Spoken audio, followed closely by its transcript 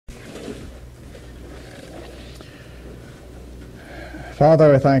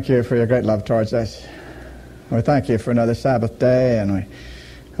Father, we thank you for your great love towards us. We thank you for another Sabbath day, and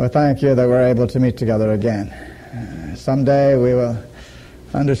we thank you that we're able to meet together again. Someday we will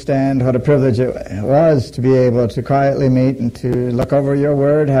understand what a privilege it was to be able to quietly meet and to look over your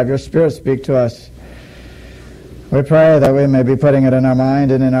word, have your Spirit speak to us. We pray that we may be putting it in our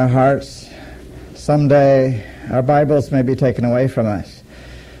mind and in our hearts. Someday our Bibles may be taken away from us.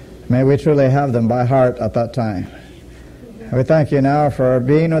 May we truly have them by heart at that time. We thank you now for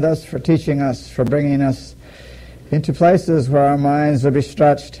being with us, for teaching us, for bringing us into places where our minds will be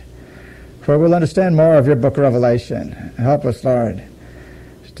stretched, where we'll understand more of your book of Revelation. Help us, Lord,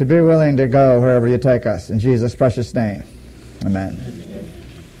 to be willing to go wherever you take us. In Jesus' precious name, amen.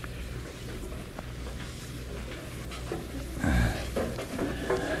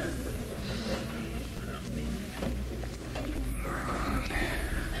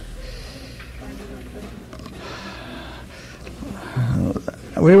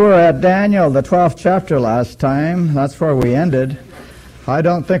 We were at Daniel, the 12th chapter last time. That's where we ended. I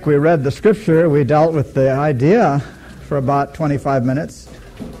don't think we read the scripture. We dealt with the idea for about 25 minutes.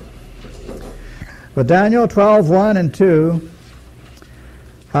 But Daniel 12:1 and 2,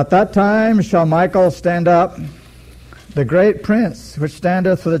 at that time shall Michael stand up, the great prince which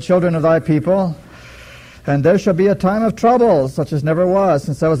standeth for the children of thy people, and there shall be a time of trouble, such as never was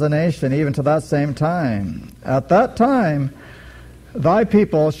since there was a nation, even to that same time. At that time thy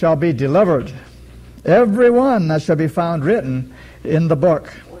people shall be delivered, every one that shall be found written in the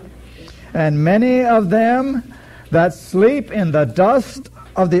book. And many of them that sleep in the dust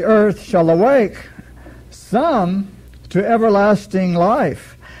of the earth shall awake, some to everlasting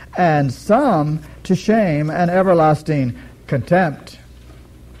life, and some to shame and everlasting contempt.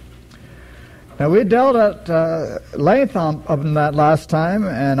 Now, we dealt at length on that last time,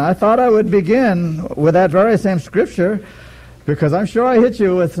 and I thought I would begin with that very same scripture, because I'm sure I hit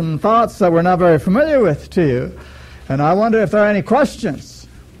you with some thoughts that we're not very familiar with to you. And I wonder if there are any questions.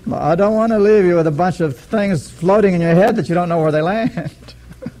 I don't want to leave you with a bunch of things floating in your head that you don't know where they land.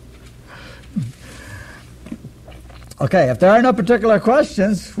 Okay, if there are no particular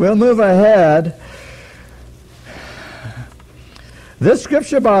questions, we'll move ahead. This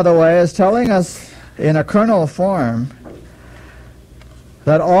scripture, by the way, is telling us in a kernel form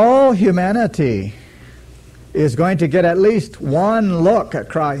that all humanity is going to get at least one look at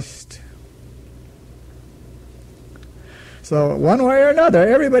Christ. So one way or another,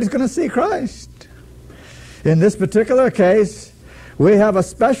 everybody's going to see Christ. In this particular case, we have a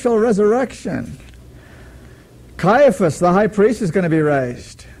special resurrection. Caiaphas, the high priest, is going to be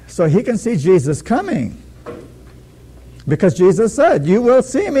raised, so he can see Jesus coming. Because Jesus said, you will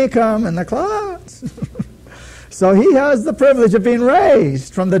see me come in the clouds. So he has the privilege of being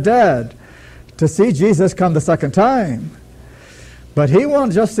raised from the dead to see Jesus come the second time. But he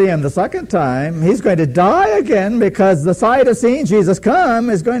won't just see him the second time. He's going to die again, because the sight of seeing Jesus come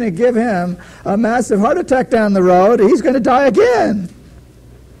is going to give him a massive heart attack down the road. He's going to die again.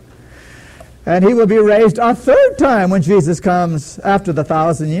 And he will be raised a third time when Jesus comes after the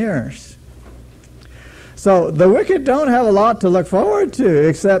 1,000 years. So the wicked don't have a lot to look forward to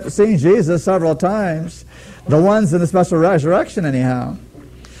except seeing Jesus several times. The ones in the special resurrection anyhow.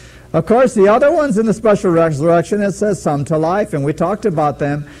 Of course, the other ones in the special resurrection, it says some to life, and we talked about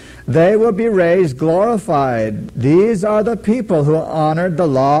them. They will be raised glorified. These are the people who honored the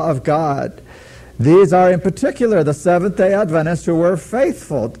law of God. These are in particular the Seventh-day Adventists who were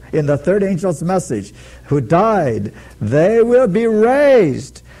faithful in the third angel's message, who died. They will be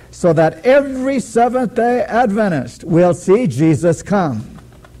raised so that every Seventh-day Adventist will see Jesus come.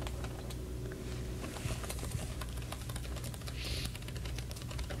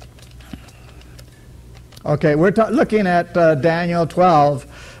 Okay, we're looking at Daniel 12,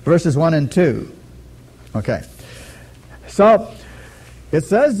 verses 1 and 2. Okay. So, it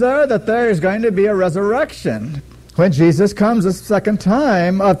says there that there is going to be a resurrection when Jesus comes a second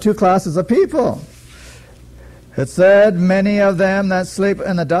time of two classes of people. It said, many of them that sleep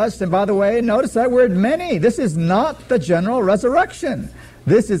in the dust. And by the way, notice that word many. This is not the general resurrection.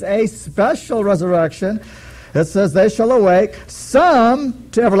 This is a special resurrection. It says, they shall awake, some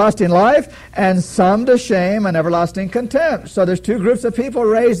to everlasting life, and some to shame and everlasting contempt. So there's two groups of people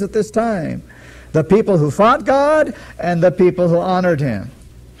raised at this time. The people who fought God and the people who honored him.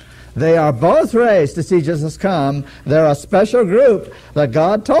 They are both raised to see Jesus come. They're a special group that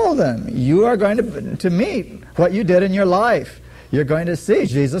God told them, you are going to meet what you did in your life. You're going to see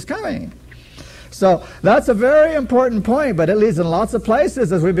Jesus coming. So that's a very important point, but it leads in lots of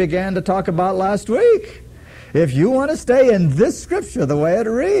places, as we began to talk about last week. If you want to stay in this scripture the way it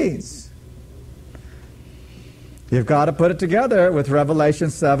reads, You've got to put it together with Revelation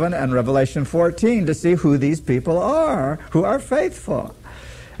 7 and Revelation 14 to see who these people are, who are faithful.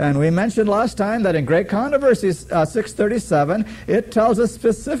 And we mentioned last time that in Great Controversy 637, it tells us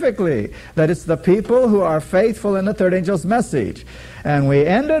specifically that it's the people who are faithful in the third angel's message. And we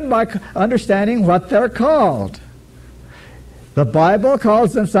ended by understanding what they're called. The Bible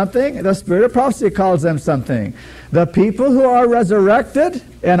calls them something. The Spirit of Prophecy calls them something. The people who are resurrected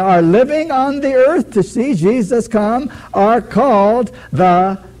and are living on the earth to see Jesus come are called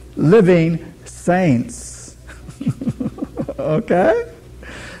the living saints. Okay?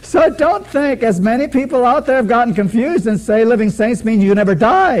 So don't think, as many people out there have gotten confused and say living saints means you never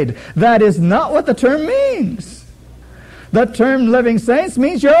died. That is not what the term means. The term living saints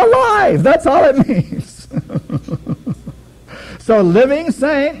means you're alive. That's all it means. So living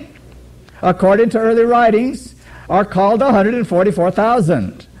saint, according to early writings, are called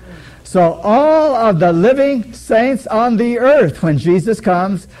 144,000. So all of the living saints on the earth when Jesus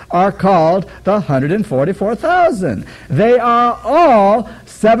comes are called the 144,000. They are all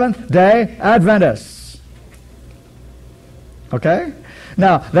Seventh-day Adventists. Okay?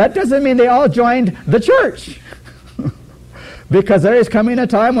 Now, that doesn't mean they all joined the church. Because there is coming a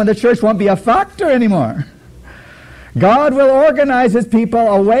time when the church won't be a factor anymore. God will organize His people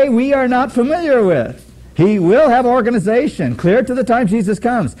a way we are not familiar with. He will have organization, clear to the time Jesus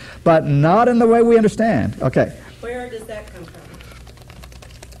comes, but not in the way we understand. Okay. Where does that come from?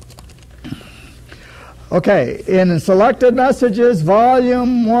 Okay, in Selected Messages,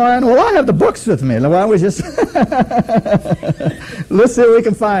 Volume 1. Well, I have the books with me. Why don't we just... Let's see what we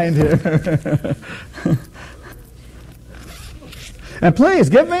can find here. And please,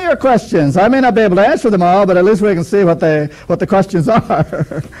 give me your questions. I may not be able to answer them all, but at least we can see what the questions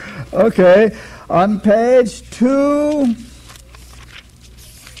are. Okay, on page 2...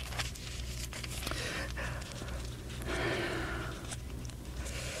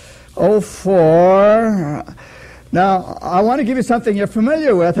 '04. Now, I want to give you something you're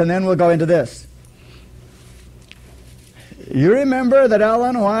familiar with, and then we'll go into this. You remember that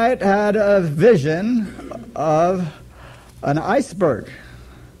Ellen White had a vision of an iceberg.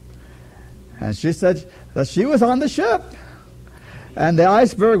 And she said that she was on the ship. And the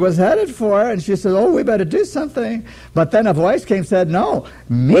iceberg was headed for her, and she said, oh, we better do something. But then a voice came and said, no,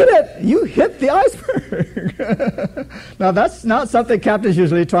 meet it. You hit the iceberg. Now, that's not something captains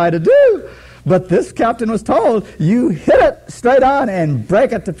usually try to do. But this captain was told, you hit it straight on and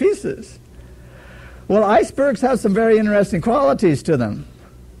break it to pieces. Well, icebergs have some very interesting qualities to them.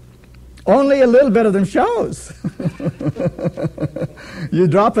 Only a little bit of them shows. You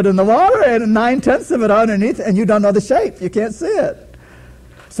drop it in the water and 9/10 of it underneath, and you don't know the shape. You can't see it.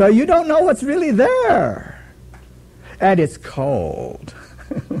 So you don't know what's really there. And it's cold.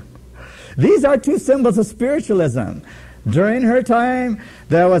 These are two symbols of spiritualism. During her time,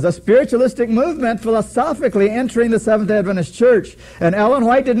 there was a spiritualistic movement philosophically entering the Seventh-day Adventist Church, and Ellen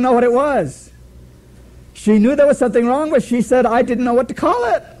White didn't know what it was. She knew there was something wrong, but she said, I didn't know what to call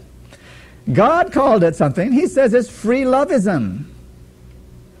it. God called it something. He says it's free loveism.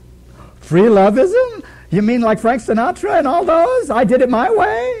 Free loveism? You mean like Frank Sinatra and all those? I did it my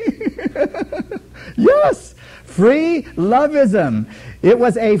way? Yes, free loveism. It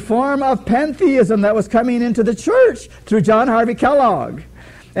was a form of pantheism that was coming into the church through John Harvey Kellogg.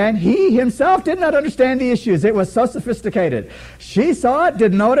 And he himself did not understand the issues. It was so sophisticated. She saw it,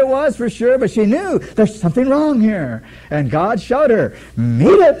 didn't know what it was for sure, but she knew there's something wrong here. And God showed her,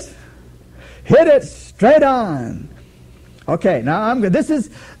 meet it. Hit it straight on. Okay, now this is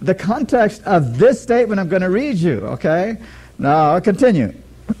the context of this statement I'm going to read you, okay? Now I'll continue.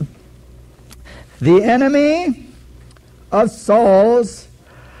 The enemy of souls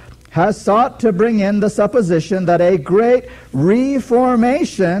has sought to bring in the supposition that a great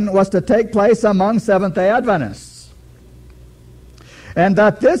reformation was to take place among Seventh-day Adventists, and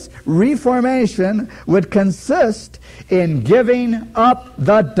that this reformation would consist in giving up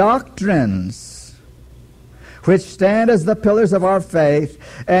the doctrines which stand as the pillars of our faith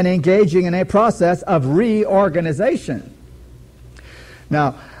and engaging in a process of reorganization.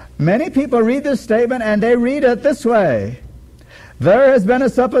 Now, many people read this statement and they read it this way. There has been a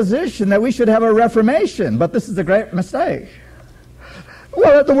supposition that we should have a reformation, but this is a great mistake.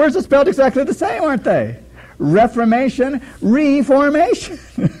 Well, the words are spelled exactly the same, aren't they? Reformation, reformation.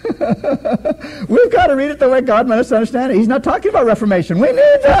 We've got to read it the way God made us understand it. He's not talking about reformation. We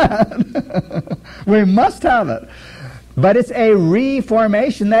need that. We must have it. But it's a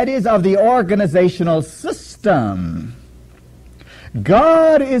reformation, that is, of the organizational system.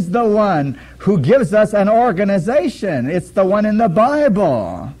 God is the one who gives us an organization. It's the one in the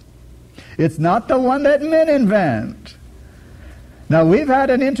Bible. It's not the one that men invent. Now, we've had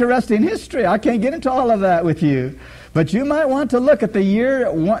an interesting history. I can't get into all of that with you. But you might want to look at the year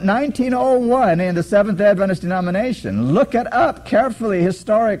 1901 in the Seventh Adventist denomination. Look it up carefully,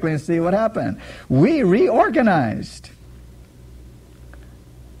 historically, and see what happened. We reorganized.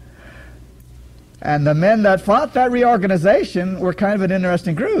 And the men that fought that reorganization were kind of an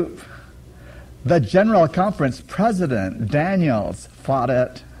interesting group. The General Conference President, Daniels, fought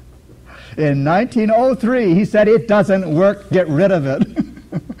it. In 1903, he said, "It doesn't work, get rid of it."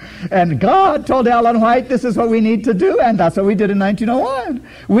 And God told Ellen White, "This is what we need to do," and that's what we did in 1901.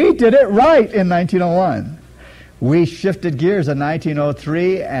 We did it right in 1901. We shifted gears in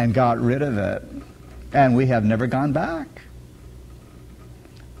 1903 and got rid of it. And we have never gone back.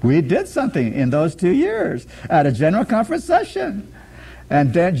 We did something in those 2 years at a General Conference session.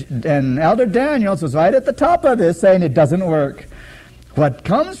 And Elder Daniels was right at the top of this saying it doesn't work. What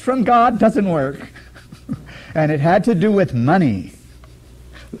comes from God doesn't work. And it had to do with money.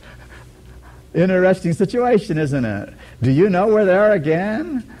 Interesting situation, isn't it? Do you know where they are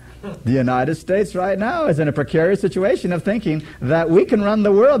again? The United States right now is in a precarious situation of thinking that we can run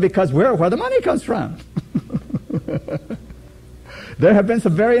the world because we're where the money comes from. There have been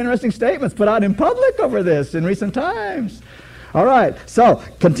some very interesting statements put out in public over this in recent times. All right, so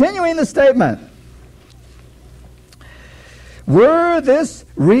continuing the statement. Were this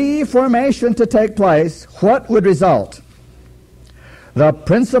reformation to take place, what would result? The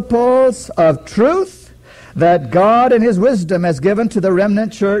principles of truth that God in His wisdom has given to the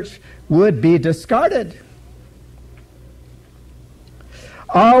remnant church would be discarded.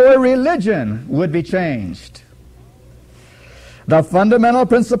 Our religion would be changed. The fundamental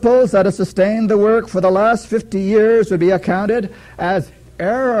principles that have sustained the work for the last 50 years would be accounted as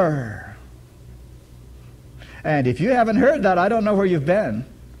error. And if you haven't heard that, I don't know where you've been.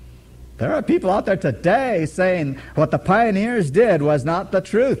 There are people out there today saying what the pioneers did was not the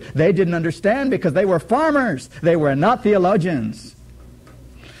truth. They didn't understand because they were farmers. They were not theologians.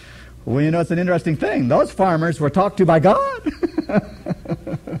 Well, you know, it's an interesting thing. Those farmers were talked to by God.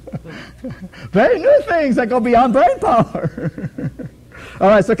 They knew things that go beyond brain power. All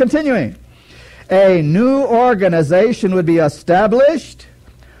right, so continuing. A new organization would be established.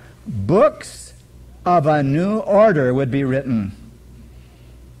 Books of a new order would be written.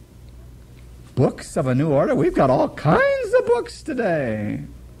 Books of a new order? We've got all kinds of books today.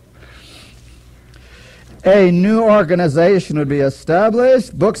 A new organization would be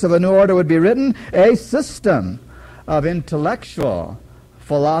established. Books of a new order would be written. A system of intellectual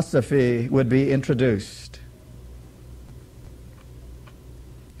philosophy would be introduced.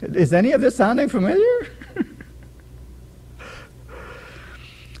 Is any of this sounding familiar?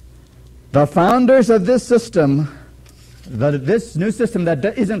 The founders of this system, this new system that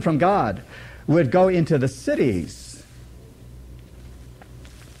isn't from God, would go into the cities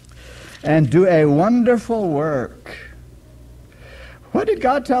and do a wonderful work. What did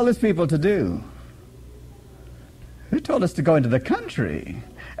God tell His people to do? He told us to go into the country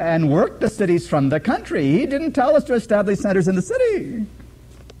and work the cities from the country. He didn't tell us to establish centers in the city.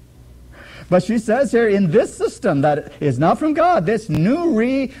 But she says here, in this system that is not from God, this new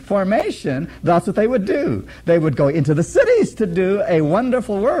reformation, that's what they would do. They would go into the cities to do a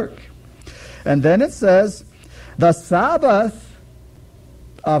wonderful work. And then it says, the Sabbath,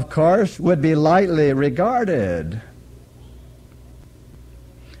 of course, would be lightly regarded.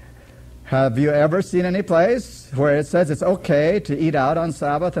 Have you ever seen any place where it says it's okay to eat out on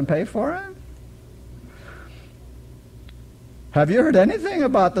Sabbath and pay for it? Have you heard anything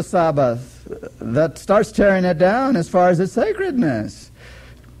about the Sabbath that starts tearing it down as far as its sacredness?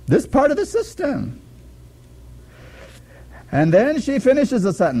 This part of the system. And then she finishes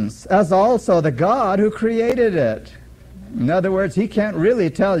the sentence, as also the God who created it. In other words, He can't really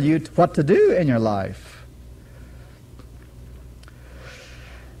tell you what to do in your life.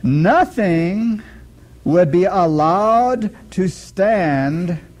 Nothing would be allowed to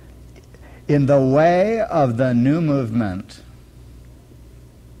stand in the way of the new movement.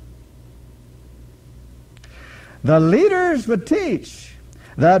 The leaders would teach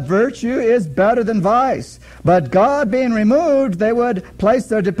that virtue is better than vice, but God being removed, they would place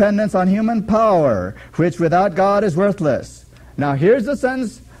their dependence on human power, which without God is worthless. Now here's the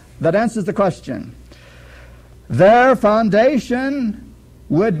sentence that answers the question. Their foundation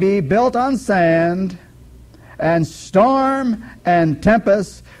would be built on sand, and storm and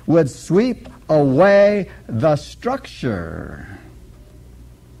tempest would sweep away the structure.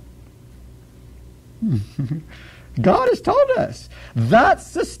 God has told us that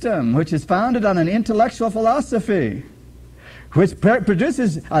system, which is founded on an intellectual philosophy, which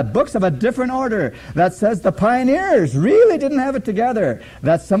produces books of a different order, that says the pioneers really didn't have it together,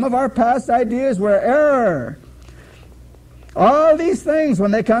 that some of our past ideas were error. All these things,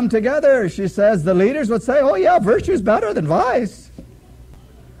 when they come together, she says, the leaders would say, oh yeah, virtue is better than vice.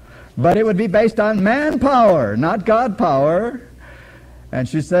 But it would be based on manpower, not God power. And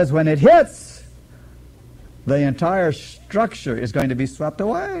she says, when it hits, the entire structure is going to be swept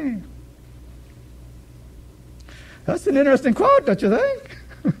away. That's an interesting quote, don't you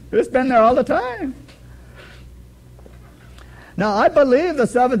think? It's been there all the time. Now, I believe the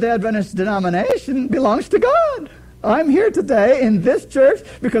Seventh-day Adventist denomination belongs to God. I'm here today in this church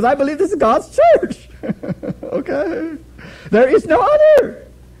because I believe this is God's church. Okay? There is no other.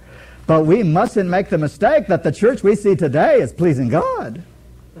 But we mustn't make the mistake that the church we see today is pleasing God.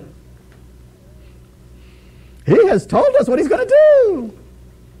 He has told us what He's going to do.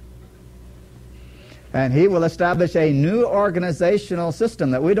 And He will establish a new organizational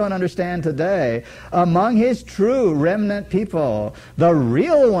system that we don't understand today among His true remnant people, the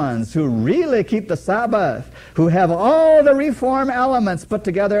real ones who really keep the Sabbath, who have all the reform elements put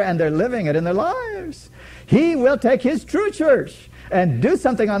together and they're living it in their lives. He will take His true church and do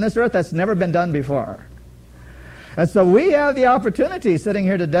something on this earth that's never been done before. And so we have the opportunity sitting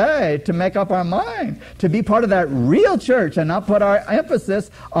here today to make up our mind to be part of that real church and not put our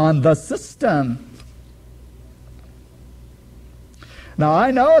emphasis on the system. Now,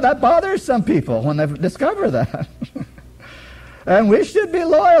 I know that bothers some people when they discover that. And we should be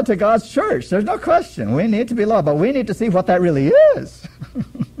loyal to God's church. There's no question. We need to be loyal, but we need to see what that really is.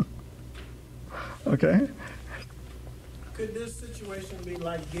 Okay? Could this situation be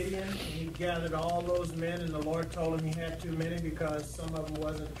like Gideon? He gathered all those men, and the Lord told him he had too many because some of them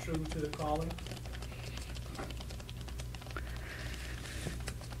wasn't true to the calling?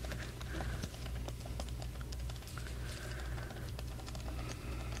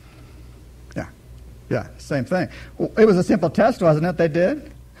 Yeah, same thing. It was a simple test, wasn't it, they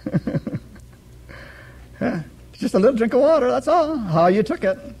did? Yeah, just a little drink of water, that's all, how you took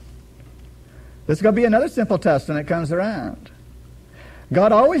it. This is going to be another simple test when it comes around.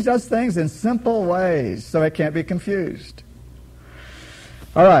 God always does things in simple ways, so it can't be confused.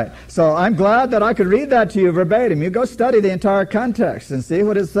 All right, so I'm glad that I could read that to you verbatim. You go study the entire context and see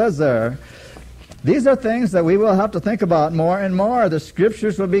what it says there. These are things that we will have to think about more and more. The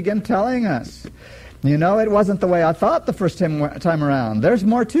Scriptures will begin telling us. You know, it wasn't the way I thought the first time around. There's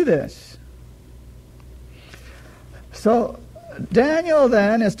more to this. So, Daniel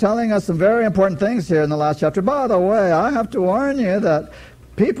then is telling us some very important things here in the last chapter. By the way, I have to warn you that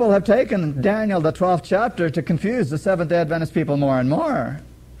people have taken Daniel, the 12th chapter, to confuse the Seventh-day Adventist people more and more.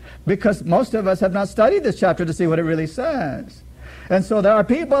 Because most of us have not studied this chapter to see what it really says. And so there are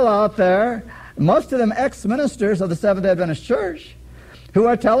people out there, most of them ex-ministers of the Seventh-day Adventist Church, who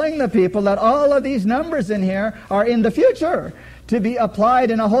are telling the people that all of these numbers in here are in the future to be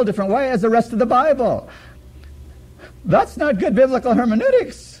applied in a whole different way as the rest of the Bible. That's not good biblical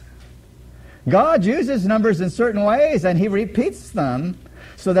hermeneutics. God uses numbers in certain ways and He repeats them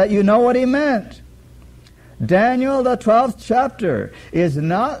so that you know what He meant. Daniel, the 12th chapter, is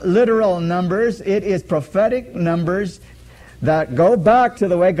not literal numbers. It is prophetic numbers that go back to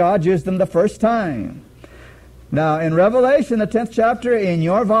the way God used them the first time. Now, in Revelation, the 10th chapter, in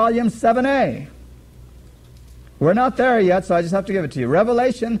your volume 7a, we're not there yet, so I just have to give it to you.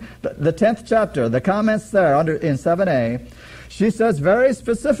 Revelation, the 10th chapter, the comments there in 7a, she says very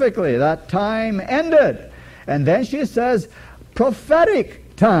specifically that time ended. And then she says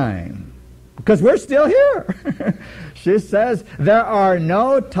prophetic time, because we're still here. She says there are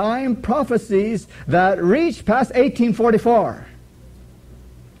no time prophecies that reach past 1844.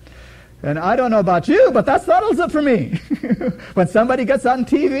 And I don't know about you, but that settles it for me. When somebody gets on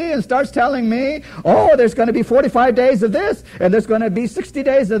TV and starts telling me, oh, there's going to be 45 days of this, and there's going to be 60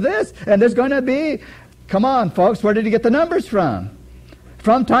 days of this, and there's going to be... Come on, folks, where did you get the numbers from?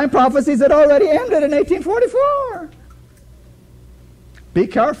 From time prophecies that already ended in 1844. Be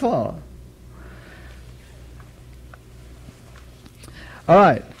careful. All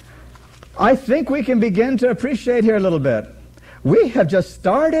right. I think we can begin to appreciate here a little bit. We have just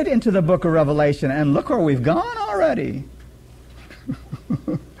started into the book of Revelation, and look where we've gone already.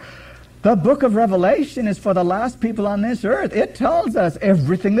 The book of Revelation is for the last people on this earth. It tells us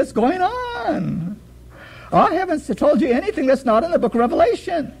everything that's going on. I haven't told you anything that's not in the book of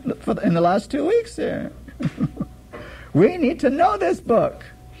Revelation in the last 2 weeks here. We need to know this book.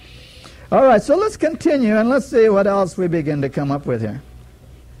 All right, so let's continue, and let's see what else we begin to come up with here.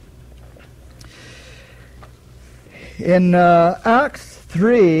 In Acts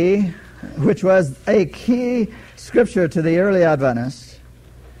 3, which was a key scripture to the early Adventists,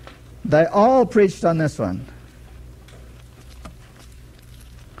 they all preached on this one.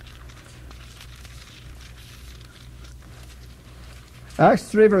 Acts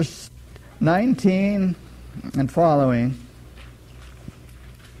 3 verse 19 and following.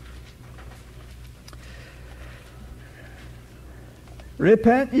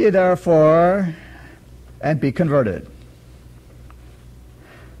 Repent ye therefore, and be converted,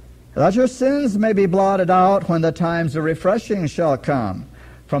 that your sins may be blotted out when the times of refreshing shall come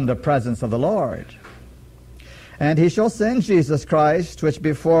from the presence of the Lord. And he shall send Jesus Christ, which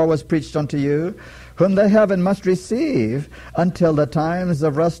before was preached unto you, whom the heaven must receive until the times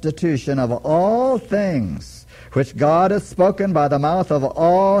of restitution of all things, which God hath spoken by the mouth of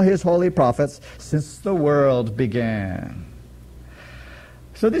all his holy prophets since the world began.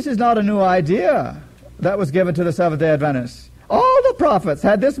 So this is not a new idea that was given to the Seventh-day Adventists. All the prophets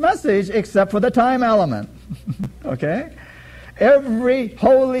had this message except for the time element. Okay? Every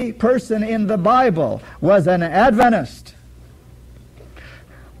holy person in the Bible was an Adventist.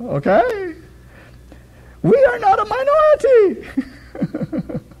 Okay? We are not a minority.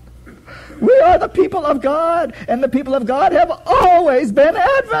 We are the people of God, and the people of God have always been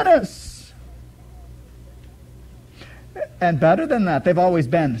Adventists. And better than that, they've always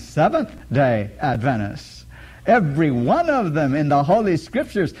been Seventh-day Adventists. Every one of them in the Holy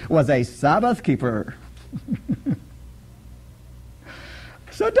Scriptures was a Sabbath keeper.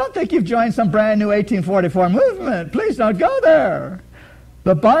 So don't think you've joined some brand new 1844 movement. Please don't go there.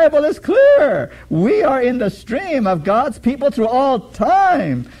 The Bible is clear. We are in the stream of God's people through all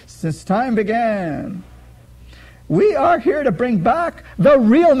time, since time began. We are here to bring back the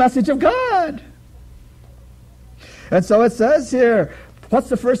real message of God. And so it says here, what's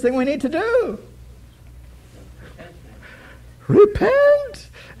the first thing we need to do? Repent.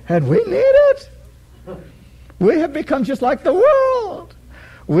 And we need it. We have become just like the world.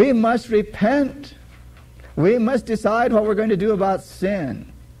 We must repent. We must decide what we're going to do about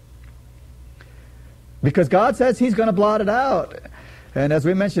sin. Because God says he's going to blot it out. And as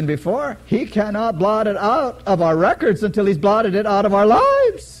we mentioned before, he cannot blot it out of our records until he's blotted it out of our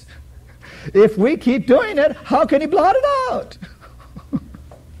lives. If we keep doing it, how can he blot it out?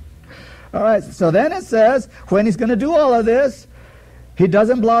 All right, so then it says, when he's going to do all of this, he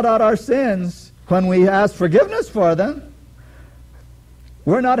doesn't blot out our sins when we ask forgiveness for them.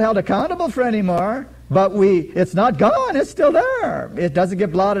 We're not held accountable for anymore, but it's not gone, it's still there. It doesn't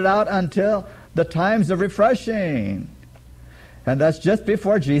get blotted out until the times of refreshing. And that's just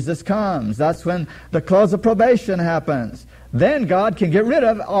before Jesus comes. That's when the close of probation happens. Then God can get rid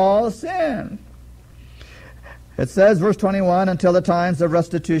of all sin. It says, verse 21, until the times of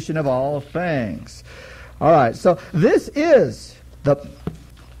restitution of all things. All right, so this is the...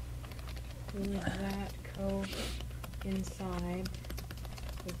 Will that coincide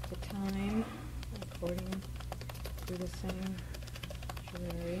with the time, according to the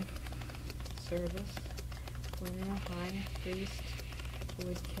sanctuary service, when the high priest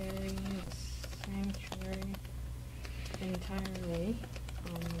would carry the sanctuary entirely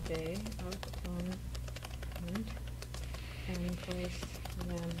on the day of atonement and place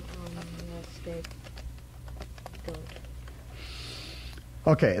them on the scapegoat?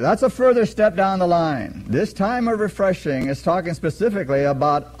 Okay, that's a further step down the line. This time of refreshing is talking specifically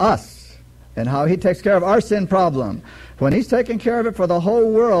about us and how he takes care of our sin problem. When he's taking care of it for the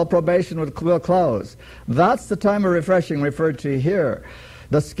whole world, probation will close. That's the time of refreshing referred to here.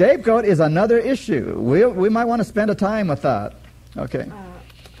 The scapegoat is another issue. We might want to spend a time with that. Okay.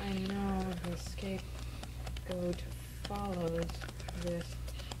 I know the scapegoat follows this,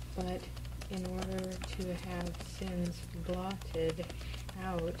 but in order to have sins blotted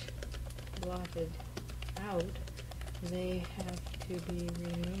out, they have to be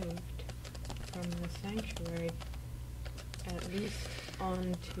removed from the sanctuary, at least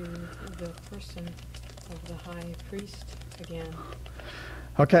onto the person of the high priest again.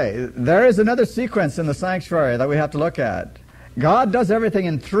 Okay, there is another sequence in the sanctuary that we have to look at. God does everything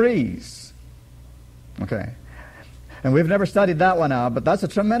in threes. Okay. And we've never studied that one out, but that's a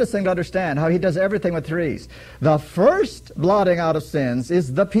tremendous thing to understand, how he does everything with threes. The first blotting out of sins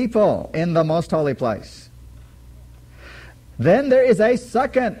is the people in the most holy place. Then there is a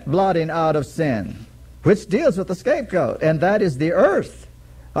second blotting out of sin, which deals with the scapegoat, and that is the earth.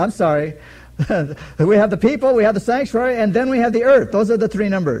 I'm sorry. We have the people, we have the sanctuary, and then we have the earth. Those are the three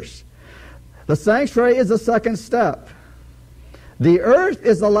numbers. The sanctuary is the second step. The earth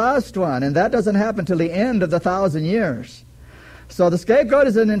is the last one, and that doesn't happen till the end of the 1,000 years. So the scapegoat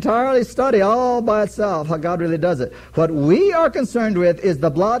is an entirely study all by itself, how God really does it. What we are concerned with is the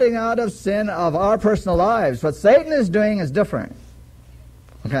blotting out of sin of our personal lives. What Satan is doing is different.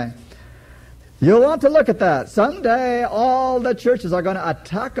 Okay? You'll want to look at that. Someday all the churches are going to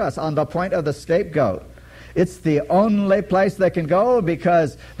attack us on the point of the scapegoat. It's the only place they can go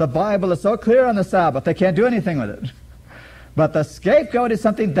because the Bible is so clear on the Sabbath. They can't do anything with it. But the scapegoat is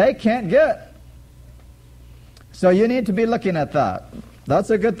something they can't get. So you need to be looking at that. That's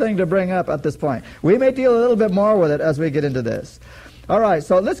a good thing to bring up at this point. We may deal a little bit more with it as we get into this. All right,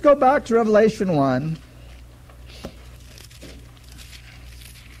 so let's go back to Revelation 1.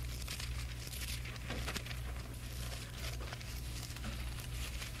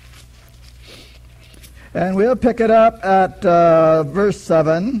 And we'll pick it up at verse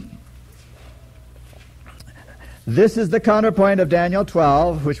 7. This is the counterpoint of Daniel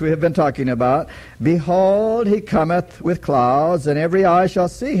 12, which we have been talking about. Behold, he cometh with clouds, and every eye shall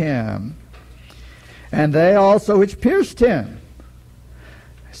see him, and they also which pierced him.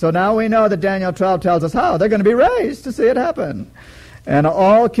 So now we know that Daniel 12 tells us how. They're going to be raised to see it happen. And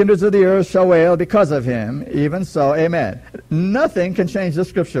all kindreds of the earth shall wail because of him. Even so, amen. Nothing can change the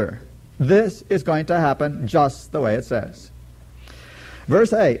Scripture. This is going to happen just the way it says.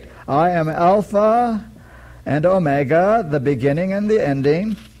 Verse 8, I am Alpha and Omega, the beginning and the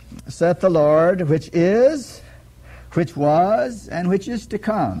ending, saith the Lord, which is, which was, and which is to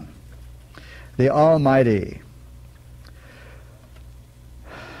come, the Almighty.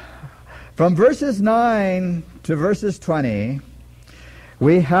 From verses 9 to verses 20,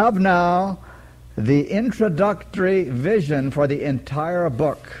 we have now the introductory vision for the entire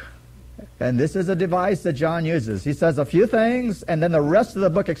book. And this is a device that John uses. He says a few things, and then the rest of the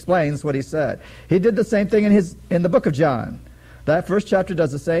book explains what he said. He did the same thing in the book of John. That first chapter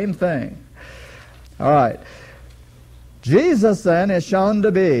does the same thing. All right. Jesus then is shown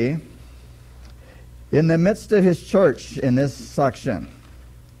to be in the midst of his church in this section.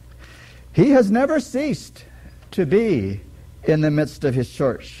 He has never ceased to be in the midst of his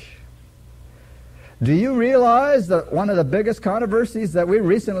church. Do you realize that one of the biggest controversies that we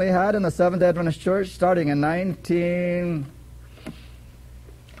recently had in the Seventh-day Adventist Church, starting in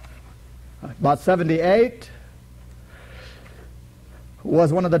 1978,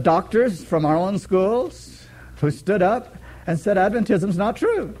 was one of the doctors from our own schools who stood up and said Adventism's not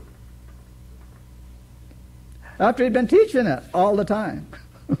true, after he'd been teaching it all the time.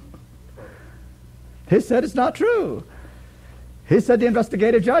 He said it's not true. He said the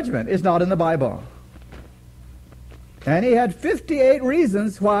investigative judgment is not in the Bible. And he had 58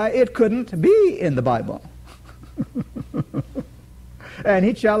 reasons why it couldn't be in the Bible. And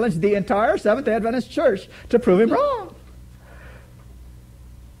he challenged the entire Seventh-day Adventist Church to prove him wrong.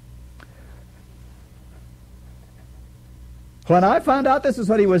 When I found out this is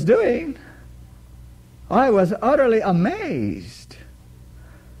what he was doing, I was utterly amazed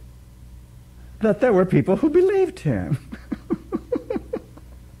that there were people who believed him.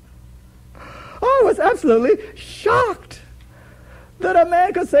 I was absolutely shocked that a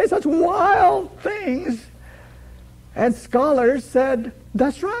man could say such wild things. And scholars said,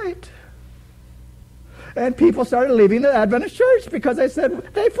 that's right. And people started leaving the Adventist church because they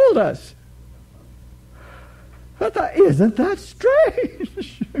said, they fooled us. I thought, isn't that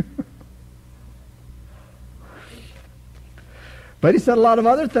strange? But he said a lot of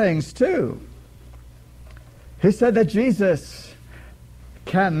other things too. He said that Jesus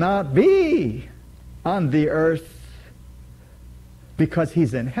cannot be on the earth because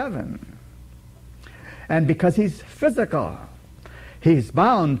he's in heaven. And because he's physical, he's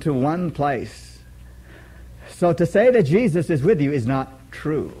bound to one place. So to say that Jesus is with you is not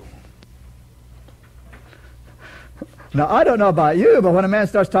true. Now, I don't know about you, but when a man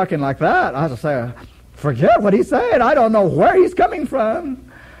starts talking like that, I have to say, forget what he's saying. I don't know where he's coming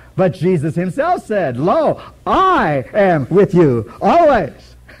from. But Jesus himself said, lo, I am with you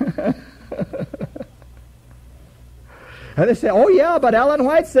always. And they say, oh yeah, but Ellen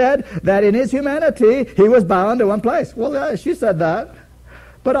White said that in his humanity, he was bound to one place. Well, yeah, she said that.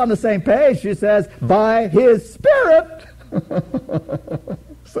 But on the same page, she says, by his Spirit.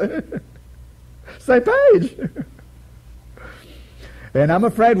 Same page. And I'm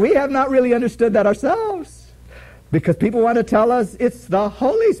afraid we have not really understood that ourselves. Because people want to tell us it's the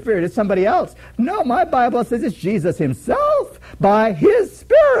Holy Spirit, it's somebody else. No, my Bible says it's Jesus himself by his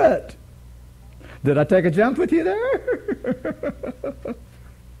Spirit. Did I take a jump with you there?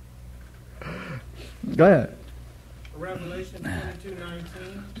 Go ahead. Revelation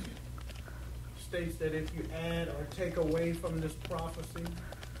 22:19 states that if you add or take away from this prophecy,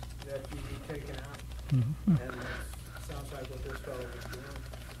 that you be taken out. Mm-hmm. And Sounds like what this fellow was doing.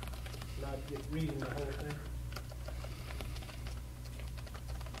 Not reading the whole thing.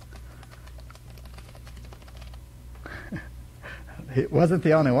 He wasn't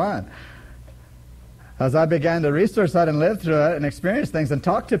the only one. As I began to research that and live through it and experience things and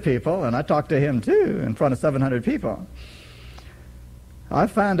talk to people, and I talked to him too in front of 700 people, I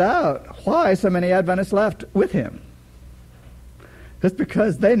found out why so many Adventists left with him. It's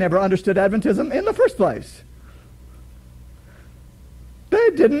because they never understood Adventism in the first place.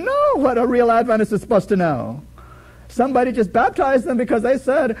 They didn't know what a real Adventist is supposed to know. Somebody just baptized them because they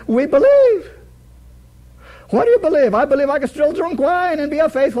said, "We believe." What do you believe? I believe I can still drink wine and be a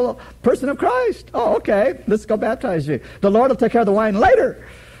faithful person of Christ. Oh, okay, let's go baptize you. The Lord will take care of the wine later.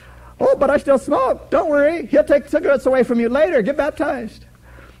 Oh, but I still smoke. Don't worry. He'll take cigarettes away from you later. Get baptized.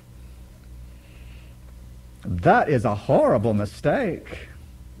 That is a horrible mistake.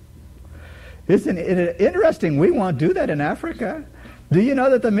 Isn't it interesting? We won't do that in Africa. Do you know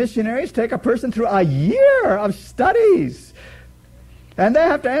that the missionaries take a person through a year of studies? And they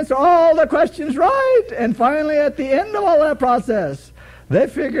have to answer all the questions right. And finally, at the end of all that process, they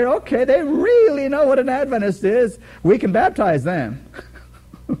figure, okay, they really know what an Adventist is. We can baptize them.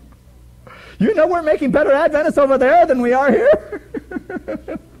 You know, we're making better Adventists over there than we are here.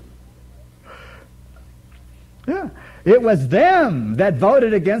 Yeah. It was them that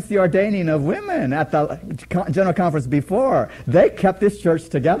voted against the ordaining of women at the General Conference before. They kept this church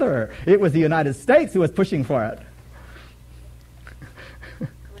together. It was the United States who was pushing for it.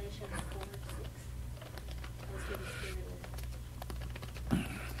 Galatians 4:6.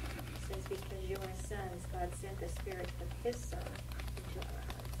 It says, because you are sons, God sent the Spirit of His Son into our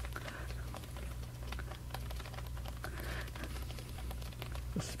hearts.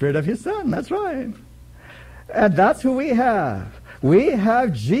 The Spirit of His Son, that's right. And that's who we have. We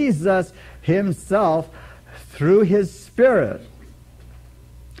have Jesus Himself through His Spirit.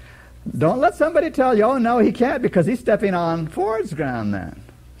 Don't let somebody tell you, oh no, He can't because He's stepping on Ford's ground then.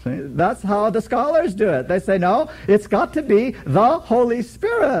 See, that's how the scholars do it. They say, no, it's got to be the Holy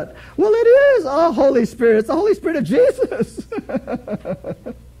Spirit. Well, it is a Holy Spirit. It's the Holy Spirit of Jesus.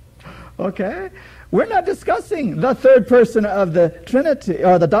 Okay? We're not discussing the third person of the Trinity,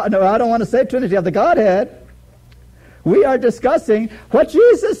 or no, I don't want to say Trinity, of the Godhead. We are discussing what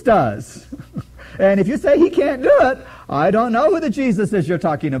Jesus does. And if you say He can't do it, I don't know who the Jesus is you're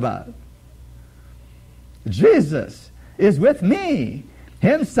talking about. Jesus is with me,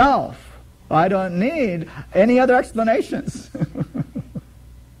 Himself. I don't need any other explanations.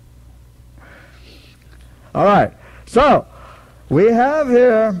 All right. So, we have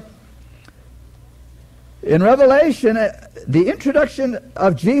here in Revelation, the introduction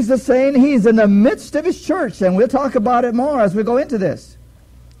of Jesus saying He's in the midst of His church, and we'll talk about it more as we go into this.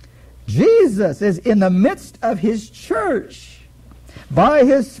 Jesus is in the midst of His church by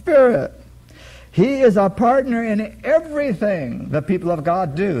His Spirit. He is a partner in everything the people of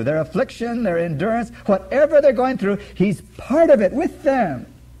God do. Their affliction, their endurance, whatever they're going through, He's part of it with them.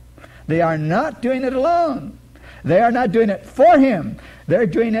 They are not doing it alone. They are not doing it for Him. They're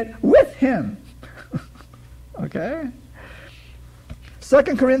doing it with Him. Okay? 2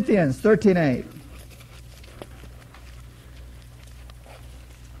 Corinthians 13:8.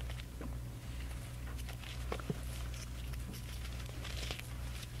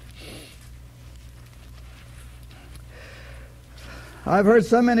 I've heard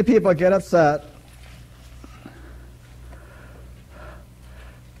so many people get upset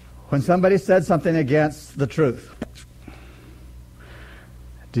when somebody said something against the truth.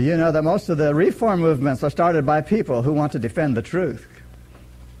 Do you know that most of the reform movements are started by people who want to defend the truth?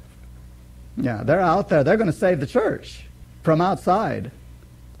 Yeah, they're out there. They're going to save the church from outside.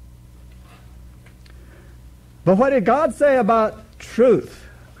 But what did God say about truth?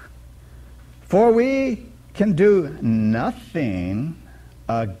 For we can do nothing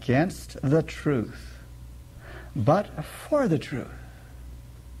against the truth, but for the truth.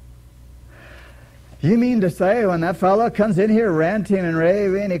 You mean to say when that fellow comes in here ranting and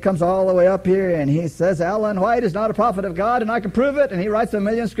raving, he comes all the way up here and he says, Ellen White is not a prophet of God and I can prove it, and he writes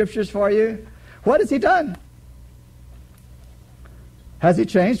 1,000,000 scriptures for you. What has he done? Has he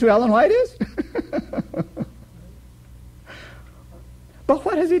changed who Ellen White is? But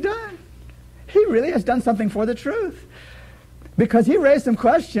what has he done? He really has done something for the truth. Because he raised some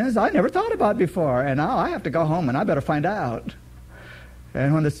questions I never thought about before, and now I have to go home and I better find out.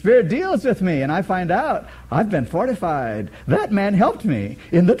 And when the Spirit deals with me and I find out, I've been fortified. That man helped me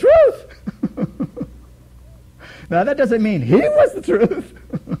in the truth. Now, that doesn't mean he was the truth.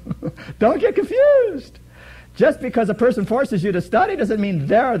 Don't get confused. Just because a person forces you to study doesn't mean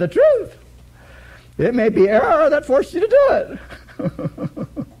they're the truth. It may be error that forced you to do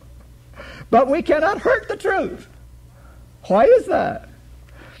it. But we cannot hurt the truth. Why is that?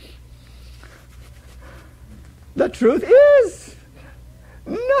 The truth is.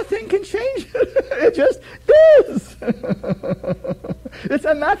 Nothing can change it. It just is. It's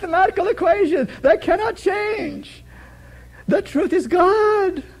a mathematical equation that cannot change. The truth is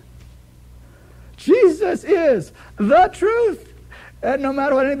God. Jesus is the truth. And no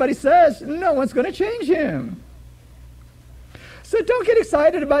matter what anybody says, no one's going to change him. So don't get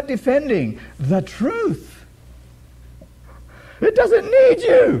excited about defending the truth. It doesn't need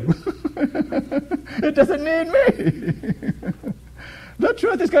you. It doesn't need me. The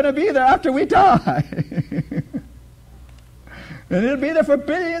truth is going to be there after we die. And it'll be there for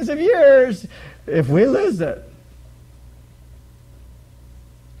billions of years if we lose it.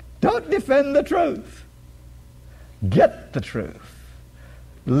 Don't defend the truth. Get the truth.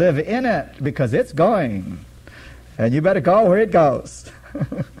 Live in it because it's going. And you better go where it goes.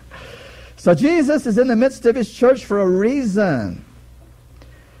 So Jesus is in the midst of his church for a reason.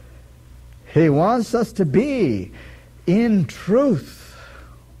 He wants us to be in truth.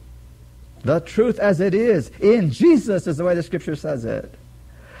 The truth as it is. In Jesus is the way the Scripture says it.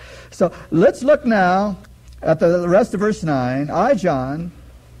 So let's look now at the rest of verse 9. I, John,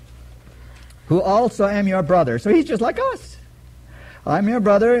 who also am your brother. So he's just like us. I'm your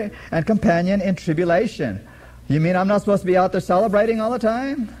brother and companion in tribulation. You mean I'm not supposed to be out there celebrating all the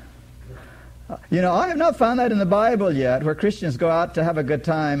time? You know, I have not found that in the Bible yet, where Christians go out to have a good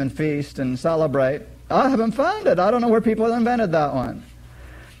time and feast and celebrate. I haven't found it. I don't know where people invented that one.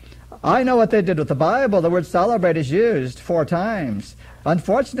 I know what they did with the Bible. The word celebrate is used 4 times.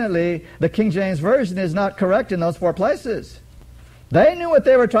 Unfortunately, the King James Version is not correct in those 4 places. They knew what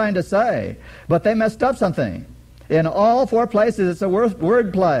they were trying to say, but they messed up something. In all 4 places, it's a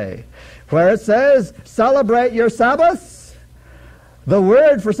word play. Where it says, celebrate your Sabbaths, the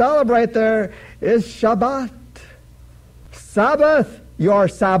word for celebrate there is Shabbat. Sabbath, your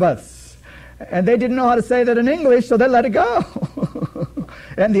Sabbaths. And they didn't know how to say that in English, so they let it go.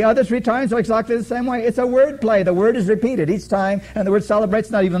 And the other 3 times are exactly the same way. It's a word play. The word is repeated each time, and the word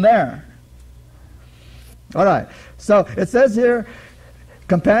celebrate's not even there. All right. So it says here,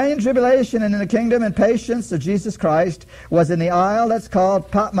 companion tribulation and in the kingdom and patience of Jesus Christ was in the isle that's called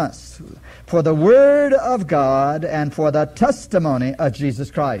Patmos, for the word of God and for the testimony of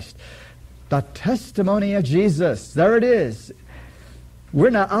Jesus Christ. The testimony of Jesus. There it is. We're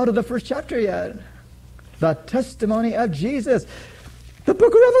not out of the first chapter yet. The testimony of Jesus. The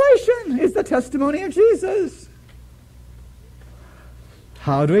book of Revelation is the testimony of Jesus.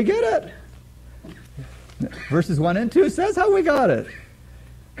 How do we get it? Verses 1 and 2 says how we got it.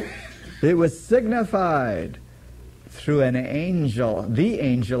 It was signified through an angel, the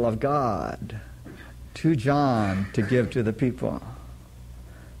angel of God, to John to give to the people.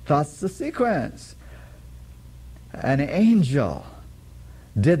 That's the sequence. An angel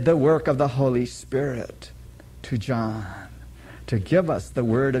did the work of the Holy Spirit to John to give us the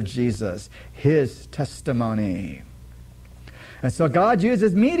word of Jesus, his testimony. And so God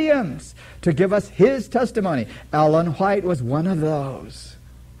uses mediums to give us his testimony. Ellen White was one of those.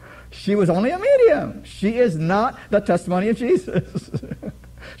 She was only a medium. She is not the testimony of Jesus.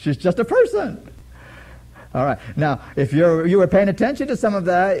 She's just a person. All right. Now, if you were paying attention to some of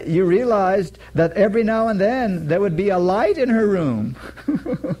that, you realized that every now and then there would be a light in her room.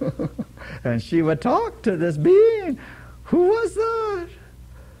 And she would talk to this being. Who was that?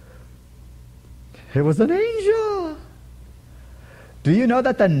 It was an angel. Do you know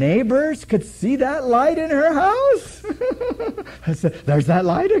that the neighbors could see that light in her house? I said, there's that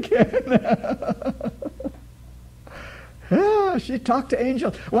light again. Yeah, she talked to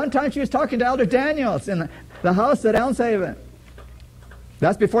angels. One time she was talking to Elder Daniels in the house at Elmshaven.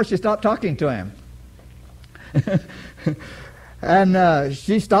 That's before she stopped talking to him. And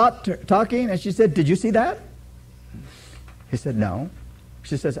she stopped talking and she said, did you see that? He said, no.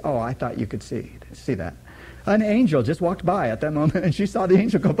 She says, oh, I thought you could see that. An angel just walked by at that moment, and she saw the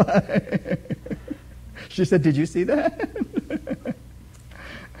angel go by. She said, did you see that?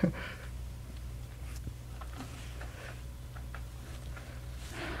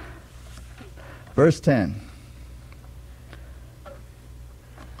 Verse 10.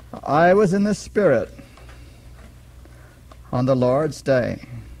 I was in the Spirit on the Lord's day,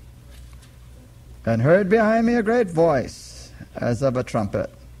 and heard behind me a great voice as of a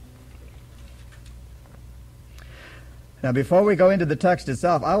trumpet. Now, before we go into the text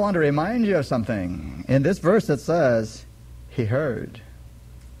itself, I want to remind you of something. In this verse it says, he heard.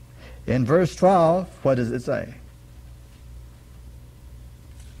 In verse 12, what does it say?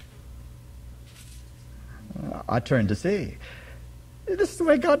 I turned to see. This is the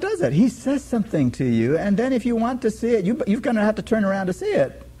way God does it. He says something to you, and then if you want to see it, you're going to have to turn around to see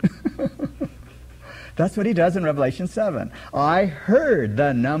it. That's what he does in Revelation 7. I heard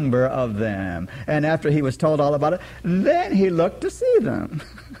the number of them. And after he was told all about it, then he looked to see them.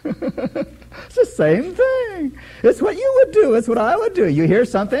 It's the same thing. It's what you would do. It's what I would do. You hear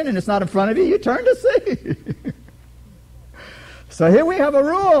something and it's not in front of you, you turn to see. So here we have a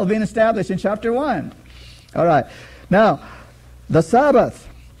rule being established in chapter 1. All right. Now, the Sabbath.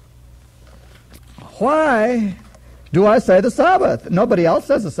 Why do I say the Sabbath? Nobody else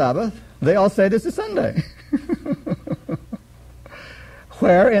says the Sabbath. They all say this is Sunday.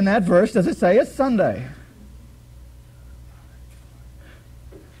 Where in that verse does it say it's Sunday?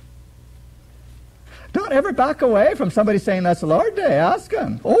 Don't ever back away from somebody saying that's the Lord's Day. Ask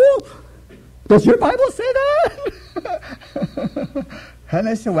them, oh, does your Bible say that? And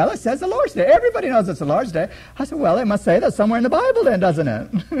they say, well, it says the Lord's Day. Everybody knows it's the Lord's Day. I said, well, it must say that somewhere in the Bible then, doesn't it?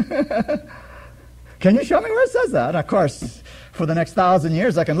 Can you show me where it says that? Of course, for the next 1,000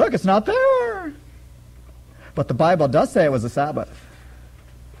 years I can look, it's not there. But the Bible does say it was a Sabbath.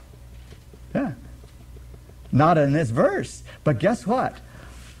 Yeah. Not in this verse. But guess what?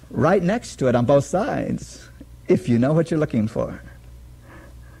 Right next to it on both sides, if you know what you're looking for.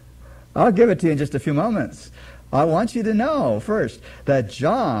 I'll give it to you in just a few moments. I want you to know first that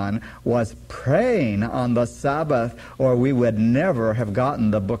John was praying on the Sabbath, or we would never have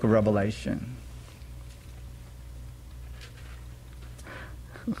gotten the book of Revelation.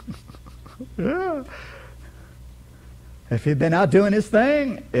 Yeah. If he'd been out doing his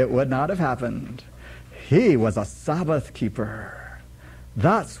thing, it would not have happened. He was a Sabbath keeper.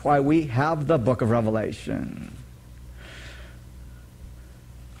 That's why we have the book of Revelation.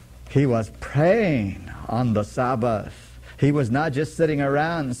 He was praying on the Sabbath. He was not just sitting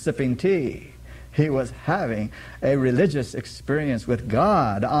around sipping tea. He was having a religious experience with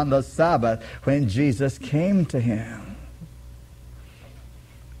God on the Sabbath when Jesus came to him.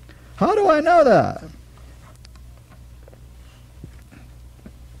 How do I know that?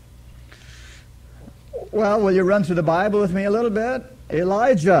 Well, will you run through the Bible with me a little bit?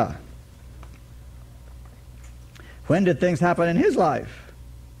 Elijah. When did things happen in his life?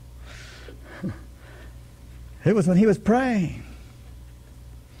 It was when he was praying.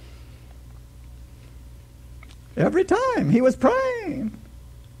 Every time he was praying.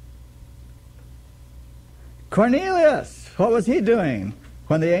 Cornelius, what was he doing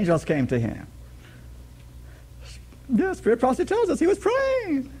when the angels came to him? The Spirit prophecy tells us he was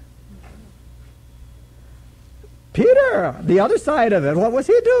praying. Peter, the other side of it, what was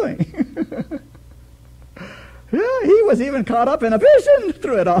he doing? Yeah, he was even caught up in a vision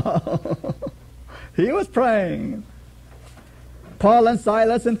through it all. He was praying. Paul and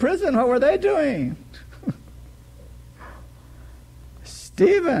Silas in prison, what were they doing?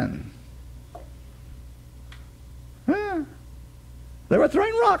 Stephen. Yeah. They were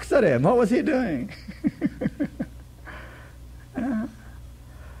throwing rocks at him. What was he doing? Yeah.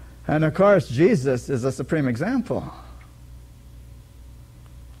 And of course, Jesus is a supreme example.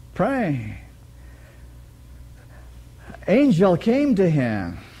 Praying. Angel came to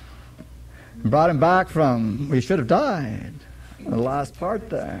him, brought him back from, we should have died. The last part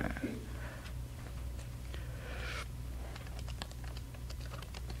there.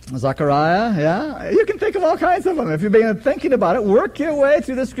 Zechariah, yeah? You can think of all kinds of them. If you've been thinking about it, work your way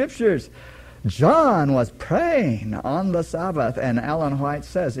through the Scriptures. John was praying on the Sabbath, and Ellen White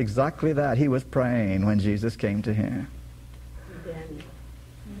says exactly that. He was praying when Jesus came to him. Daniel.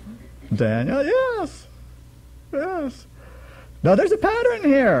 Daniel, yes. Yes. Now there's a pattern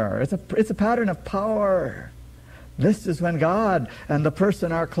here. It's a pattern of power. This is when God and the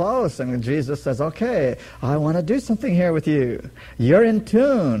person are close, and Jesus says, okay, I want to do something here with you. You're in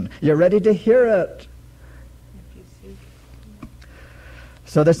tune. You're ready to hear it.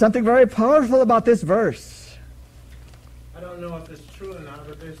 So there's something very powerful about this verse. I don't know if it's true or not,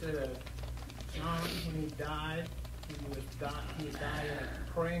 but they say that John, when he died, he died in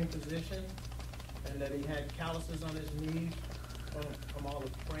a praying position, and that he had calluses on his knees from all the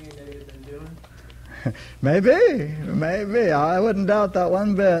praying that he had been doing. Maybe. I wouldn't doubt that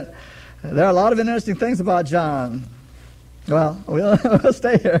one bit. There are a lot of interesting things about John. Well, we'll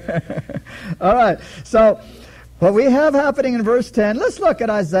stay here. All right. So what we have happening in verse 10, let's look at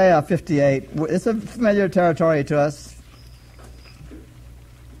Isaiah 58. It's a familiar territory to us.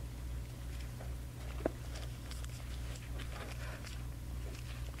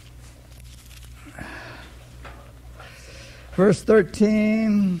 Verse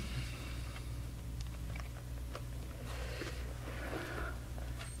 13.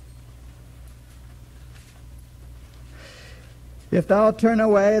 If thou turn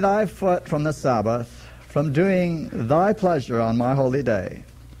away thy foot from the Sabbath, from doing thy pleasure on my holy day,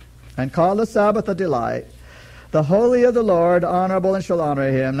 and call the Sabbath a delight, the holy of the Lord honorable, and shall honor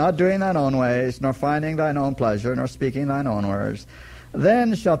him, not doing thine own ways, nor finding thine own pleasure, nor speaking thine own words,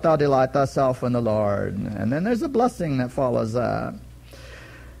 then shalt thou delight thyself in the Lord. And then there's a blessing that follows that.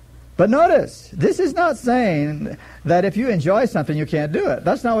 But notice, this is not saying that if you enjoy something, you can't do it.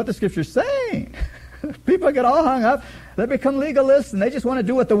 That's not what the Scripture's saying. People get all hung up. They become legalists, and they just want to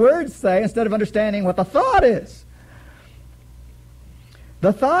do what the words say instead of understanding what the thought is.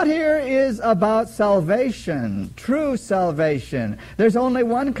 The thought here is about salvation, true salvation. There's only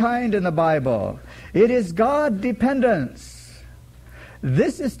one kind in the Bible. It is God dependence.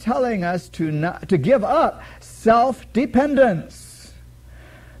 This is telling us to give up self-dependence.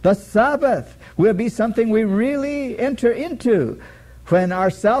 The Sabbath will be something we really enter into when our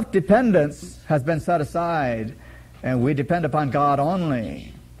self-dependence has been set aside and we depend upon God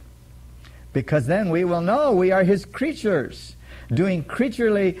only. Because then we will know we are His creatures, doing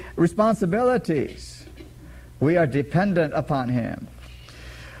creaturely responsibilities. We are dependent upon Him.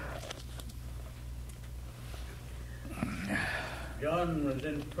 John was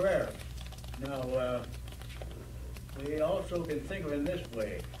in prayer. Now, we also can think of it in this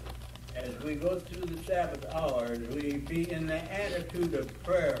way. As we go through the Sabbath hours, we be in the attitude of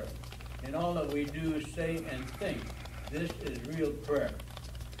prayer in all that we do, say, and think. This is real prayer.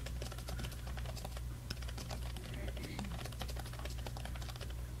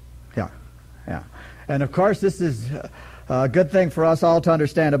 Yeah. And of course, this is a good thing for us all to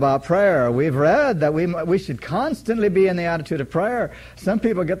understand about prayer. We've read that we should constantly be in the attitude of prayer. Some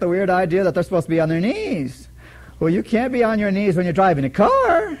people get the weird idea that they're supposed to be on their knees. Well, you can't be on your knees when you're driving a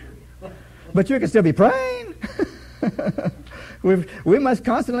car, but you can still be praying. We must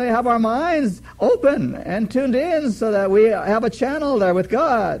constantly have our minds open and tuned in so that we have a channel there with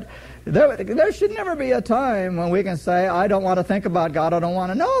God. There should never be a time when we can say, I don't want to think about God, I don't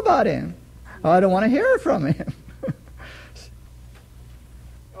want to know about Him, I don't want to hear from Him.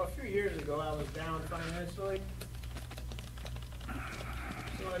 A few years ago, I was down financially,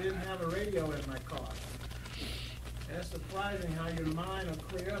 so I didn't have a radio in my car. And it's surprising how your mind will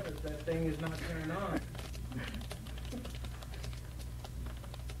clear up if that thing is not turned on.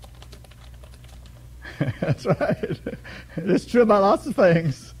 That's right. It's true about lots of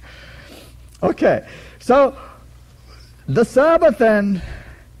things. Okay, so the Sabbath then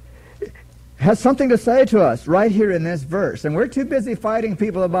has something to say to us right here in this verse. And we're too busy fighting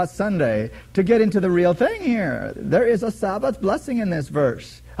people about Sunday to get into the real thing here. There is a Sabbath blessing in this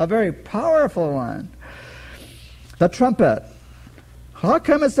verse, a very powerful one. The trumpet. How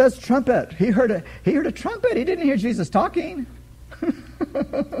come it says trumpet? He heard a trumpet. He didn't hear Jesus talking.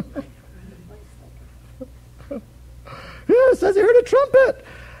 Yeah, it says he heard a trumpet.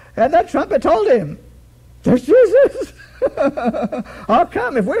 And that trumpet told him, there's Jesus. How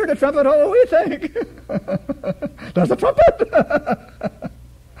come? If we heard a trumpet, what will we think? There's a trumpet.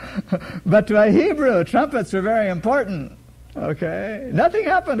 But to a Hebrew, trumpets are very important. Okay? Nothing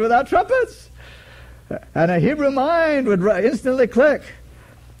happened without trumpets. And a Hebrew mind would instantly click.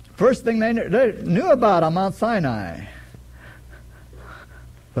 First thing they knew about on Mount Sinai.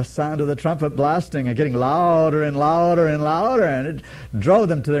 The sound of the trumpet blasting and getting louder and louder and louder, and it drove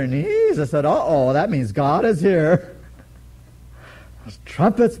them to their knees. They said, uh-oh, that means God is here. There's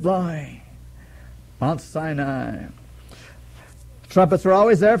trumpets blowing. Mount Sinai. Trumpets were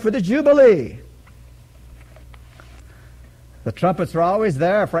always there for the Jubilee. The trumpets were always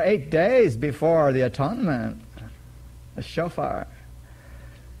there for 8 days before the atonement, the shofar.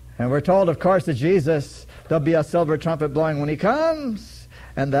 And we're told, of course, that Jesus, there'll be a silver trumpet blowing when He comes.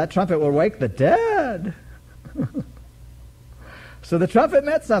 And that trumpet will wake the dead. So the trumpet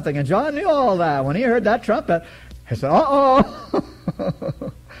meant something, and John knew all that. When he heard that trumpet, he said,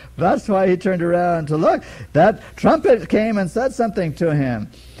 uh-oh. That's why he turned around to look. That trumpet came and said something to him.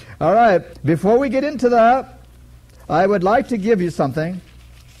 All right, before we get into that, I would like to give you something.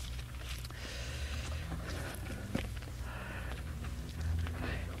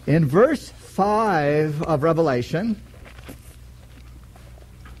 In verse 5 of Revelation,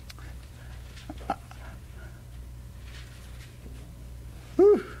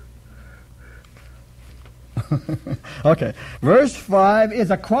 okay, verse 5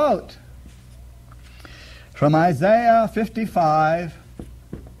 is a quote from Isaiah 55,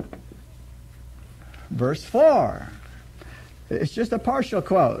 verse 4. It's just a partial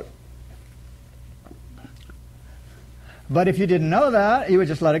quote. But if you didn't know that, you would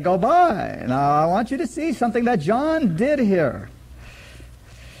just let it go by. Now, I want you to see something that John did here.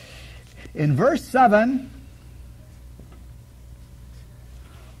 In verse 7,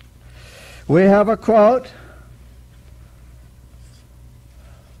 we have a quote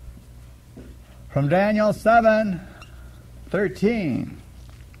from Daniel 7:13.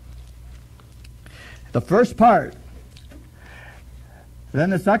 The first part. Then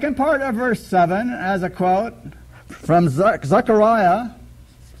the second part of verse 7 as a quote from Zechariah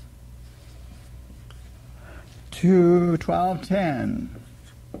 2:12-10.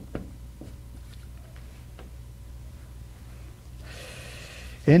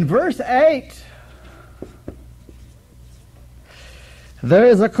 In verse 8, there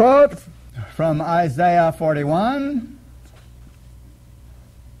is a quote from Isaiah 41.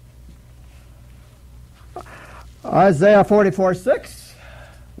 Isaiah 44:6.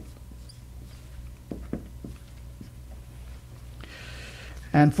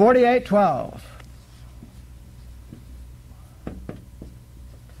 And 48:12.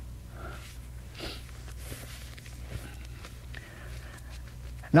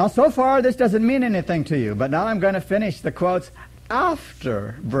 Now, so far, this doesn't mean anything to you, but now I'm going to finish the quotes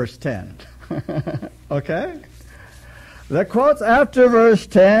after verse 10. Okay? The quotes after verse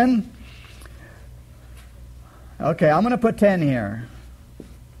 10. Okay, I'm going to put 10 here.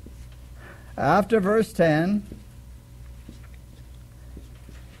 After verse 10.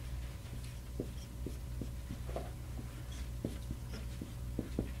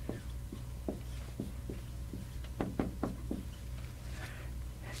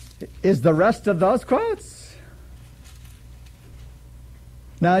 Is the rest of those quotes.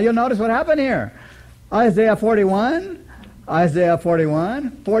 Now you'll notice what happened here. Isaiah 41, Isaiah 41,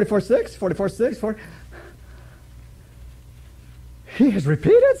 44:6, 44:6, 40. He has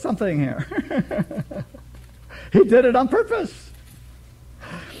repeated something here. He did it on purpose.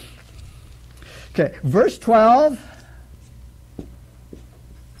 Okay, verse 12.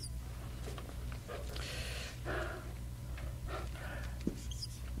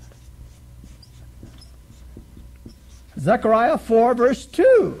 Zechariah 4, verse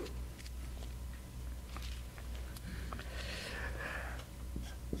 2.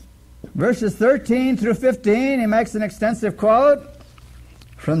 Verses 13 through 15, he makes an extensive quote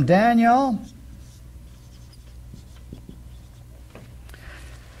from Daniel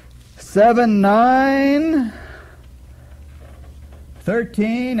 7:9,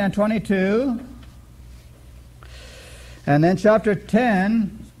 13, and 22. And then chapter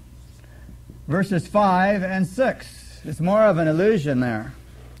 10, verses 5 and 6. It's more of an illusion there.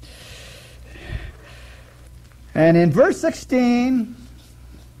 And in verse 16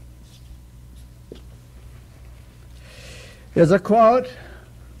 is a quote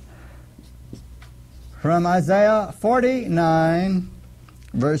from Isaiah 49,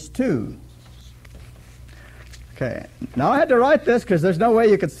 verse 2. Okay, now I had to write this because there's no way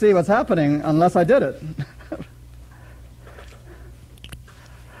you could see what's happening unless I did it.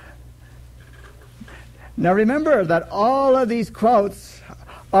 Now remember that all of these quotes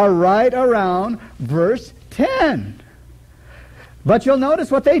are right around verse 10. But you'll notice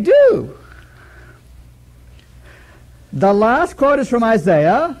what they do. The last quote is from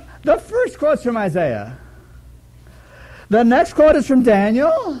Isaiah. The first quote is from Isaiah. The next quote is from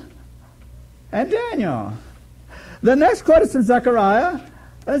Daniel and Daniel. The next quote is from Zechariah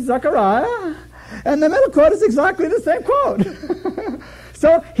and Zechariah. And the middle quote is exactly the same quote.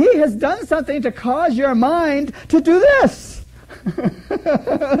 So he has done something to cause your mind to do this.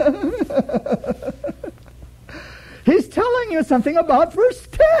 He's telling you something about verse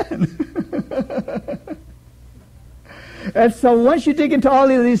 10. And so once you dig into all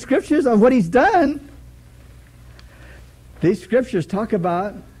of these scriptures of what he's done, these scriptures talk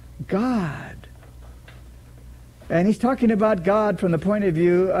about God. And he's talking about God from the point of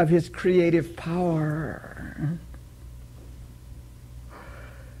view of his creative power.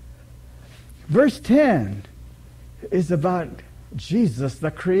 Verse 10 is about Jesus,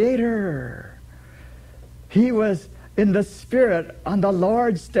 the Creator. He was in the Spirit on the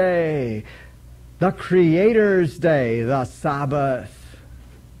Lord's Day, the Creator's Day, the Sabbath.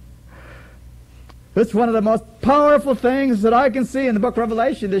 It's one of the most powerful things that I can see in the book of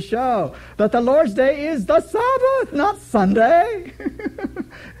Revelation to show that the Lord's Day is the Sabbath, not Sunday.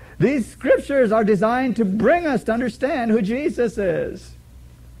 These scriptures are designed to bring us to understand who Jesus is.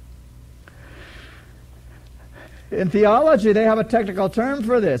 In theology, they have a technical term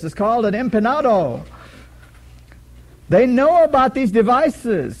for this. It's called an empanado. They know about these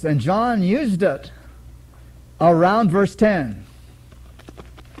devices, and John used it around verse 10.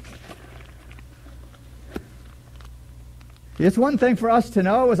 It's one thing for us to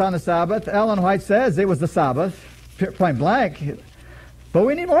know it was on the Sabbath. Ellen White says it was the Sabbath, point blank. But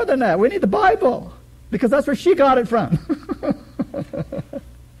we need more than that. We need the Bible, because that's where she got it from.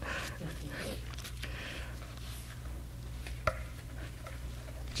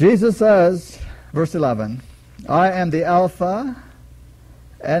 Jesus says, verse 11, I am the Alpha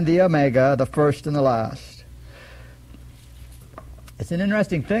and the Omega, the first and the last. It's an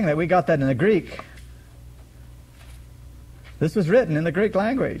interesting thing that we got that in the Greek. This was written in the Greek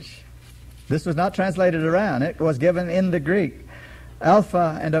language. This was not translated around. It was given in the Greek.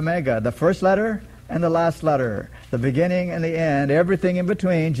 Alpha and Omega, the first letter and the last letter, the beginning and the end, everything in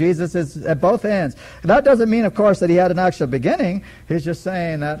between. Jesus is at both ends. That doesn't mean, of course, that he had an actual beginning. He's just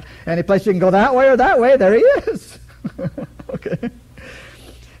saying that any place you can go that way or that way, there he is. Okay.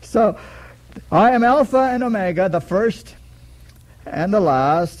 So, I am Alpha and Omega, the first and the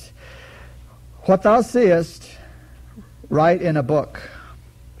last. What thou seest, write in a book.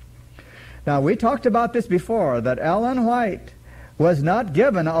 Now, we talked about this before, that Ellen White was not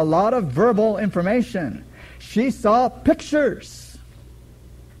given a lot of verbal information. She saw pictures.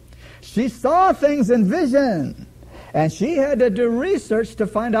 She saw things in vision. And she had to do research to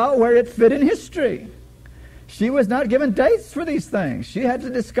find out where it fit in history. She was not given dates for these things. She had to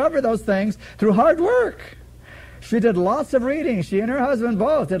discover those things through hard work. She did lots of reading. She and her husband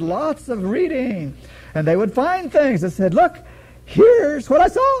both did lots of reading. And they would find things that said, look, here's what I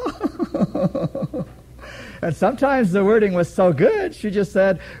saw. And sometimes the wording was so good, she just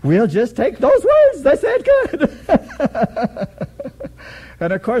said, we'll just take those words. They said good.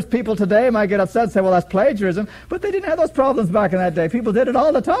 And of course, people today might get upset and say, well, that's plagiarism. But they didn't have those problems back in that day. People did it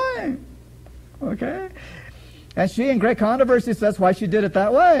all the time. Okay? And she, in great controversy, says why she did it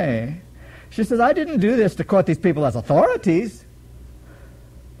that way. She says, I didn't do this to quote these people as authorities.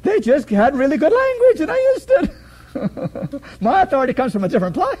 They just had really good language, and I used it. My authority comes from a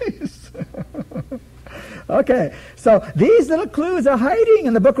different place. Okay, so these little clues are hiding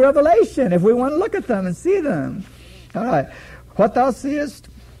in the book of Revelation if we want to look at them and see them. All right, what thou seest,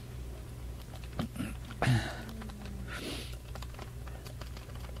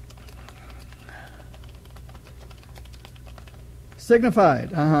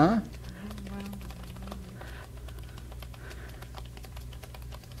 signified,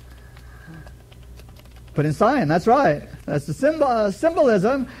 Put in sign, that's right. That's the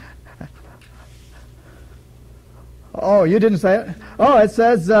symbolism. Oh, you didn't say it? Oh, it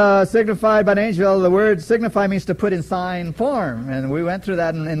says signified by an angel. The word signify means to put in sign form. And we went through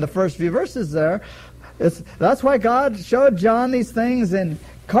that in the first few verses there. That's why God showed John these things in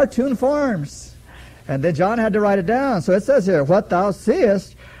cartoon forms. And then John had to write it down. So it says here, what thou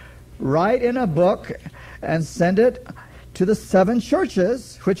seest, write in a book and send it to the 7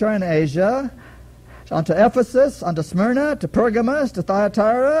 churches which are in Asia, unto Ephesus, unto Smyrna, to Pergamos, to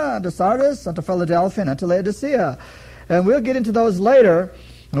Thyatira, unto Sardis, unto Philadelphia, and unto Laodicea. And we'll get into those later,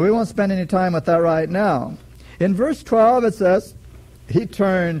 and we won't spend any time with that right now. In verse 12 it says, he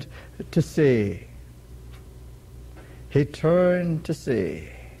turned to see. He turned to see.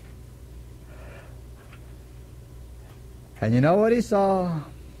 And you know what he saw?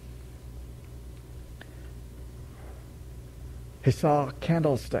 He saw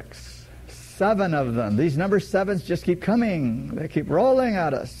candlesticks. 7 of them. These number 7s just keep coming. They keep rolling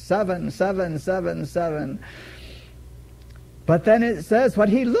at us. 7, 7, 7, 7. But then it says what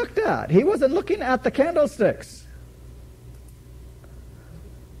he looked at. He wasn't looking at the candlesticks.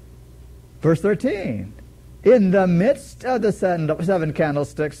 Verse 13. In the midst of the 7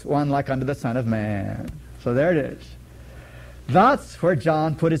 candlesticks, one like unto the Son of Man. So there it is. That's where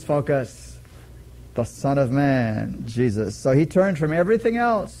John put his focus. The Son of Man, Jesus. So he turned from everything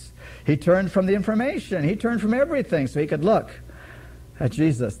else. He turned from the information. He turned from everything so he could look at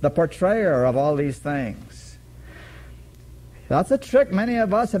Jesus, the portrayer of all these things. That's a trick many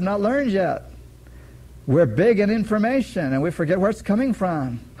of us have not learned yet. We're big in information and we forget where it's coming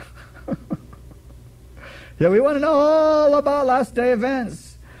from. Yeah, we want to know all about last day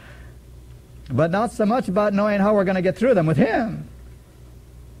events, but not so much about knowing how we're going to get through them with Him.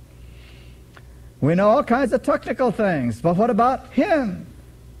 We know all kinds of technical things, but what about Him?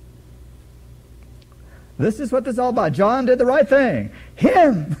 This is what this is all about. John did the right thing.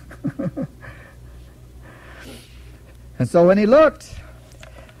 Him! And so when he looked,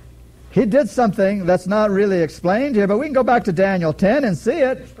 he did something that's not really explained here, but we can go back to Daniel 10 and see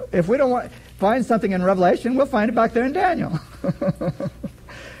it. If we don't find something in Revelation, we'll find it back there in Daniel.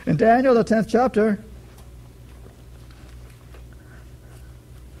 In Daniel, the 10th chapter,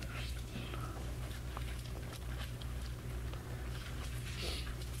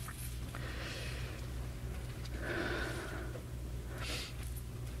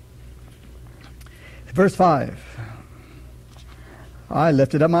 verse 5. I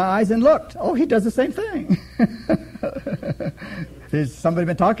lifted up my eyes and looked. Oh, he does the same thing. Has somebody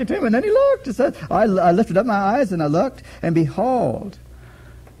been talking to him? And then he looked. It says, I lifted up my eyes and I looked, and behold,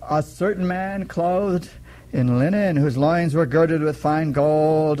 a certain man clothed in linen, whose loins were girded with fine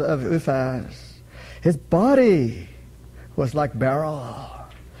gold of Uphaz. His body was like beryl,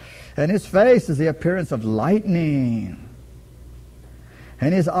 and his face is the appearance of lightning,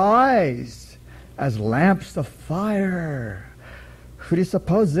 and his eyes as lamps of fire. Who do you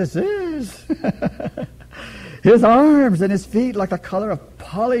suppose this is? His arms and his feet like the color of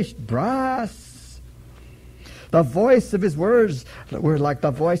polished brass. The voice of his words were like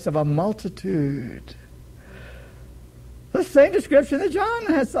the voice of a multitude. The same description that John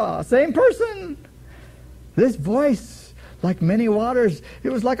has saw. Same person. This voice, like many waters, it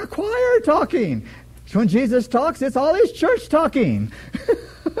was like a choir talking. When Jesus talks, it's all his church talking.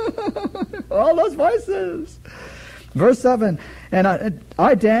 All those voices. Verse 7, and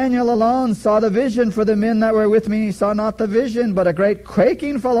I, Daniel, alone saw the vision, for the men that were with me saw not the vision, but a great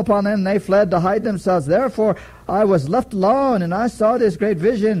quaking fell upon them. They fled to hide themselves. Therefore I was left alone, and I saw this great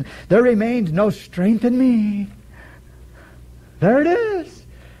vision. There remained no strength in me. There it is.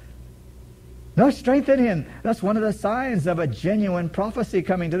 No strength in him. That's one of the signs of a genuine prophecy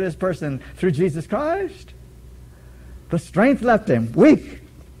coming to this person through Jesus Christ. The strength left him. Weak.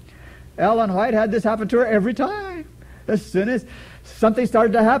 Ellen White had this happen to her every time. As soon as something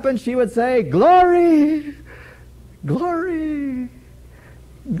started to happen, she would say, "Glory! Glory!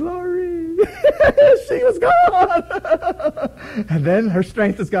 Glory!" She was gone. And then her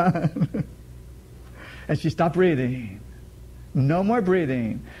strength is gone. And she stopped breathing. No more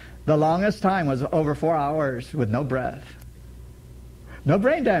breathing. The longest time was over 4 hours with no breath. No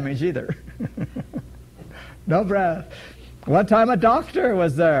brain damage either. No breath. One time a doctor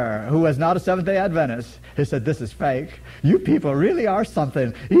was there who was not a Seventh-day Adventist. He said, "This is fake. You people really are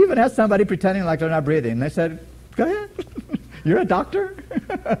something." He even had somebody pretending like they're not breathing. They said, "Go ahead. You're a doctor?"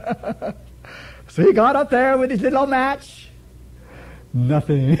 So he got up there with his little match.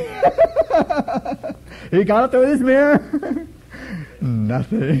 Nothing. He got up there with his mirror.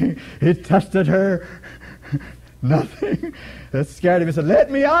 Nothing. He tested her. Nothing. That scared him. He said,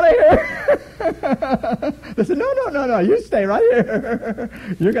 "Let me out of here." They said, No. You stay right here.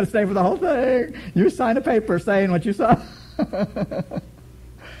 You're going to stay for the whole thing. You sign a paper saying what you saw.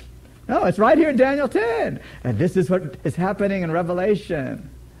 No, it's right here in Daniel 10. And this is what is happening in Revelation.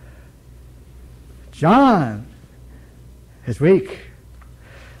 John is weak.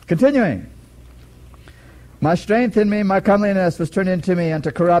 Continuing. My strength in me, my comeliness was turned into me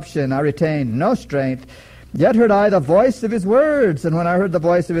unto corruption. I retained no strength. Yet heard I the voice of his words. And when I heard the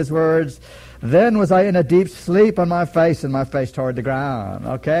voice of his words, then was I in a deep sleep on my face, and my face toward the ground.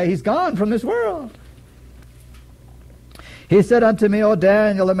 Okay, he's gone from this world. He said unto me, O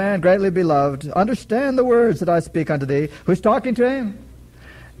Daniel, a man greatly beloved, understand the words that I speak unto thee. Who's talking to him?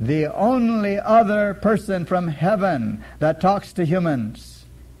 The only other person from heaven that talks to humans.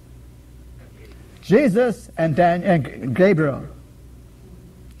 Jesus and Gabriel.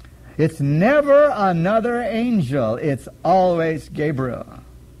 It's never another angel. It's always Gabriel.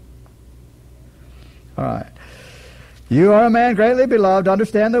 All right. You are a man greatly beloved.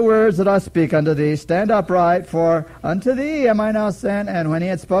 Understand the words that I speak unto thee. Stand upright, for unto thee am I now sent. And when he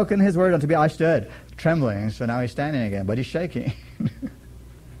had spoken his word unto me, I stood, trembling. So now he's standing again, but he's shaking.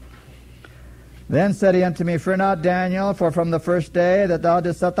 Then said he unto me, Fear not, Daniel, for from the first day that thou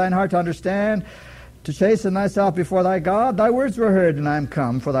didst set thine heart to understand, to chasten thyself before thy God, thy words were heard, and I am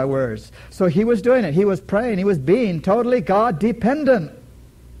come for thy words. So he was doing it. He was praying. He was being totally God-dependent.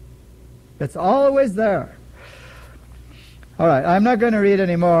 It's always there. All right, I'm not going to read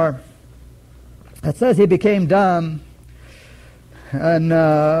anymore. It says he became dumb. And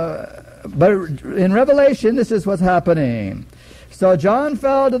but in Revelation, this is what's happening. So John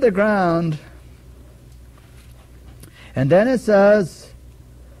fell to the ground. And then it says,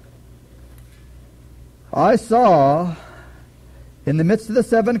 I saw in the midst of the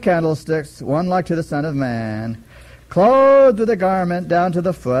 7 candlesticks one like to the Son of Man, clothed with a garment down to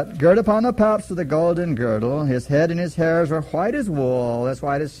the foot, girt upon the paps with a golden girdle. His head and his hairs were white as wool, as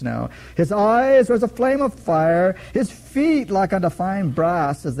white as snow. His eyes was a flame of fire. His feet like unto fine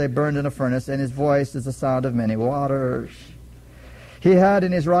brass as they burned in a furnace, and his voice is the sound of many waters. He had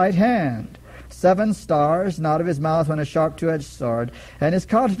in his right hand 7 stars, and out of his mouth went a sharp 2-edged sword, and his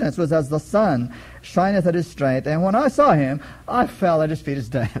countenance was as the sun shineth at his strength. And when I saw him, I fell at his feet as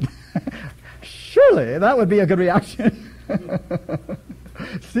dead. Surely that would be a good reaction.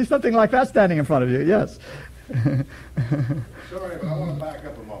 See something like that standing in front of you, yes. Sorry, but I want to back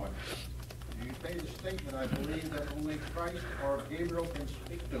up a moment. You made a statement, I believe, that only Christ or Gabriel can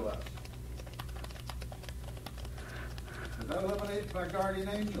speak to us. Does that eliminate my guardian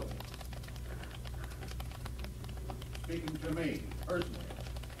angel? Speaking to me, personally.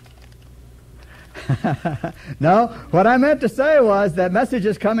 No, what I meant to say was that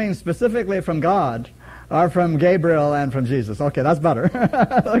messages coming specifically from God are from Gabriel and from Jesus. Okay, that's better.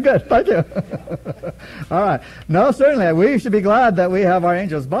 Good, thank you. All right. No, certainly, we should be glad that we have our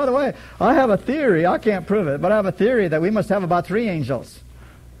angels. By the way, I have a theory, I can't prove it, but I have a theory that we must have about 3 angels.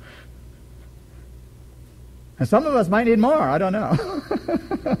 And some of us might need more, I don't know.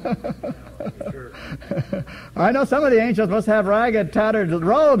 I know some of the angels must have ragged, tattered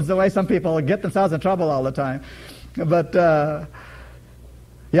robes the way some people get themselves in trouble all the time. But,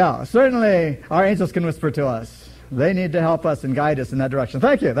 yeah, certainly our angels can whisper to us. They need to help us and guide us in that direction.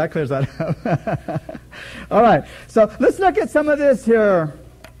 Thank you. That clears that up. All right. So let's look at some of this here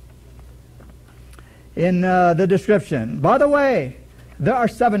in the description. By the way, there are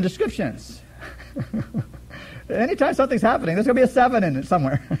 7 descriptions. Anytime something's happening, there's going to be a 7 in it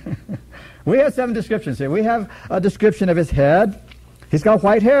somewhere. We have 7 descriptions here. We have a description of his head. He's got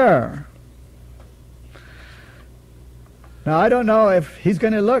white hair. Now, I don't know if he's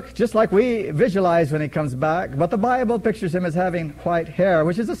going to look just like we visualize when he comes back, but the Bible pictures him as having white hair,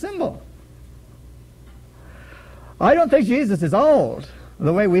 which is a symbol. I don't think Jesus is old,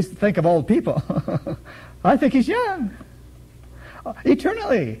 the way we think of old people. I think he's young.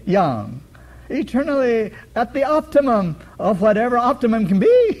 Eternally young. Eternally at the optimum of whatever optimum can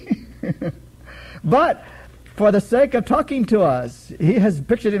be. But for the sake of talking to us, he has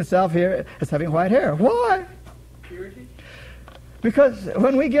pictured himself here as having white hair. Why? Purity? Because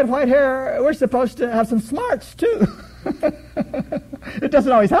when we get white hair, we're supposed to have some smarts too. It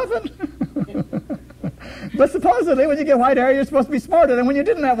doesn't always happen. But supposedly when you get white hair, you're supposed to be smarter than when you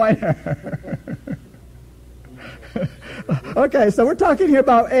didn't have white hair. Okay, so we're talking here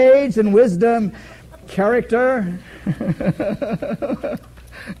about age and wisdom, character.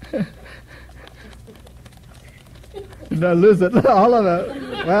 No, lose it, all of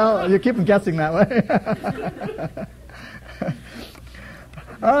it. Well, you keep them guessing that way.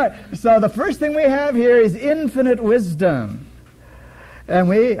 All right, so the first thing we have here is infinite wisdom.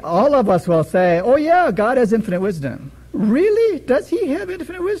 And all of us will say, oh yeah, God has infinite wisdom. Really? Does he have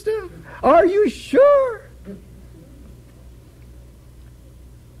infinite wisdom? Are you sure?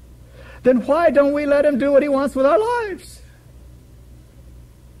 Then why don't we let him do what he wants with our lives?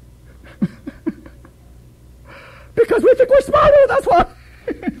 Because we think we're smarter, that's why.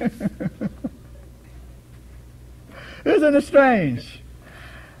 Isn't it strange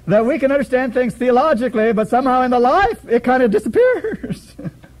that we can understand things theologically, but somehow in the life it kind of disappears?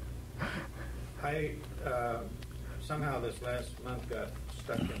 I somehow this last month got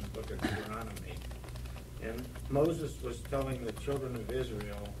stuck in the book of Deuteronomy, and Moses was telling the children of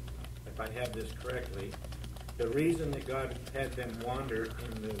Israel, if I have this correctly, the reason that God had them wander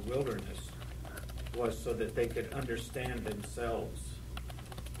in the wilderness was so that they could understand themselves.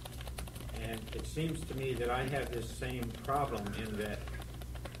 And it seems to me that I have this same problem in that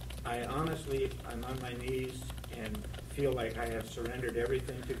I'm on my knees and feel like I have surrendered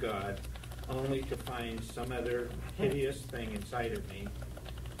everything to God, only to find some other hideous thing inside of me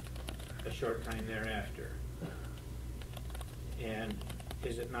a short time thereafter. And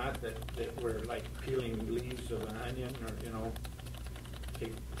is it not that we're like peeling leaves of an onion, or,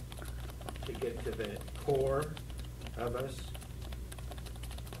 to get to the core of us?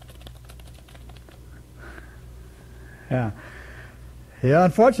 Yeah. Yeah,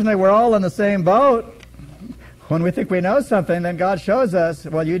 unfortunately, we're all in the same boat. When we think we know something, then God shows us,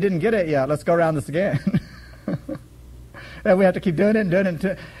 well, you didn't get it yet. Let's go around this again. And we have to keep doing it and doing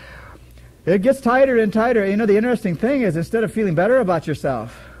it. It gets tighter and tighter. You know, the interesting thing is, instead of feeling better about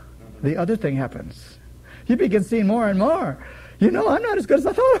yourself, the other thing happens. You begin seeing more and more. I'm not as good as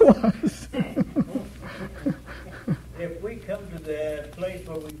I thought I was. If we come to the place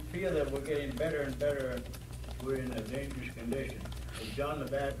where we feel that we're getting better and better, we're in a dangerous condition. As John the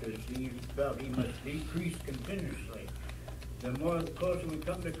Baptist, he felt he must decrease continuously. The closer we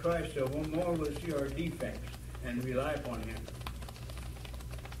come to Christ, the more we'll see our defects and rely upon him.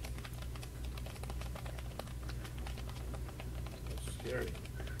 It's scary.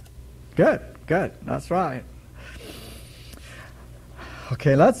 Good. That's right.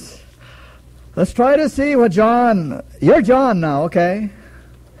 Okay, let's try to see what you're John now, okay?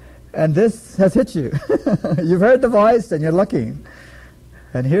 And this has hit you. You've heard the voice and you're looking.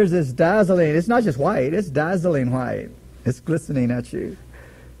 And here's this dazzling, it's not just white, it's dazzling white. It's glistening at you.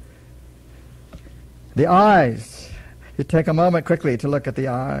 The eyes. You take a moment quickly to look at the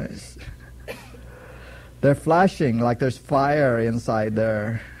eyes. They're flashing like there's fire inside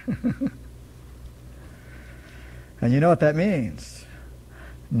there. And you know what that means?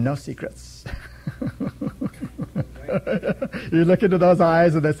 No secrets. You look into those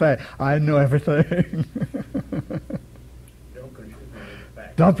eyes and they say, I know everything.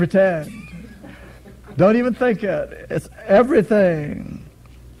 Don't pretend. Don't even think it. It's everything.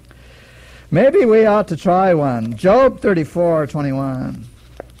 Maybe we ought to try one. Job 34:21.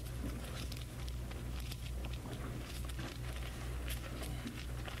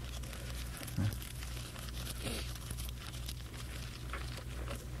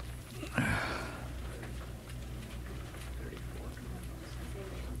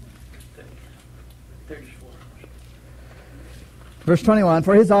 Verse 21,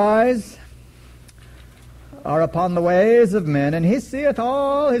 for his eyes are upon the ways of men, and he seeth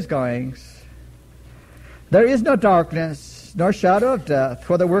all his goings. There is no darkness, nor shadow of death,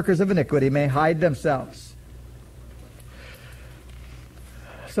 where the workers of iniquity may hide themselves.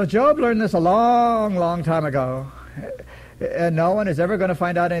 So Job learned this a long, long time ago, and no one is ever going to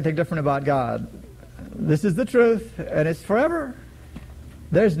find out anything different about God. This is the truth, and it's forever.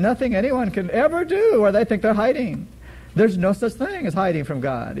 There's nothing anyone can ever do where they think they're hiding. There's no such thing as hiding from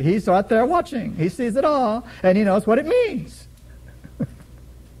God. He's out there watching. He sees it all, and he knows what it means.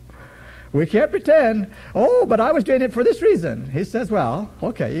 We can't pretend, oh, but I was doing it for this reason. He says, well,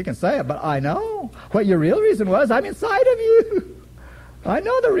 okay, you can say it, but I know what your real reason was. I'm inside of you. I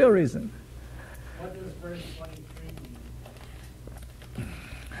know the real reason. What does verse 23 mean?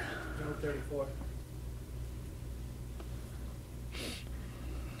 Job 34.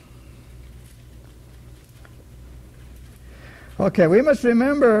 Okay, we must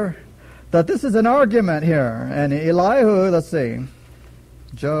remember that this is an argument here. And Elihu, let's see.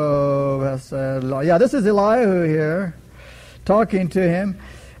 Job has said, this is Elihu here talking to him.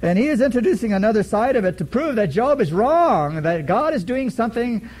 And he is introducing another side of it to prove that Job is wrong, that God is doing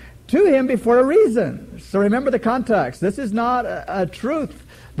something to him for a reason. So remember the context. This is not a truth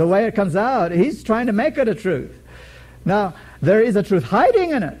the way it comes out. He's trying to make it a truth. Now, there is a truth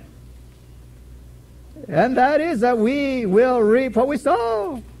hiding in it. And that is that we will reap what we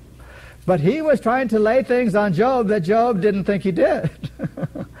sow. But he was trying to lay things on Job that Job didn't think he did.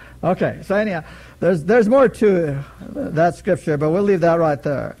 Okay, so anyhow, there's more to that scripture, but we'll leave that right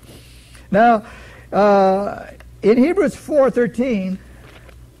there. Now, in Hebrews 4:13,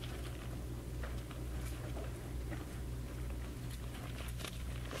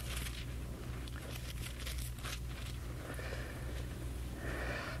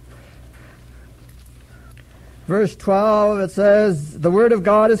 verse 12, it says, the word of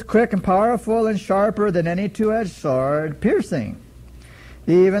God is quick and powerful and sharper than any two-edged sword, piercing,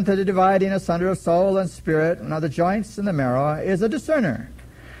 even to the dividing asunder of soul and spirit, and of the joints and the marrow, is a discerner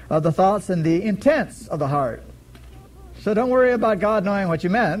of the thoughts and the intents of the heart. So don't worry about God knowing what you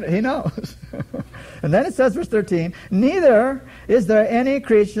meant. He knows. And then it says, verse 13, neither is there any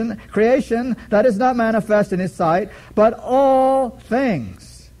creation that is not manifest in his sight, but all things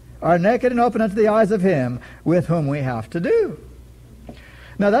are naked and open unto the eyes of him with whom we have to do.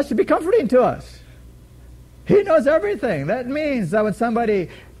 Now that should be comforting to us. He knows everything. That means that when somebody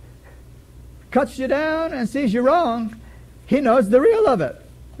cuts you down and sees you wrong, he knows the real of it.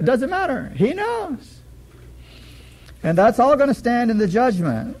 It doesn't matter. He knows. And that's all going to stand in the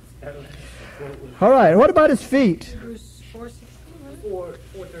judgment. All right, what about his feet? Hebrews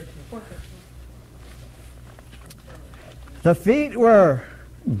 4:13. The feet were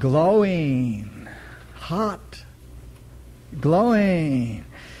glowing, hot, glowing.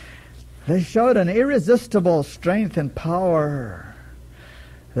 They showed an irresistible strength and power.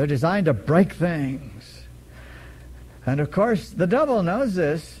 They're designed to break things. And of course, the devil knows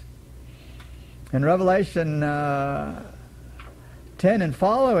this. In Revelation 10 and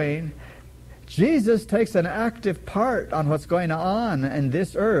following, Jesus takes an active part on what's going on in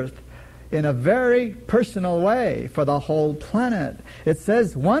this earth in a very personal way for the whole planet. It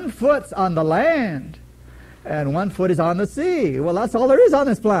says 1 foot's on the land and 1 foot is on the sea. Well, that's all there is on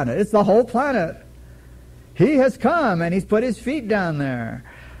this planet. It's the whole planet. He has come and he's put his feet down there.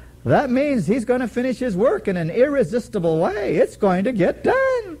 That means he's going to finish his work in an irresistible way. It's going to get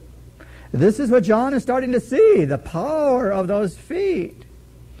done. This is what John is starting to see, the power of those feet.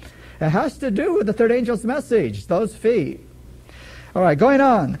 It has to do with the third angel's message, those feet. All right, going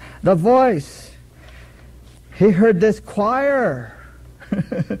on. The voice. He heard this choir.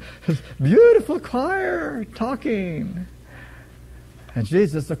 Beautiful choir talking. And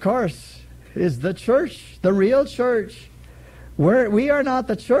Jesus, of course, is the church, the real church. We are not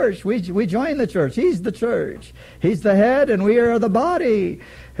the church. We join the church. He's the church. He's the head and we are the body.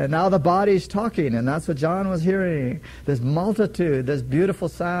 And now the body's talking, and that's what John was hearing. This multitude, this beautiful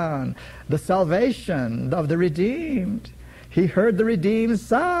sound, the salvation of the redeemed. He heard the redeemed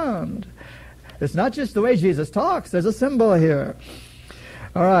sound. It's not just the way Jesus talks. There's a symbol here.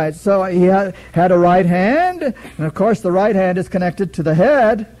 All right, so he had a right hand, and of course the right hand is connected to the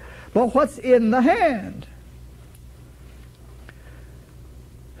head. But what's in the hand?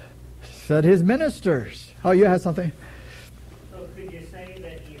 Said his ministers. Oh, you had something? So could you say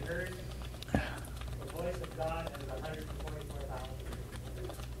that he heard the voice of God and the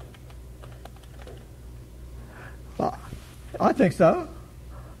 144,000? Well, I think so,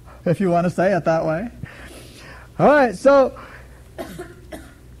 if you want to say it that way. All right, so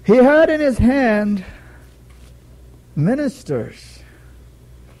he had in his hand ministers.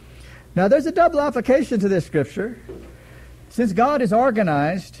 Now, there's a double application to this scripture. Since God is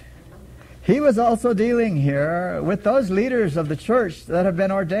organized, he was also dealing here with those leaders of the church that have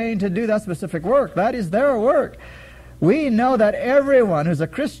been ordained to do that specific work. That is their work. We know that everyone who's a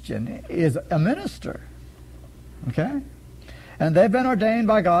Christian is a minister. Okay? And they've been ordained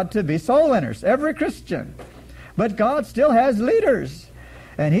by God to be soul winners, every Christian. But God still has leaders.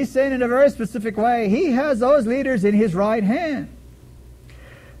 And he's saying in a very specific way, he has those leaders in his right hand.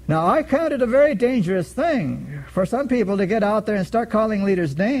 Now, I count it a very dangerous thing for some people to get out there and start calling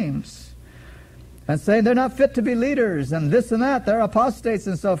leaders names and saying they're not fit to be leaders and this and that, they're apostates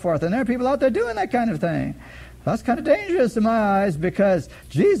and so forth. And there are people out there doing that kind of thing. That's kind of dangerous in my eyes, because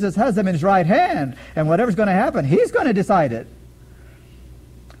Jesus has them in his right hand, and whatever's going to happen, he's going to decide it.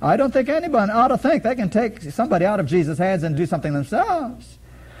 I don't think anyone ought to think they can take somebody out of Jesus' hands and do something themselves.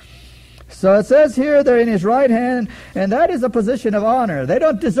 So it says here they're in his right hand, and that is a position of honor. They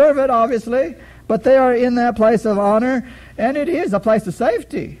don't deserve it, obviously, but they are in that place of honor, and it is a place of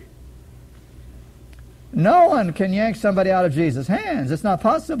safety. No one can yank somebody out of Jesus' hands. It's not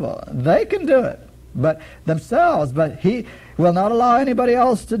possible. They can do it, but themselves, but he will not allow anybody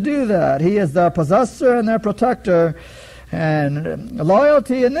else to do that. He is their possessor and their protector, and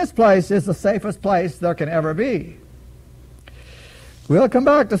loyalty in this place is the safest place there can ever be. We'll come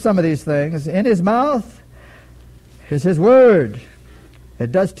back to some of these things. In his mouth is his word.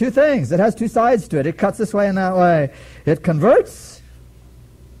 It does two things. It has two sides to it. It cuts this way and that way. It converts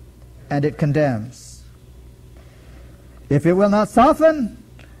and it condemns. If it will not soften,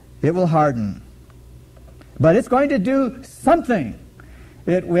 it will harden. But it's going to do something.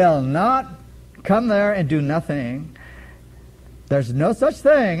 It will not come there and do nothing. There's no such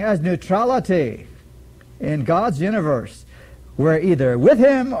thing as neutrality in God's universe. We're either with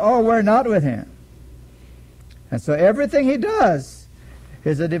him or we're not with him. And so everything he does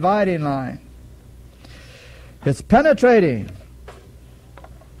is a dividing line. It's penetrating.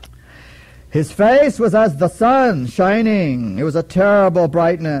 His face was as the sun shining. It was a terrible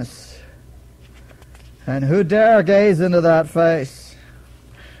brightness. And who dare gaze into that face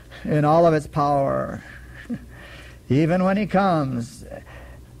in all of its power? Even when he comes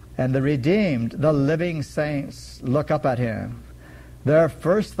and the redeemed, the living saints, look up at him, their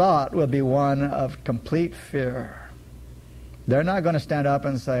first thought will be one of complete fear. They're not going to stand up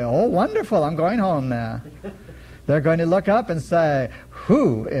and say, "Oh, wonderful, I'm going home now." They're going to look up and say,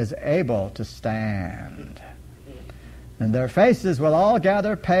 "Who is able to stand?" And their faces will all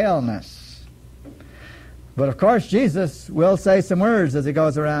gather paleness. But of course, Jesus will say some words as he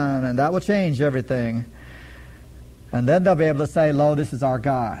goes around, and that will change everything. And then they'll be able to say, "Lo, this is our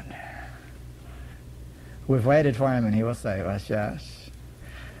God. We've waited for him," and he will say, "Yes, yes."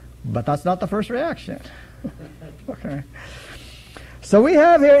 But that's not the first reaction. Okay. So we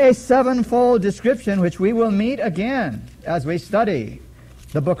have here a sevenfold description, which we will meet again as we study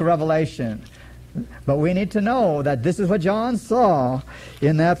the book of Revelation. But we need to know that this is what John saw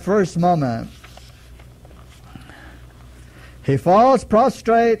in that first moment. He falls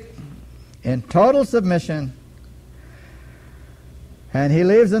prostrate in total submission, and he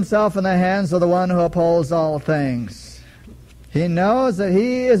leaves himself in the hands of the one who upholds all things. He knows that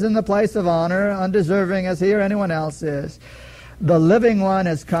he is in the place of honor, undeserving as he or anyone else is. The living one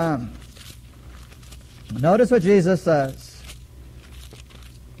has come. Notice what Jesus says.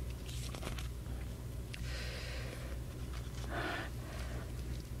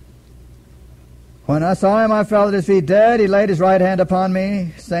 When I saw him, I fell at his feet dead. He laid his right hand upon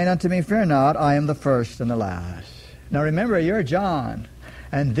me, saying unto me, "Fear not, I am the first and the last." Now remember, you're John,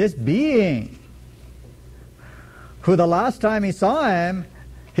 and this being, who the last time he saw him,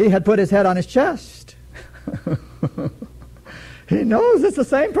 he had put his head on his chest. He knows it's the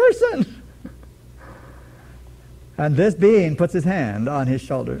same person. And this being puts his hand on his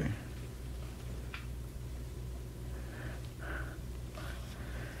shoulder.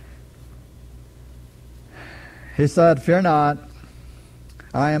 He said, "Fear not,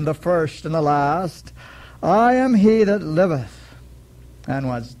 I am the first and the last. I am he that liveth and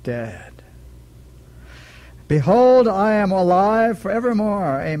was dead." Behold, I am alive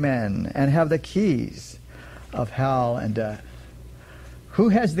forevermore, amen, and have the keys of hell and death. Who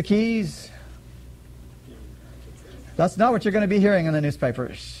has the keys? That's not what you're going to be hearing in the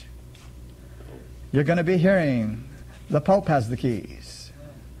newspapers. You're going to be hearing the Pope has the keys.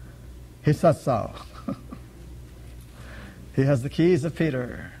 He says so. He has the keys of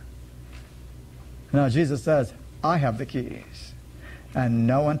Peter. No, Jesus says, I have the keys. And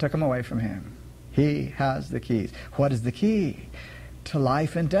no one took them away from him. He has the keys. What is the key? To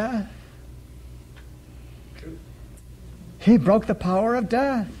life and death. He broke the power of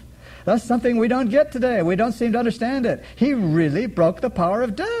death. That's something we don't get today. We don't seem to understand it. He really broke the power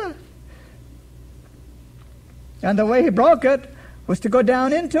of death. And the way he broke it was to go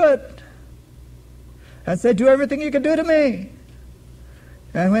down into it and say, do everything you can do to me.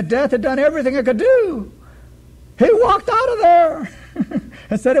 And when death had done everything it could do, he walked out of there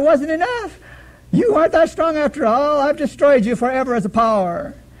and said it wasn't enough. You aren't that strong after all. I've destroyed you forever as a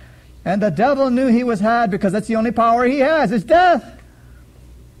power. And the devil knew he was had because that's the only power he has, is death.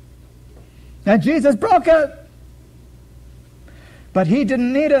 And Jesus broke it. But he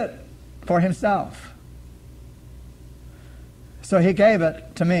didn't need it for himself. So he gave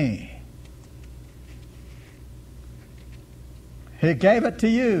it to me. He gave it to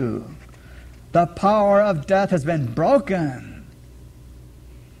you. The power of death has been broken.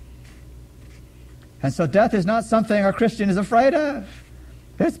 And so death is not something a Christian is afraid of.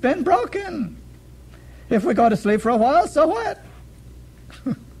 It's been broken. If we go to sleep for a while, so what?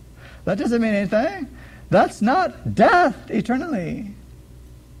 That doesn't mean anything. That's not death eternally.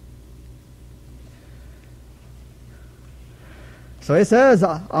 So he says,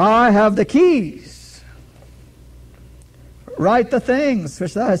 I have the keys. Write the things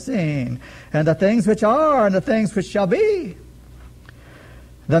which thou hast seen, and the things which are, and the things which shall be.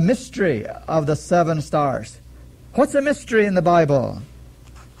 The mystery of the 7 stars. What's a mystery in the Bible?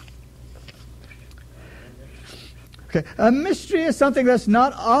 Okay. A mystery is something that's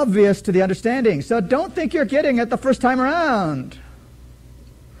not obvious to the understanding. So don't think you're getting it the first time around.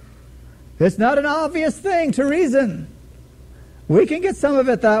 It's not an obvious thing to reason. We can get some of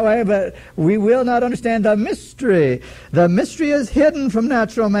it that way, but we will not understand the mystery. The mystery is hidden from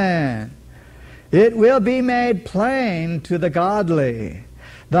natural man. It will be made plain to the godly.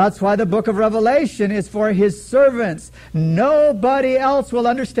 That's why the book of Revelation is for his servants. Nobody else will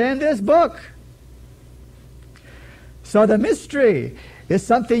understand this book. So the mystery is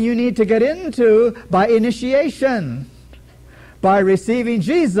something you need to get into by initiation. By receiving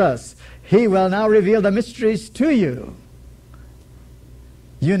Jesus, he will now reveal the mysteries to you.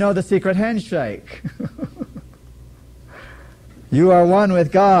 You know the secret handshake. You are one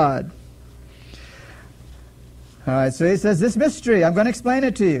with God. All right, so he says this mystery, I'm going to explain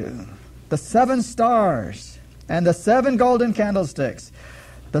it to you. The 7 stars and the 7 golden candlesticks.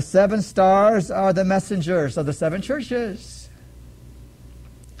 The 7 stars are the messengers of the 7 churches.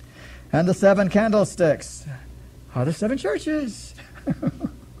 And the 7 candlesticks are the 7 churches.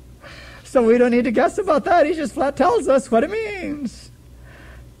 So we don't need to guess about that. He just flat tells us what it means.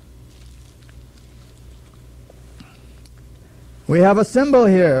 We have a symbol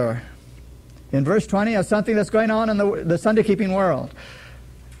here in verse 20 of something that's going on in the Sunday-keeping world.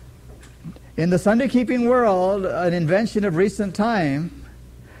 In the Sunday-keeping world, an invention of recent time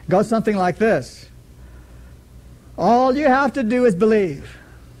goes something like this. All you have to do is believe.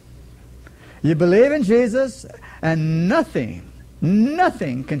 You believe in Jesus, and nothing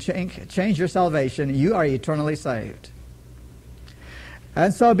can change your salvation. You are eternally saved.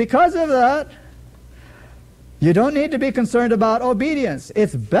 And so because of that, you don't need to be concerned about obedience.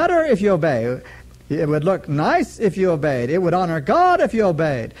 It's better if you obey. It would look nice if you obeyed. It would honor God if you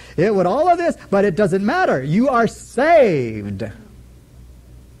obeyed. It would all of this, but it doesn't matter. You are saved.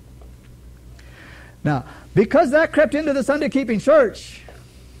 Now, because that crept into the Sunday-keeping church,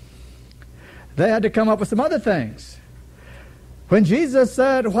 they had to come up with some other things. When Jesus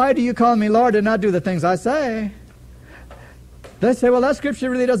said, why do you call me Lord and not do the things I say? They say, well, that scripture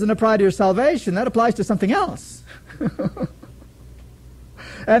really doesn't apply to your salvation. That applies to something else.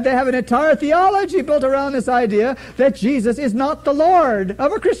 And they have an entire theology built around this idea that Jesus is not the Lord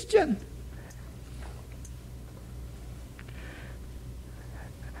of a Christian.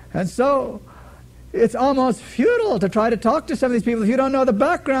 And so it's almost futile to try to talk to some of these people if you don't know the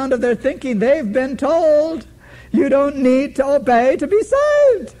background of their thinking. They've been told you don't need to obey to be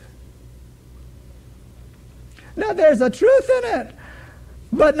saved. Now there's a truth in it,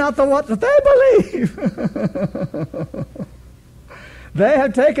 but not the what they believe. They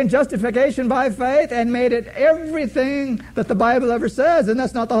have taken justification by faith and made it everything that the Bible ever says, and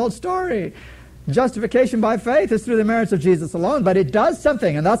that's not the whole story. Justification by faith is through the merits of Jesus alone, but it does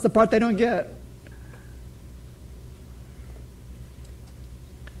something, and that's the part they don't get.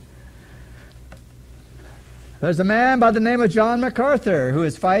 There's a man by the name of John MacArthur who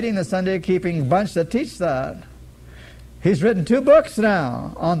is fighting the Sunday-keeping bunch that teach that. He's written 2 books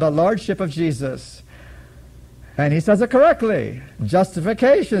now on the Lordship of Jesus. And he says it correctly.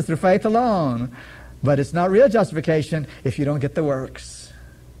 Justification is through faith alone. But it's not real justification if you don't get the works.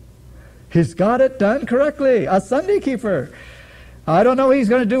 He's got it done correctly. A Sunday keeper. I don't know what he's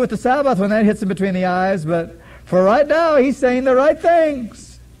going to do with the Sabbath when that hits him between the eyes, but for right now he's saying the right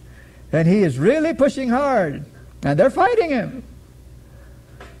things. And he is really pushing hard. And they're fighting him.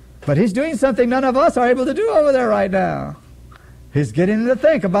 But he's doing something none of us are able to do over there right now. He's getting them to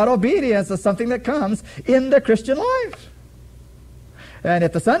think about obedience as something that comes in the Christian life. And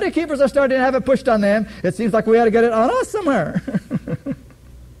if the Sunday keepers are starting to have it pushed on them, it seems like we ought to get it on us somewhere.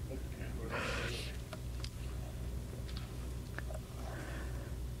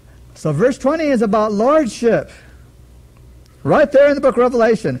 So verse 20 is about lordship. Right there in the book of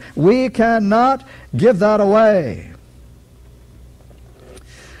Revelation. We cannot give that away.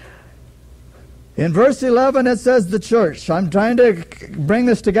 In verse 11 it says the church. I'm trying to bring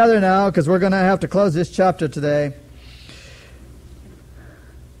this together now because we're going to have to close this chapter today.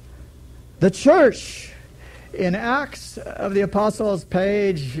 The church in Acts of the Apostles,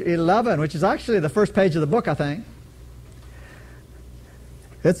 page 11, which is actually the first page of the book, I think.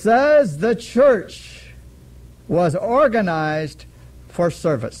 It says the church was organized for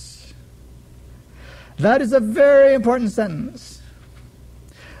service. That is a very important sentence.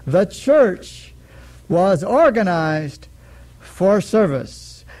 The church was organized for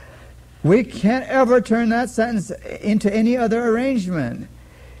service. We can't ever turn that sentence into any other arrangement.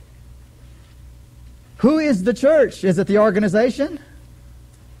 Who is the church? Is it the organization?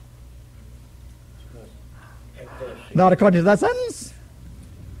 Not according to that sentence.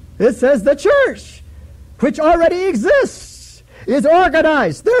 It says the church, which already exists, is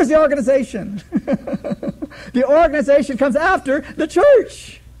organized. There's the organization. The organization comes after the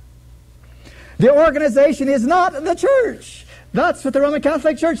church. The organization is not the church. That's what the Roman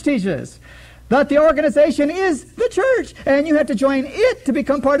Catholic Church teaches. That the organization is the church, and you have to join it to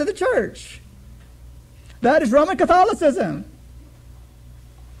become part of the church. That is Roman Catholicism.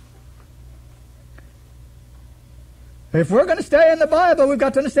 If we're going to stay in the Bible, we've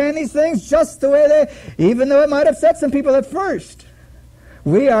got to understand these things just the way they, even though it might upset some people at first.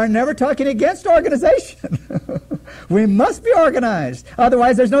 We are never talking against organization. We must be organized.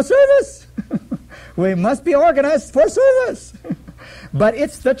 Otherwise, there's no service. We must be organized for service. But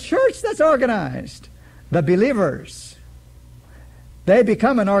it's the church that's organized. The believers. They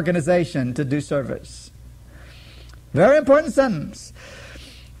become an organization to do service. Very important sentence.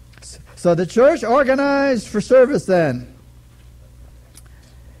 So the church organized for service then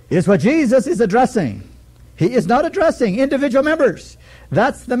is what Jesus is addressing. He is not addressing individual members.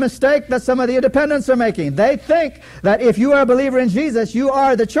 That's the mistake that some of the independents are making. They think that if you are a believer in Jesus, you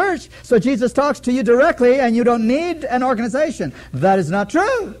are the church, so Jesus talks to you directly and you don't need an organization. That is not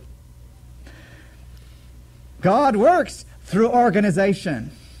true. God works through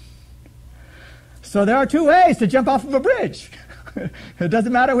organization. So there are 2 ways to jump off of a bridge. It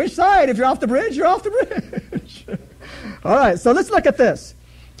doesn't matter which side. If you're off the bridge, you're off the bridge. All right, so let's look at this.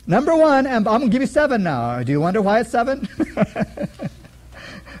 Number 1, and I'm going to give you 7 now. Do you wonder why it's 7?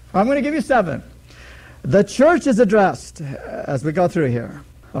 I'm going to give you 7. The church is addressed as we go through here.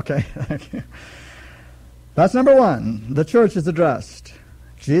 Okay. That's number 1. The church is addressed.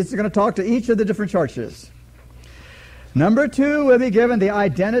 Jesus is going to talk to each of the different churches. Number 2, we'll be given the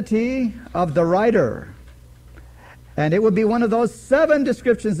identity of the writer. And it will be one of those 7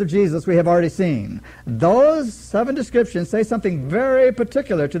 descriptions of Jesus we have already seen. Those 7 descriptions say something very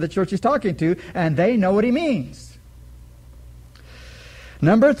particular to the church he's talking to, and they know what he means.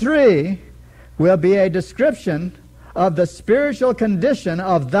 Number 3 will be a description of the spiritual condition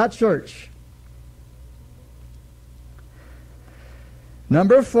of that church.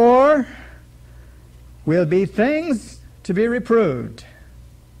 Number 4 will be things to be reproved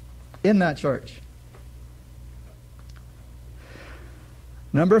in that church.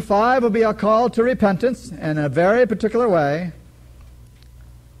 Number 5 will be a call to repentance in a very particular way.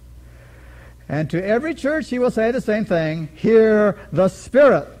 And to every church he will say the same thing, hear the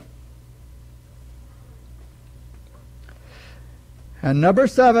Spirit. And number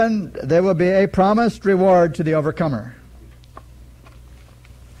 7, there will be a promised reward to the overcomer.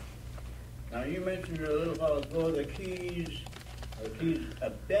 Now you mentioned a little while ago the keys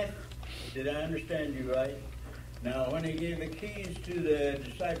of death. Did I understand you right? Now, when he gave the keys to the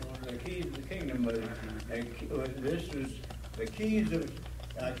disciples, the keys of the kingdom, this was the keys of,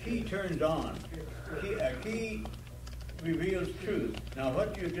 a key turns on. A key reveals truth. Now,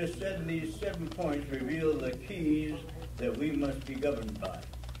 what you just said in these 7 points reveal the keys that we must be governed by.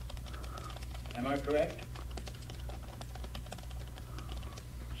 Am I correct?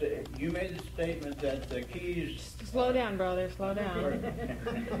 So you made the statement that the keys... Slow down, brother, slow down.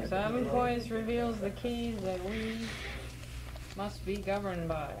 7 points reveals the keys that we must be governed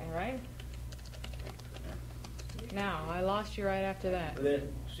by, right? Now, I lost you right after that.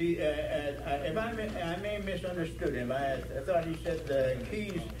 See, if I may have misunderstood him. I thought he said the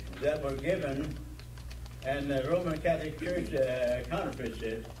keys that were given, and the Roman Catholic Church counterfeits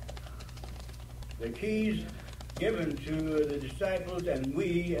it. The keys given to the disciples and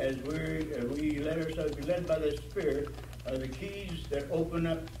we, as we let ourselves be led by the Spirit, are the keys that open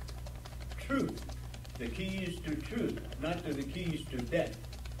up truth. The keys to truth, not to the keys to death.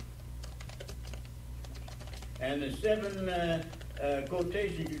 And the 7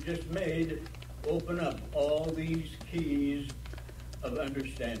 quotations you just made open up all these keys of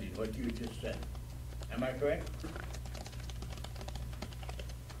understanding, what you just said. Am I correct?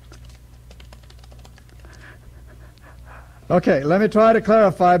 Okay, let me try to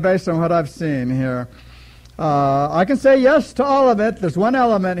clarify based on what I've seen here. I can say yes to all of it. There's one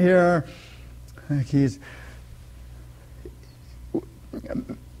element here.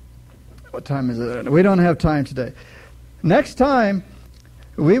 What time is it? We don't have time today. Next time,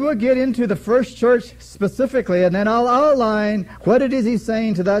 we will get into the first church specifically, and then I'll outline what it is he's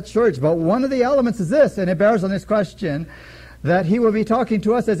saying to that church. But one of the elements is this, and it bears on this question, that he will be talking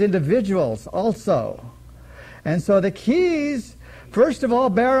to us as individuals also. And so the keys, first of all,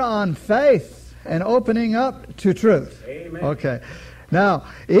 bear on faith and opening up to truth. Amen. Okay. Now,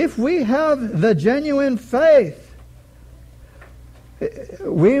 if we have the genuine faith, they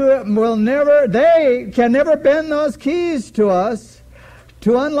can never bend those keys to us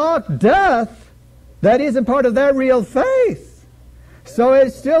to unlock death that isn't part of their real faith. So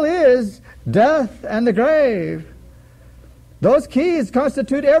it still is death and the grave. Those keys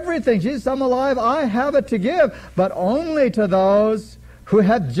constitute everything. Jesus, I'm alive, I have it to give, but only to those who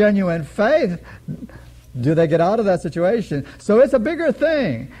have genuine faith do they get out of that situation. So it's a bigger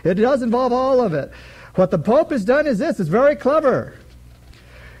thing. It does involve all of it. What the Pope has done is this. It's very clever.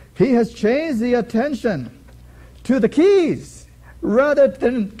 He has changed the attention to the keys rather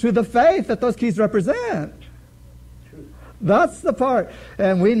than to the faith that those keys represent. That's the part.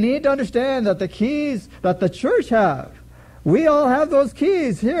 And we need to understand that the keys that the church have, we all have those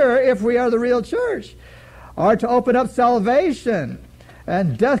keys here if we are the real church, are to open up salvation.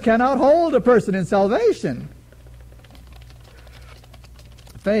 And death cannot hold a person in salvation.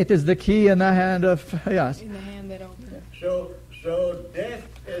 Faith is the key in the hand of, yes. In the hand that opens. So death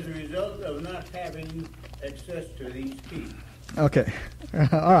is a result of not having access to these keys. Okay.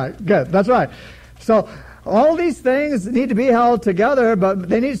 All right, good. That's right. So all these things need to be held together, but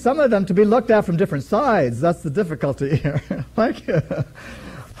they need some of them to be looked at from different sides. That's the difficulty here. Thank you.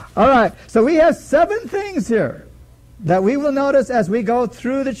 All right, so we have 7 things here that we will notice as we go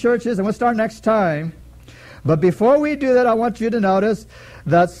through the churches, and we'll start next time. But before we do that, I want you to notice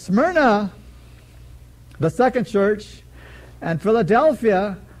that Smyrna, the 2nd church, and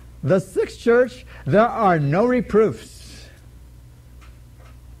Philadelphia, the 6th church, there are no reproofs.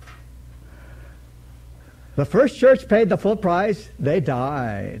 The first church paid the full price. They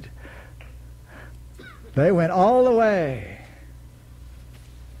died. They went all the way.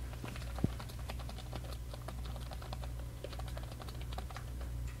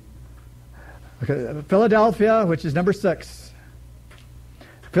 Okay, Philadelphia, which is number 6.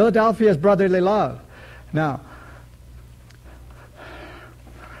 Philadelphia is brotherly love. Now,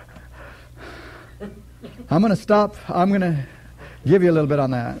 I'm going to stop. I'm going to give you a little bit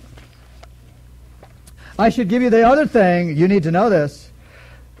on that. I should give you the other thing. You need to know this.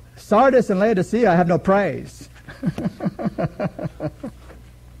 Sardis and Laodicea have no praise.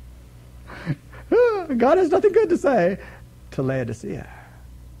 God has nothing good to say to Laodicea.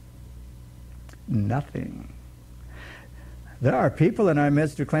 Nothing. There are people in our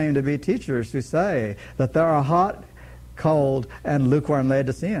midst who claim to be teachers who say that there are hot, cold, and lukewarm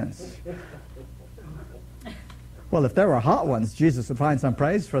Laodiceans. Well, if there were hot ones, Jesus would find some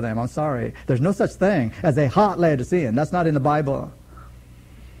praise for them. I'm sorry. There's no such thing as a hot Laodicean. That's not in the Bible.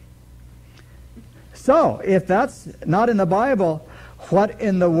 So, if that's not in the Bible, what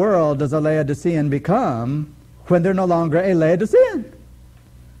in the world does a Laodicean become when they're no longer a Laodicean?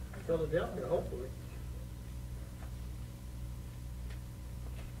 Philadelphia, hopefully.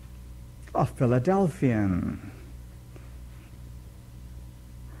 A Philadelphian.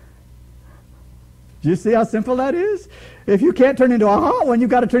 Do you see how simple that is? If you can't turn into a hot one, you've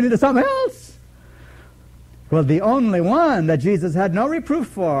got to turn into something else. Well, the only one that Jesus had no reproof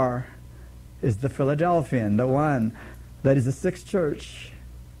for is the Philadelphian, the one that is the sixth church.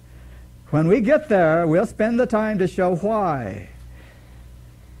 When we get there, we'll spend the time to show why.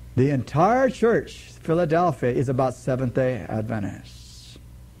 The entire church, Philadelphia, is about Seventh-day Adventists.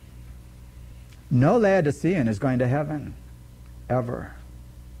 No Laodicean is going to heaven, ever.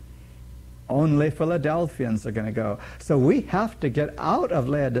 Only Philadelphians are going to go. So we have to get out of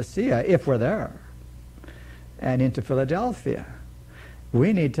Laodicea, if we're there, and into Philadelphia.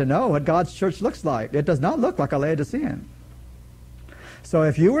 We need to know what God's church looks like. It does not look like a Laodicean. So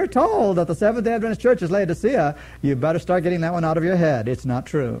if you were told that the Seventh-day Adventist church is Laodicea, you better start getting that one out of your head. It's not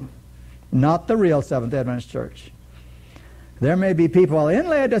true. Not the real Seventh-day Adventist church. There may be people in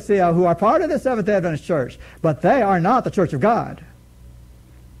Laodicea who are part of the Seventh-day Adventist church, but they are not the church of God.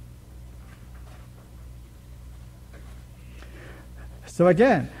 So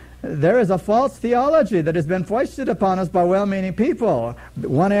again, there is a false theology that has been foisted upon us by well-meaning people.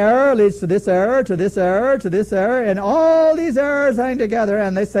 One error leads to this error, to this error, to this error, and all these errors hang together,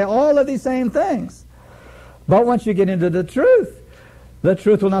 and they say all of these same things. But once you get into the truth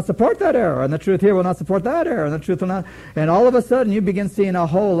will not support that error, and the truth here will not support that error, and the truth will not... And all of a sudden, you begin seeing a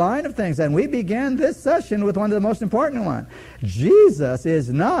whole line of things. And we began this session with one of the most important ones. Jesus is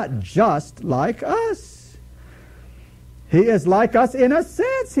not just like us. He is like us in a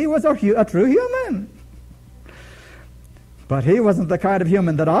sense. He was a true human. But he wasn't the kind of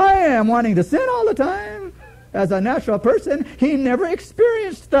human that I am, wanting to sin all the time. As a natural person, he never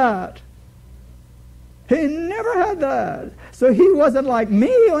experienced that. He never had that. So he wasn't like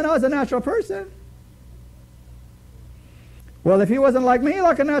me when I was a natural person. Well, if he wasn't like me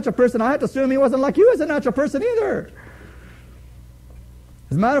like a natural person, I have to assume he wasn't like you as a natural person either.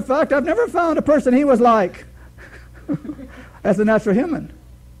 As a matter of fact, I've never found a person he was like as a natural human.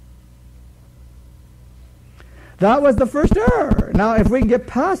 That was the first error. Now, if we can get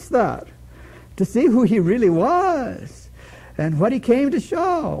past that, to see who he really was, and what he came to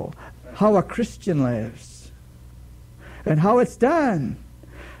show, how a Christian lives, and how it's done,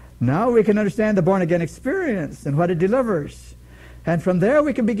 now we can understand the born-again experience and what it delivers. And from there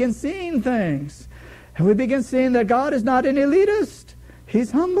we can begin seeing things. And we begin seeing that God is not an elitist.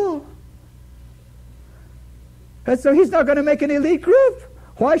 He's humble. And so he's not going to make an elite group.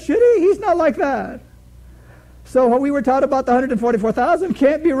 Why should he? He's not like that. So what we were taught about the 144,000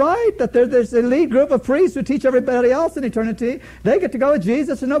 can't be right, that there's this elite group of priests who teach everybody else in eternity. They get to go with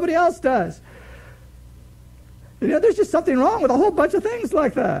Jesus and nobody else does. You know, there's just something wrong with a whole bunch of things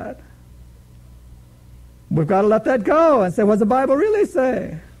like that. We've got to let that go and say, what does the Bible really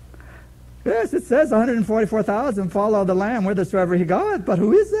say? Yes, it says 144,000 follow the Lamb whithersoever he goeth, but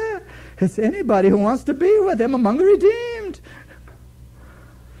who is that? It's anybody who wants to be with him among the redeemed.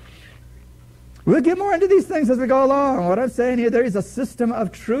 We'll get more into these things as we go along. What I'm saying here, there is a system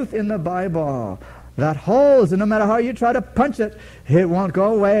of truth in the Bible that holds, and no matter how you try to punch it, it won't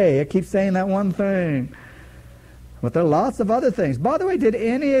go away. It keeps saying that one thing. But there are lots of other things. By the way, did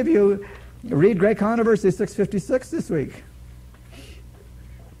any of you read Great Controversy 656 this week?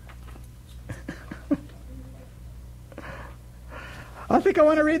 I think I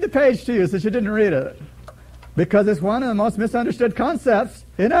want to read the page to you since you didn't read it, because it's one of the most misunderstood concepts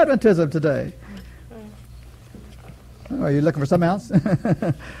in Adventism today. Oh, are you looking for something else?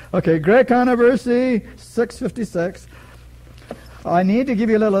 Okay, Great Controversy 656. I need to give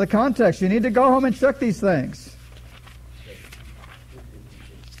you a little of the context. You need to go home and check these things.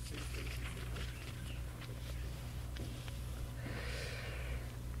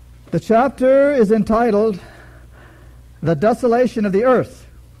 The chapter is entitled The Desolation of the Earth.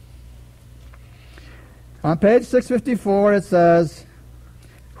 On page 654 it says,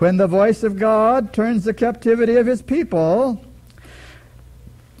 when the voice of God turns the captivity of his people,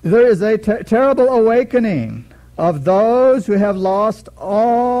 there is a terrible awakening of those who have lost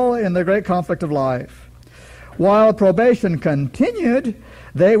all in the great conflict of life. While probation continued,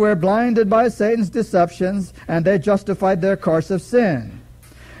 they were blinded by Satan's deceptions, and they justified their course of sin.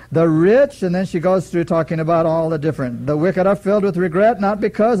 The rich, and then she goes through talking about all the different. The wicked are filled with regret, not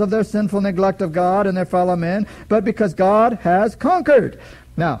because of their sinful neglect of God and their fellow men, but because God has conquered.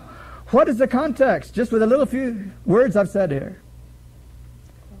 Now, what is the context? Just with a little few words I've said here.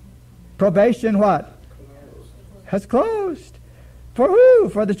 Probation what? Has closed. For who?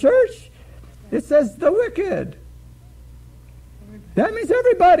 For the church? It says the wicked. That means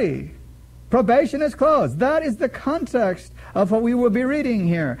everybody. Probation is closed. That is the context of what we will be reading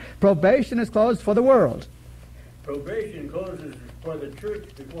here. Probation is closed for the world. Probation closes for the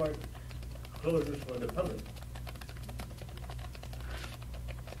church before closes for the public.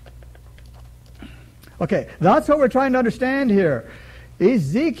 Okay, that's what we're trying to understand here.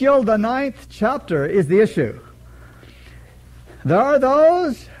 Ezekiel, the 9th chapter, is the issue. There are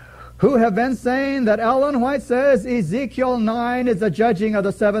those who have been saying that Ellen White says Ezekiel 9 is a judging of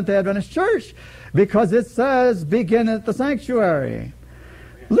the Seventh-day Adventist Church because it says begin at the sanctuary.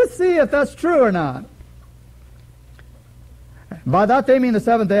 Let's see if that's true or not. By that they mean the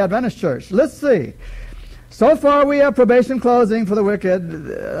Seventh-day Adventist Church. Let's see. So far we have probation closing for the wicked.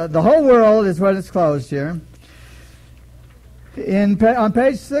 The whole world is when it's closed here. On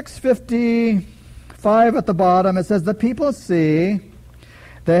page 655 at the bottom, it says, the people see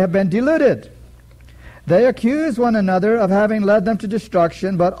they have been deluded. They accuse one another of having led them to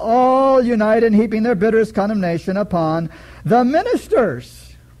destruction, but all unite in heaping their bitterest condemnation upon the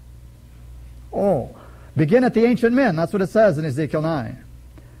ministers. Oh, begin at the ancient men. That's what it says in Ezekiel 9.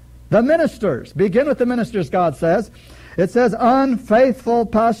 The ministers. Begin with the ministers, God says. It says, unfaithful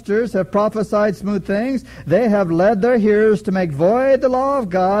pastors have prophesied smooth things. They have led their hearers to make void the law of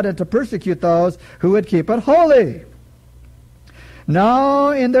God and to persecute those who would keep it holy. Now,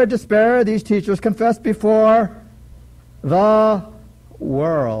 in their despair, these teachers confess before the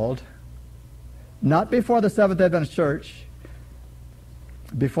world, not before the Seventh-day Adventist Church,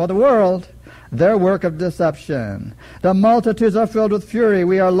 before the world, their work of deception. The multitudes are filled with fury.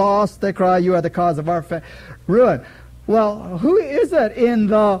 We are lost, they cry. You are the cause of our ruin. Well, who is it in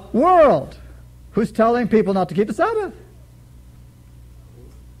the world who's telling people not to keep the Sabbath?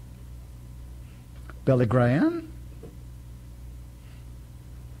 Billy Graham?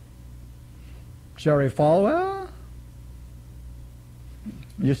 Jerry Falwell?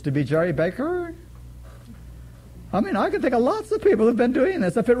 Used to be Jerry Baker? I mean, I can think of lots of people who've been doing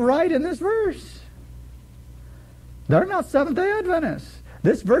this. If it right in this verse, they're not Seventh-day Adventists.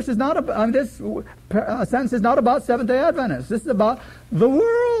 This verse is not about. This sentence is not about Seventh-day Adventists. This is about the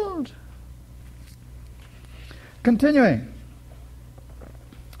world. Continuing,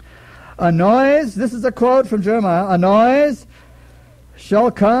 a noise. This is a quote from Jeremiah. A noise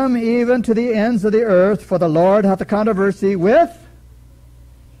shall come even to the ends of the earth, for the Lord hath a controversy with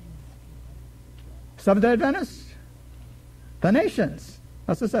Seventh-day Adventists. The nations.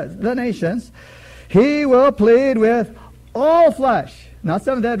 That's what it says. The nations. He will plead with all flesh. Not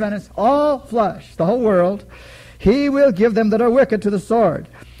Seventh-day Adventists. All flesh. The whole world. He will give them that are wicked to the sword.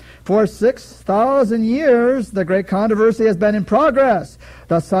 For 6,000 years the great controversy has been in progress.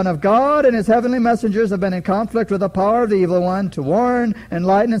 The Son of God and his heavenly messengers have been in conflict with the power of the evil one to warn,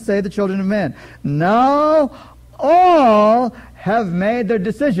 enlighten, and save the children of men. Now all have made their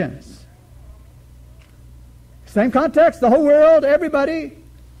decisions. Same context, the whole world, everybody.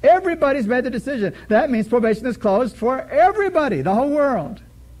 Everybody's made the decision. That means probation is closed for everybody, the whole world.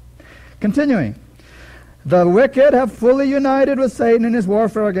 Continuing. The wicked have fully united with Satan in his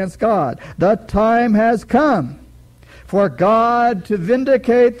warfare against God. The time has come for God to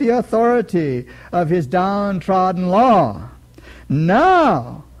vindicate the authority of his downtrodden law.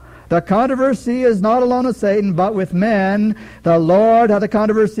 Now, the controversy is not alone with Satan, but with men. The Lord hath a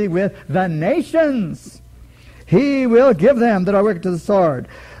controversy with the nations. He will give them that are wicked to the sword.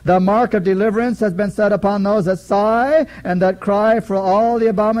 The mark of deliverance has been set upon those that sigh and that cry for all the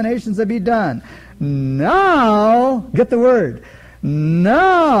abominations that be done. Now, get the word,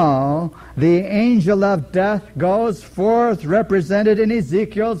 now the angel of death goes forth represented in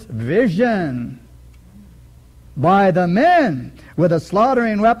Ezekiel's vision by the men with the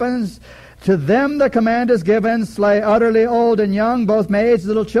slaughtering weapons. To them the command is given, slay utterly old and young, both maids,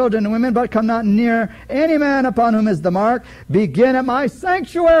 little children, and women, but come not near any man upon whom is the mark. Begin at my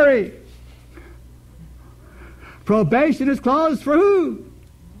sanctuary. Probation is closed for who?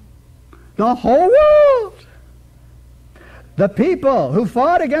 The whole world. The people who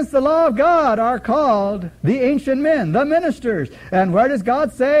fought against the law of God are called the ancient men, the ministers. And where does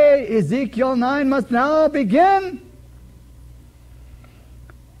God say Ezekiel 9 must now begin?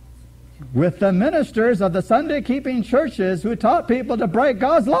 With the ministers of the Sunday-keeping churches who taught people to break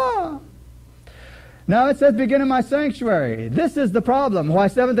God's law. Now it says, begin in my sanctuary. This is the problem, why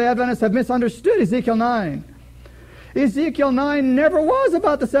Seventh-day Adventists have misunderstood Ezekiel 9. Ezekiel 9 never was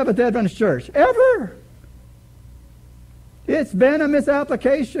about the Seventh-day Adventist church, ever. It's been a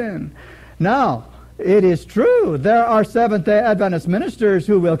misapplication. Now, it is true, there are Seventh-day Adventist ministers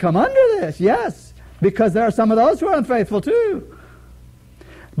who will come under this, yes, because there are some of those who are unfaithful too.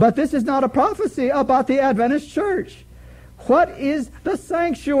 But this is not a prophecy about the Adventist church. What is the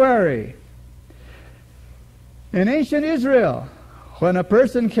sanctuary? In ancient Israel, when a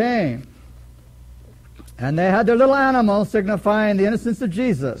person came and they had their little animal signifying the innocence of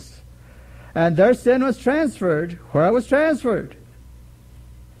Jesus, And their sin was transferred. Where it was transferred?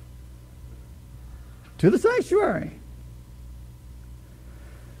 To the sanctuary.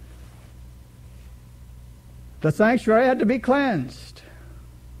 The sanctuary had to be cleansed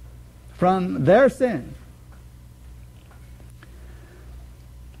from their sin.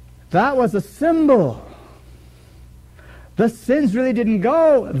 That was a symbol. The sins really didn't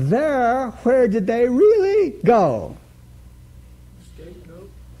go there. Where did they really go?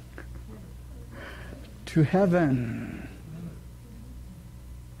 To heaven.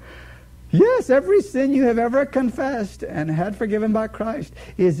 Yes, every sin you have ever confessed and had forgiven by Christ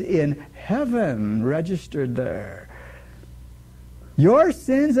is in heaven, registered there. Your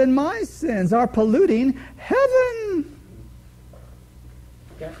sins and my sins are polluting heaven.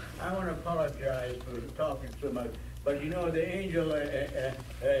 Okay, I want to apologize for talking so much, but you know the angel in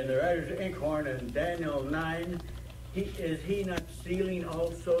the writer's inkhorn in Daniel 9, is he not sealing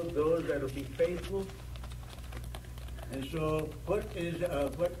also those that will be faithful? And so, what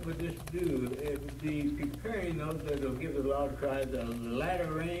would this do? It would be preparing those that will give the loud cry, the latter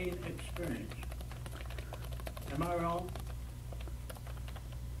rain experience. Am I wrong?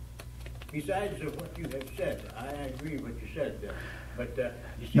 Besides of what you have said, I agree with what you said there. But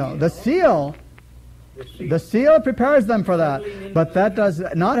you see, No, the seal prepares them for that. But that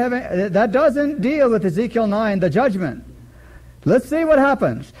doesn't deal with Ezekiel 9, the judgment. Let's see what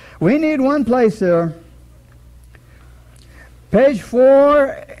happens. We need one place here. Page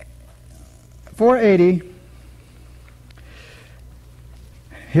 480.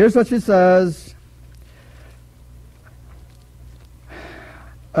 Here's what she says.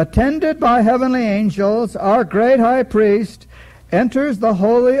 Attended by heavenly angels, our great high priest enters the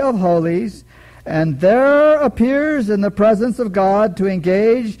Holy of Holies, and there appears in the presence of God to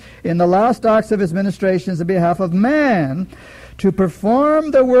engage in the last acts of his ministrations on behalf of man, to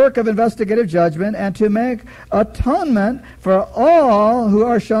perform the work of investigative judgment and to make atonement for all who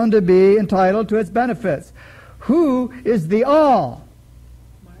are shown to be entitled to its benefits. Who is the all?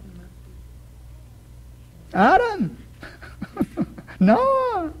 Adam.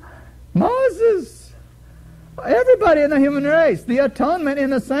 Noah. Moses. Everybody in the human race. The atonement in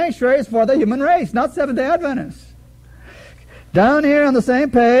the sanctuary is for the human race, not Seventh-day Adventists. Down here on the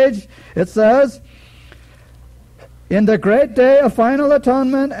same page, it says, in the great day of final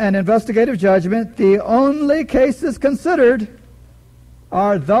atonement and investigative judgment, the only cases considered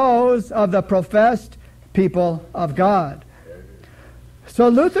are those of the professed people of God. So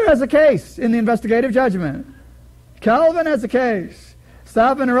Luther has a case in the investigative judgment. Calvin has a case.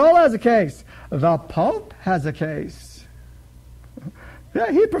 Savonarola has a case. The Pope has a case.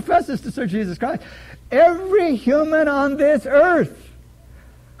 Yeah, he professes to serve Jesus Christ. Every human on this earth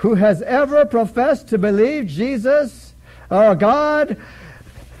who has ever professed to believe Jesus or God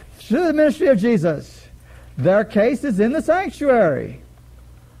through the ministry of Jesus, their case is in the sanctuary.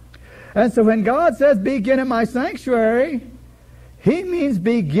 And so when God says, begin at my sanctuary, he means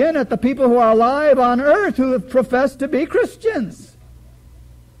begin at the people who are alive on earth who have professed to be Christians.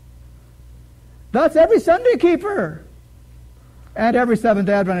 That's every Sunday keeper. And every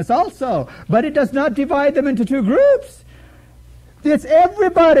Seventh-day Adventist also. But it does not divide them into two groups. It's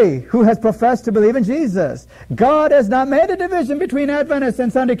everybody who has professed to believe in Jesus. God has not made a division between Adventists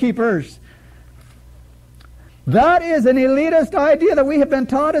and Sunday keepers. That is an elitist idea that we have been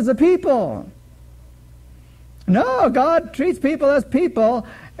taught as a people. No, God treats people as people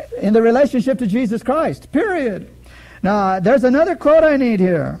in the relationship to Jesus Christ, period. Now, there's another quote I need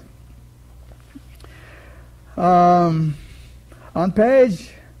here. On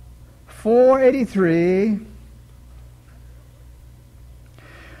page 483,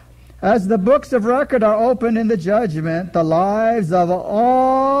 as the books of record are opened in the judgment, the lives of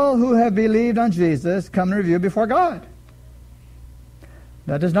all who have believed on Jesus come in review before God.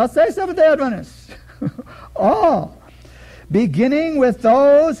 That does not say Seventh-day Adventists. All. Beginning with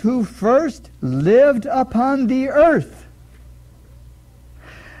those who first lived upon the earth.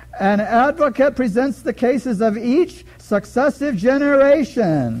 An advocate presents the cases of each successive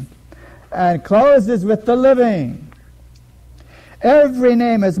generation and closes with the living. Every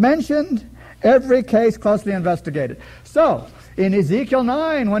name is mentioned, every case closely investigated. So, in Ezekiel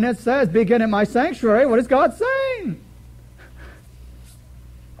 9, when it says, begin in my sanctuary, what is God saying?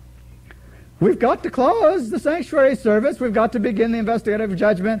 We've got to close the sanctuary service. We've got to begin the investigative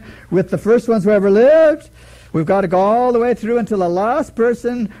judgment with the first ones who ever lived. We've got to go all the way through until the last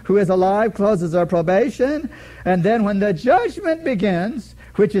person who is alive closes our probation. And then when the judgment begins,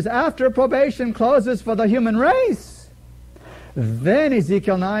 which is after probation closes for the human race, then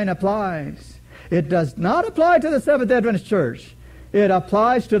Ezekiel 9 applies. It does not apply to the Seventh-day Adventist Church. It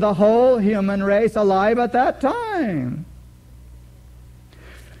applies to the whole human race alive at that time.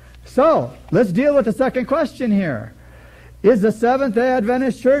 So, let's deal with the second question here. Is the Seventh-day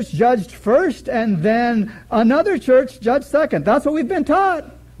Adventist church judged first and then another church judged second? That's what we've been taught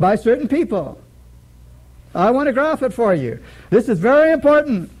by certain people. I want to graph it for you. This is very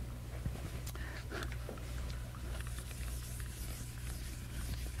important.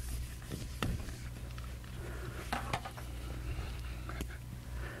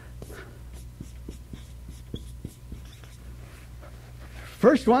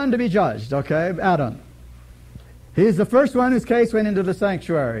 First one to be judged, okay, Adam. He's the first one whose case went into the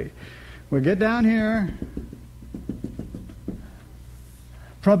sanctuary. We get down here.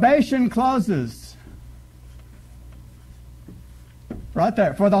 Probation closes. Right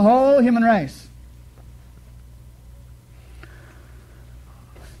there, for the whole human race.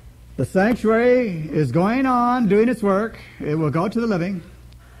 The sanctuary is going on, doing its work. It will go to the living.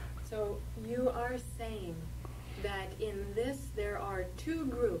 So you are saying that in this there are two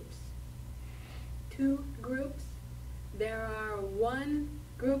groups. Two groups. There are one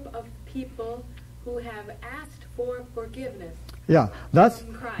group of people who have asked for forgiveness. Yeah, that's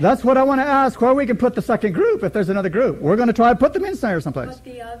what I want to ask, where we can put the second group if there's another group. We're going to try to put them inside or someplace. But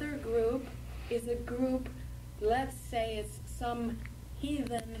the other group is a group, let's say it's some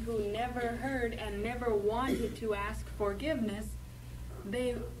heathen who never heard and never wanted to ask forgiveness.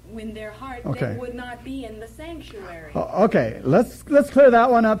 They, in their heart, they would not be in the sanctuary. Okay, let's clear that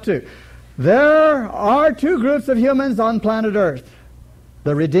one up too. There are two groups of humans on planet Earth.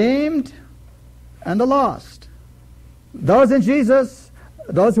 The redeemed and the lost. Those in Jesus,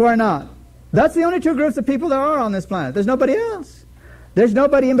 those who are not. That's the only two groups of people there are on this planet. There's nobody else. There's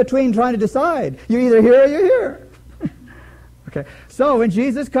nobody in between trying to decide. You're either here or you're here. Okay. So when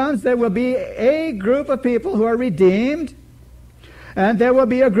Jesus comes, there will be a group of people who are redeemed, and there will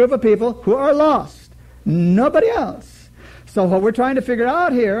be a group of people who are lost. Nobody else. So what we're trying to figure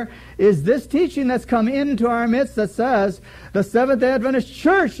out here is this teaching that's come into our midst that says the Seventh-day Adventist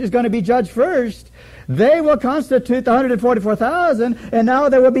Church is going to be judged first. They will constitute the 144,000, and now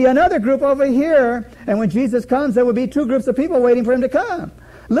there will be another group over here, and when Jesus comes, there will be two groups of people waiting for him to come.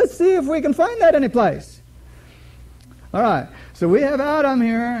 Let's see if we can find that any place. All right, so we have Adam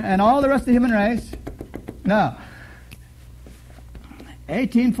here and all the rest of the human race. Now,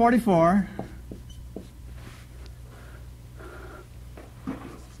 1844.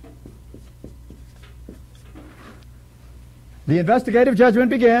 The investigative judgment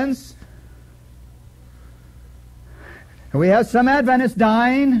begins. And we have some Adventists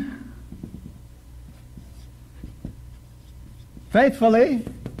dying faithfully.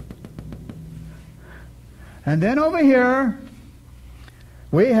 And then over here,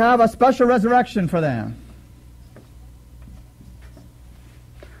 we have a special resurrection for them.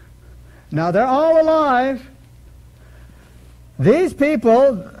 Now they're all alive. These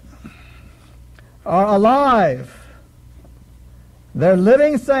people are alive. They're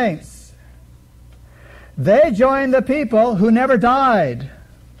living saints. They join the people who never died.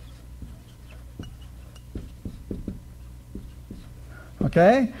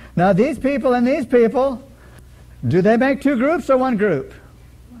 Okay? Now these people and these people, do they make two groups or one group?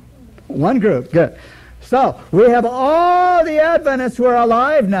 One group. Good. So, we have all the Adventists who are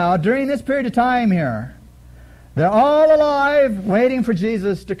alive now during this period of time here. They're all alive, waiting for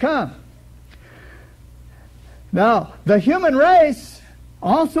Jesus to come. Now, the human race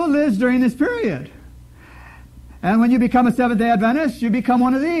also lives during this period. And when you become a Seventh-day Adventist, you become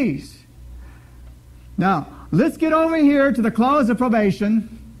one of these. Now, let's get over here to the close of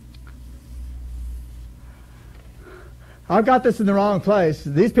probation. I've got this in the wrong place.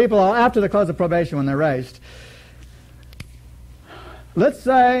 These people are after the close of probation when they're raised. Let's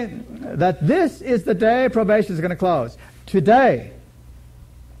say that this is the day probation is going to close. Today.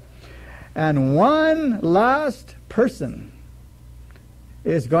 And one last person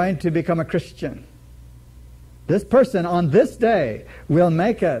is going to become a Christian. This person on this day will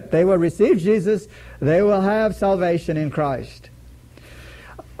make it. They will receive Jesus. They will have salvation in Christ.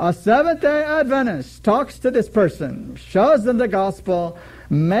 A Seventh-day Adventist talks to this person, shows them the gospel,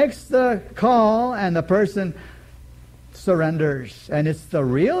 makes the call, and the person surrenders. And it's the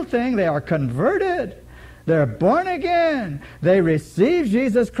real thing. They are converted. They're born again. They receive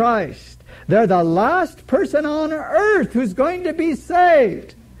Jesus Christ. They're the last person on earth who's going to be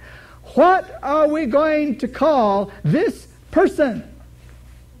saved. What are we going to call this person?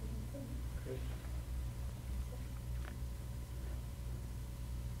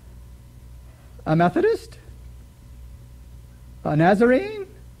 A Methodist? A Nazarene?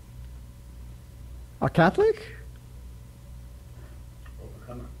 A Catholic?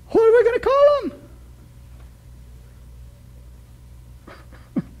 What are we going to call them?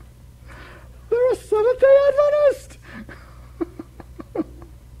 They're a Seventh-day Adventist.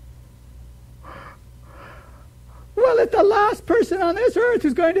 Well, it's the last person on this earth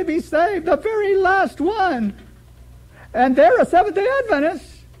who's going to be saved, the very last one. And they're a Seventh-day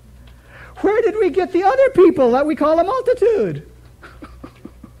Adventist. Where did we get the other people that we call a multitude?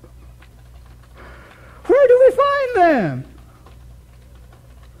 Where do we find them?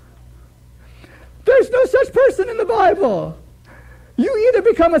 There's no such person in the Bible. You either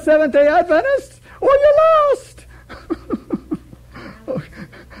become a Seventh-day Adventist or you're lost.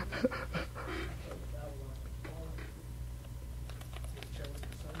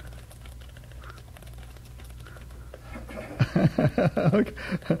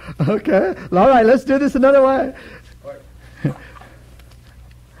 Okay. All right, let's do this another way.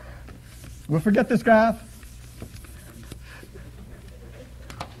 We'll forget this graph.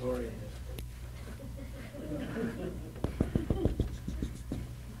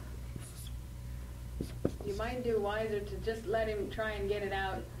 You might do wiser to just let him try and get it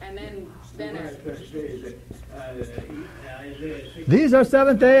out, and then These are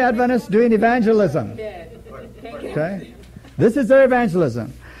Seventh-day Adventists doing evangelism. Okay? This is their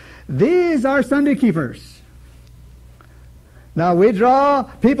evangelism. These are Sunday keepers. Now we draw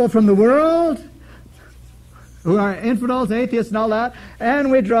people from the world who are infidels, atheists, and all that,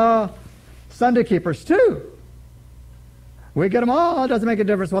 and we draw Sunday keepers too. We get them all. It doesn't make a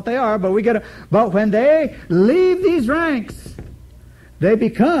difference what they are, but we get them. But when they leave these ranks, they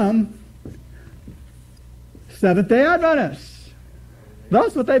become Seventh-day Adventists.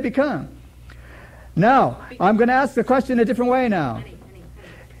 That's what they become. Now, I'm going to ask the question a different way now.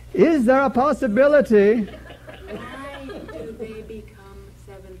 Is there a possibility... why do they become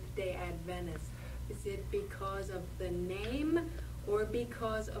Seventh-day Adventists? Is it because of the name or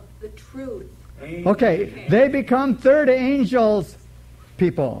because of the truth? Okay, they become third angels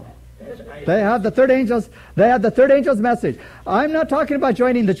people. They have the third angels. They have the third angel's message. I'm not talking about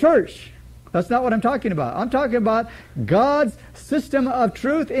joining the church. That's not what I'm talking about. I'm talking about God's system of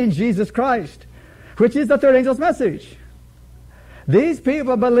truth in Jesus Christ, which is the third angel's message. These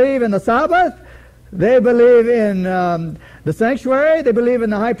people believe in the Sabbath. They believe in the sanctuary. They believe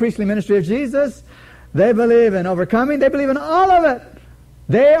in the high priestly ministry of Jesus. They believe in overcoming. They believe in all of it.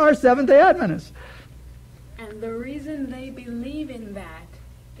 They are Seventh-day Adventists. And the reason they believe in that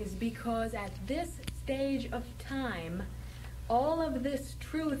is because at this stage of time, all of this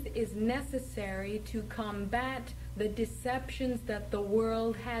truth is necessary to combat the deceptions that the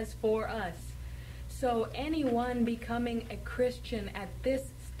world has for us. So anyone becoming a Christian at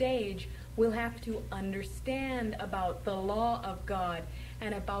this stage will have to understand about the law of God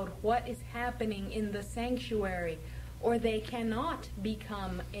and about what is happening in the sanctuary, or they cannot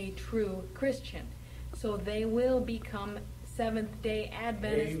become a true Christian. So they will become Seventh-day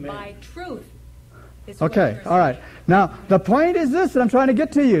Adventists by truth. Okay, all right. Now, the point is this that I'm trying to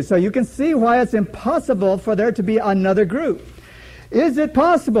get to you, so you can see why it's impossible for there to be another group. Is it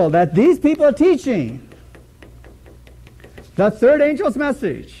possible that these people are teaching the third angel's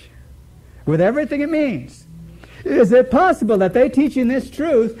message with everything it means? Is it possible that they teaching this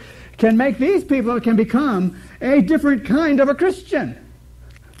truth can make these people can become a different kind of a Christian?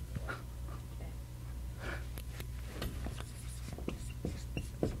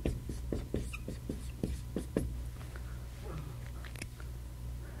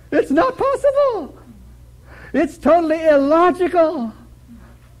 It's not possible. It's totally illogical.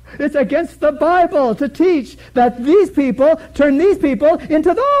 It's against the Bible to teach that these people turn these people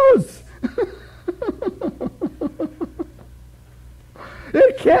into those.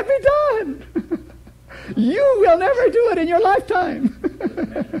 It can't be done. You will never do it in your lifetime.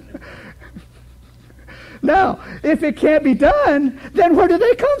 Now, if it can't be done, then where do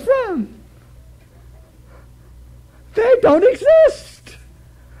they come from? They don't exist.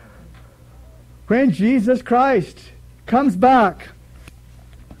 When Jesus Christ comes back,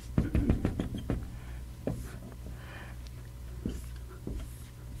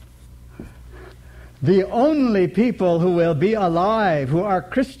 the only people who will be alive, who are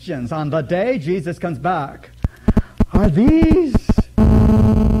Christians on the day Jesus comes back, are these.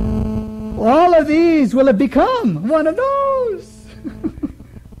 All of these will have become one of those.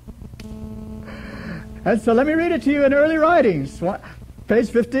 And so let me read it to you in early writings, page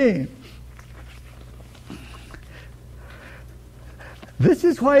 15. This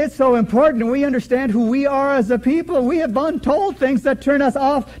is why it's so important we understand who we are as a people. We have been told things that turn us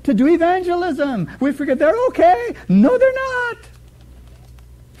off to do evangelism. We forget they're okay. No, they're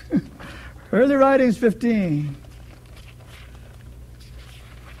not. Early writings 15.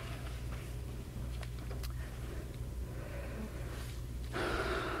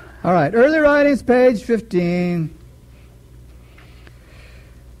 All right, early writings, page 15.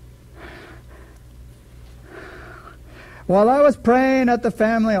 While I was praying at the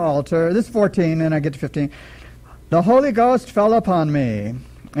family altar, this is 14, and I get to 15, the Holy Ghost fell upon me,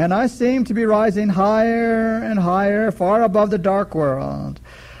 and I seemed to be rising higher and higher, far above the dark world.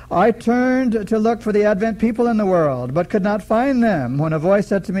 I turned to look for the Advent people in the world, but could not find them, when a voice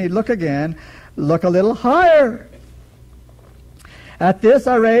said to me, look again, look a little higher. At this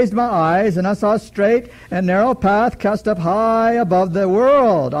I raised my eyes, and I saw a straight and narrow path cast up high above the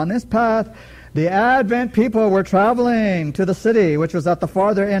world. On this path, the Advent people were traveling to the city, which was at the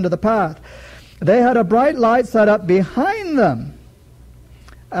farther end of the path. They had a bright light set up behind them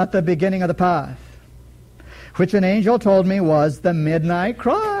at the beginning of the path, which an angel told me was the midnight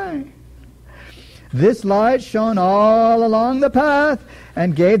cry. This light shone all along the path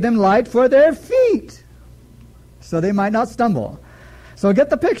and gave them light for their feet, so they might not stumble. So get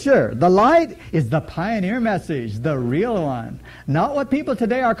the picture. The light is the pioneer message, the real one. Not what people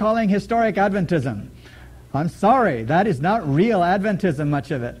today are calling historic Adventism. I'm sorry, that is not real Adventism,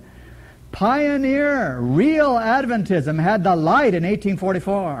 much of it. Pioneer, real Adventism had the light in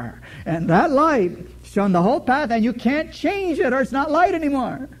 1844. And that light shone the whole path, and you can't change it or it's not light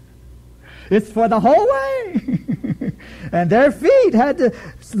anymore. It's for the whole way. And their feet had to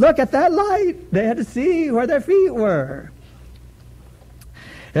look at that light. They had to see where their feet were.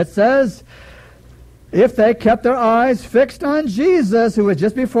 It says, if they kept their eyes fixed on Jesus, who was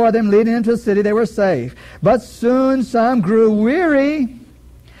just before them leading into the city, they were safe. But soon some grew weary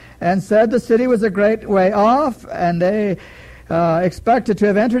and said the city was a great way off, and they expected to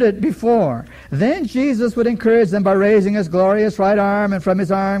have entered it before. Then Jesus would encourage them by raising his glorious right arm, and from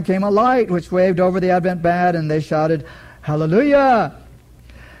his arm came a light which waved over the Advent band, and they shouted, Hallelujah!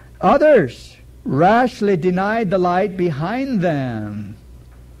 Others rashly denied the light behind them.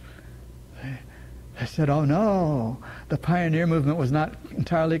 They said, oh no, the pioneer movement was not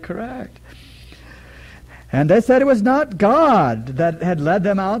entirely correct. And they said it was not God that had led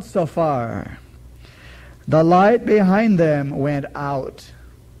them out so far. The light behind them went out,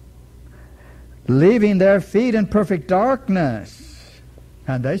 leaving their feet in perfect darkness,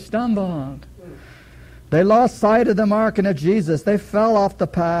 and they stumbled. They lost sight of the mark and of Jesus. They fell off the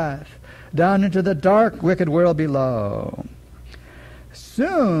path, down into the dark, wicked world below.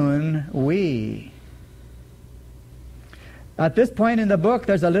 Soon we... At this point in the book,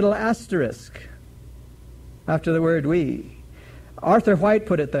 there's a little asterisk after the word we. Arthur White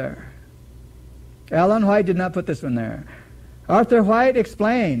put it there. Ellen White did not put this one there. Arthur White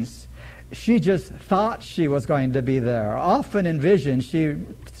explains, she just thought she was going to be there. Often in vision, she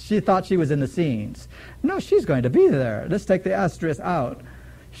thought she was in the scenes. No, she's going to be there. Let's take the asterisk out.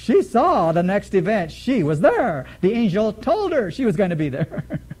 She saw the next event. She was there. The angel told her she was going to be there.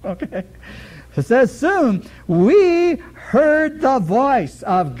 Okay. It says, soon we heard the voice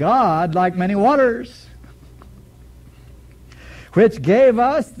of God like many waters, which gave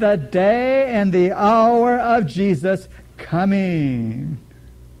us the day and the hour of Jesus coming.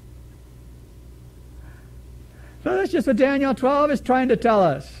 So that's just what Daniel 12 is trying to tell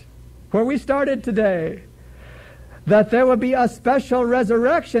us, where we started today. That there will be a special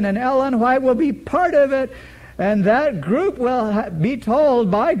resurrection, and Ellen White will be part of it, and that group will be told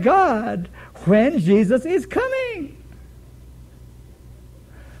by God when Jesus is coming.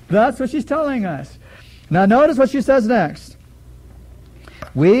 That's what she's telling us. Now notice what she says next.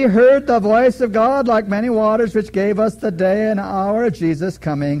 We heard the voice of God like many waters, which gave us the day and hour of Jesus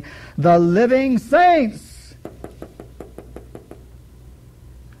coming. The living saints.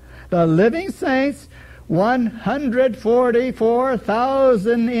 The living saints,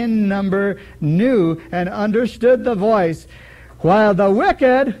 144,000 in number, knew and understood the voice, while the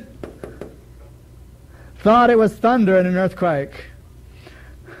wicked thought it was thunder and an earthquake.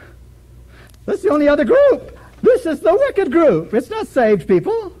 That's the only other group. This is the wicked group. It's not saved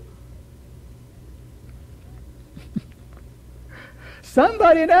people.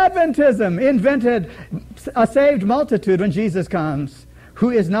 Somebody in Adventism invented a saved multitude when Jesus comes, who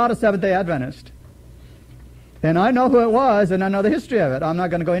is not a Seventh-day Adventist. And I know who it was, and I know the history of it. I'm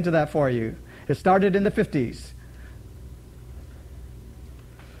not going to go into that for you. It started in the 50s.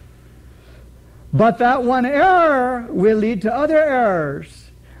 But that one error will lead to other errors.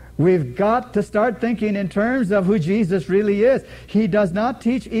 We've got to start thinking in terms of who Jesus really is. He does not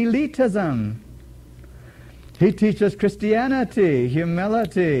teach elitism. He teaches Christianity,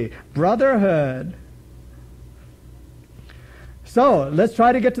 humility, brotherhood. So, let's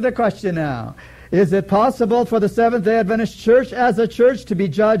try to get to the question now. Is it possible for the Seventh-day Adventist Church as a church to be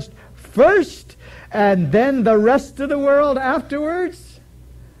judged first and then the rest of the world afterwards?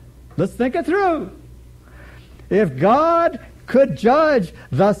 Let's think it through. If God could judge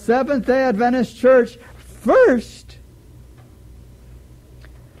the Seventh-day Adventist church first,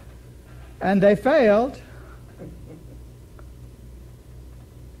 and they failed,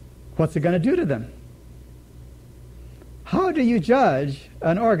 what's it going to do to them? How do you judge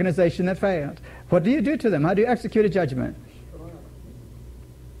an organization that failed? What do you do to them? How do you execute a judgment?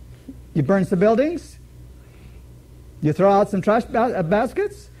 You burn some buildings? You throw out some trash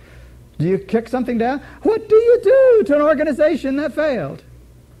baskets? Do you kick something down? What do you do to an organization that failed?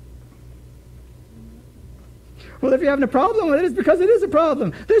 Well, if you're having a problem with it, it's because it is a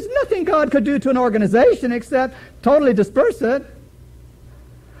problem. There's nothing God could do to an organization except totally disperse it.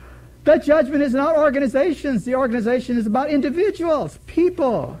 That judgment is not organizations. The organization is about individuals,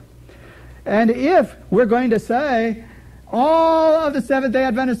 people. And if we're going to say all of the Seventh-day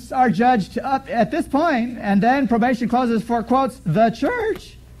Adventists are judged up at this point, and then probation closes for, quotes, the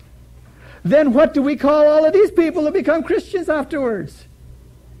church, then what do we call all of these people who become Christians afterwards?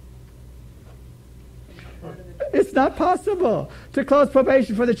 It's not possible to close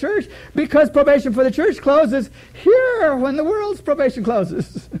probation for the church, because probation for the church closes here when the world's probation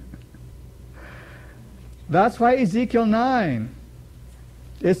closes. That's why Ezekiel 9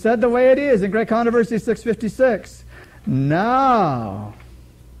 is said the way it is in Great Controversy 656. Now,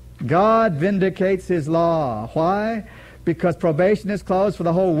 God vindicates His law. Why? Because probation is closed for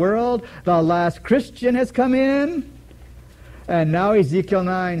the whole world. The last Christian has come in. And now Ezekiel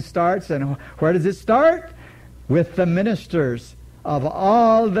 9 starts. And where does it start? With the ministers of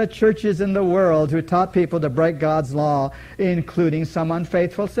all the churches in the world who taught people to break God's law, including some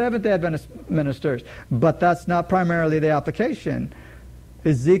unfaithful Seventh-day Adventist ministers. But that's not primarily the application.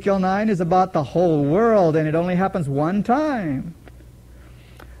 Ezekiel 9 is about the whole world, and it only happens one time.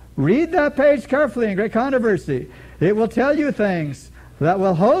 Read that page carefully in Great Controversy. It will tell you things that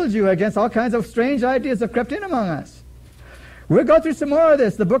will hold you against all kinds of strange ideas that have crept in among us. We'll go through some more of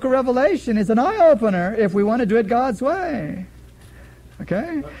this. The book of Revelation is an eye-opener if we want to do it God's way.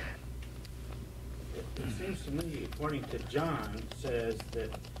 Okay? It seems to me, according to John, says that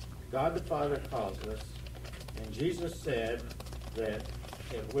God the Father calls us, and Jesus said that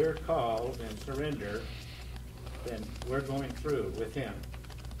if we're called and surrender, then we're going through with Him.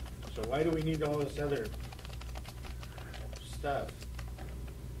 So why do we need all this other stuff?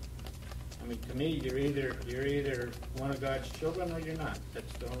 I mean, to me, you're either one of God's children or you're not.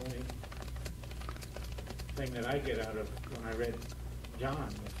 That's the only thing that I get out of when I read John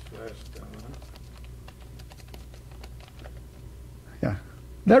this last month. Yeah,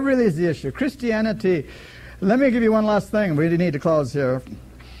 that really is the issue. Christianity. Let me give you one last thing. We need to close here.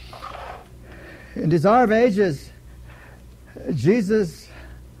 In Desire of Ages, Jesus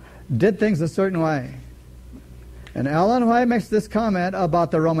did things a certain way. And Ellen White makes this comment about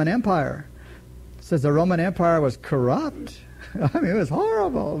the Roman Empire. Says the Roman Empire was corrupt. I mean, it was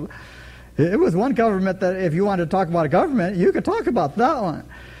horrible. It was one government that if you wanted to talk about a government, you could talk about that one.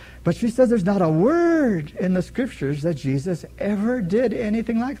 But she says there's not a word in the Scriptures that Jesus ever did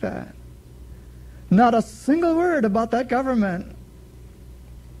anything like that. Not a single word about that government.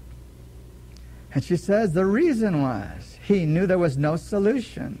 And she says the reason was He knew there was no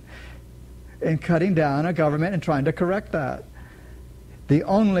solution in cutting down a government and trying to correct that. The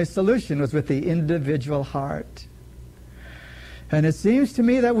only solution was with the individual heart. And it seems to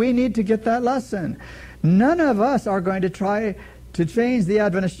me that we need to get that lesson. None of us are going to try to change the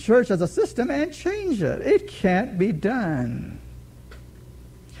Adventist church as a system and change it. It can't be done.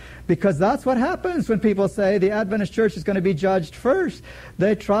 Because that's what happens when people say the Adventist church is going to be judged first.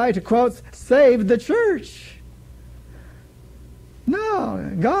 They try to, quote, save the church.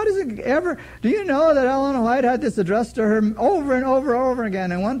 No, God isn't ever... Do you know that Ellen White had this addressed to her over and over and over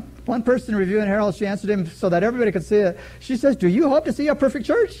again? And one person reviewing Herald, she answered him so that everybody could see it. She says, do you hope to see a perfect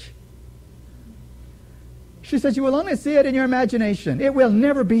church? She says, you will only see it in your imagination. It will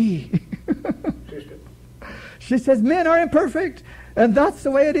never be. She says, men are imperfect. And that's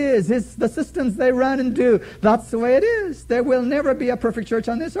the way it is. It's the systems they run and do. That's the way it is. There will never be a perfect church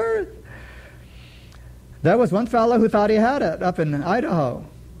on this earth. There was one fellow who thought he had it up in Idaho.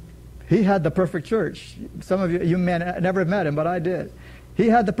 He had the perfect church. Some of you may never have met him, but I did. He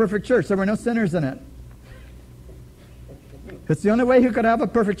had the perfect church. There were no sinners in it. It's the only way you could have a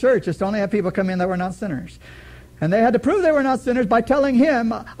perfect church, is to only have people come in that were not sinners. And they had to prove they were not sinners by telling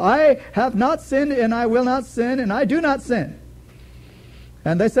him, I have not sinned, and I will not sin, and I do not sin.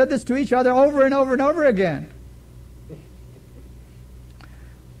 And they said this to each other over and over and over again.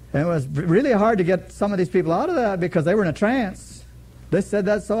 And it was really hard to get some of these people out of that because they were in a trance. They said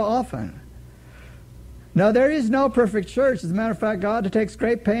that so often. No, there is no perfect church. As a matter of fact, God takes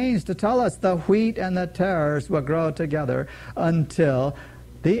great pains to tell us the wheat and the tares will grow together until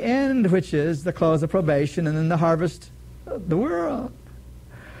the end, which is the close of probation and then the harvest of the world.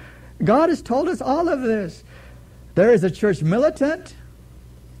 God has told us all of this. There is a church militant.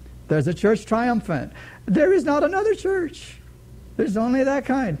 There's a church triumphant. There is not another church. There's only that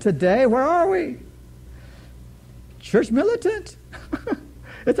kind. Today, where are we? Church militant.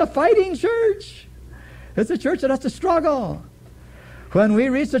 It's a fighting church. It's a church that has to struggle. When we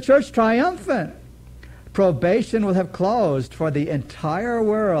reach the church triumphant, probation will have closed for the entire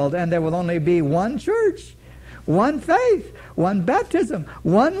world, and there will only be one church, one faith, one baptism,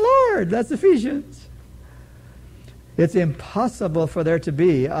 one Lord. That's Ephesians. It's impossible for there to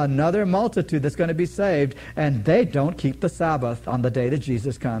be another multitude that's going to be saved, and they don't keep the Sabbath on the day that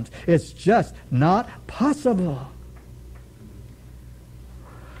Jesus comes. It's just not possible.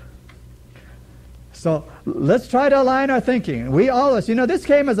 So let's try to align our thinking. We always, this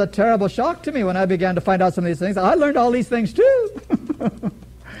came as a terrible shock to me when I began to find out some of these things. I learned all these things too.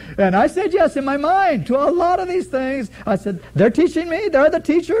 And I said yes in my mind to a lot of these things. I said, they're teaching me. They're the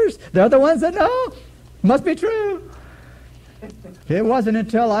teachers. They're the ones that know. Must be true. It wasn't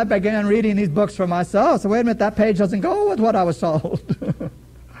until I began reading these books for myself. So wait a minute, that page doesn't go with what I was told.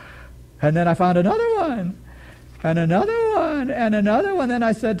 And then I found another one. And another one. And another one. Then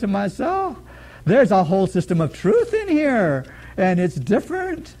I said to myself, there's a whole system of truth in here, and it's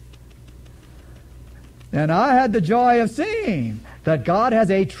different. And I had the joy of seeing that God has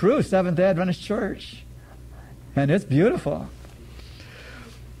a true Seventh-day Adventist church, and it's beautiful.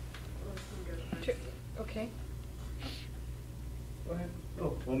 Okay. Go ahead.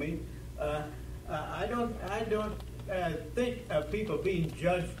 Oh, for me, I don't think of people being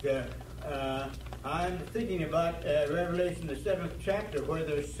judged. I'm thinking about Revelation, the 7th chapter, where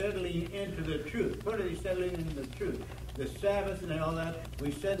they're settling into the truth. What are they settling into the truth? The Sabbath and all that,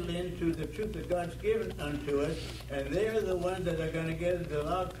 we settle into the truth that God's given unto us, and they're the ones that are going to get the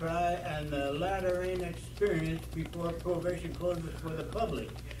loud cry and the latter rain experience before probation closes for the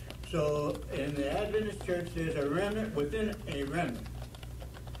public. So in the Adventist church, there's a remnant within a remnant.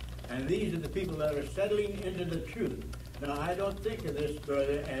 And these are the people that are settling into the truth. Now, I don't think of this,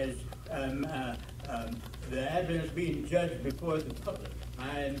 brother, as the Adventists being judged before the public.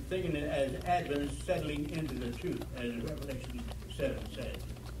 I'm thinking it as Adventists settling into the truth, as Revelation 7 says.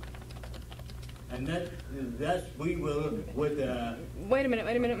 And that's we will with. Wait a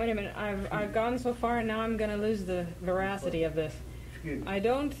minute. I've gone so far, and now I'm going to lose the veracity of this. Excuse me. I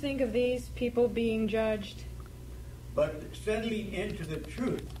don't think of these people being judged. But settling into the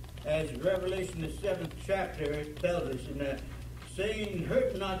truth, as Revelation the 7th chapter tells us, in saying,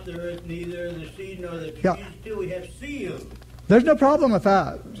 "Hurt not the earth, neither the seed nor the trees, till we have sealed." There's no problem with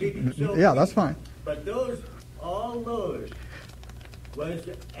that. So yeah, that's fine. But all those, was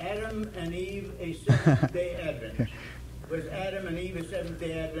Adam and Eve a Seventh-day Adventist? Was Adam and Eve a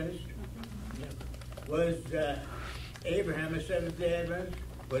Seventh-day Adventist? Was Abraham a Seventh-day Adventist?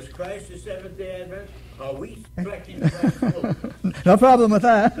 Was Christ a Seventh-day Adventist? Are we striking Christ over? No problem with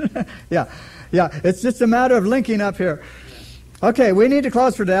that. yeah. It's just a matter of linking up here. Okay, we need to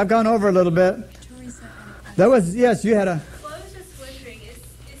close for today. I've gone over a little bit. There was, yes, you had a... Well, I was just wondering, is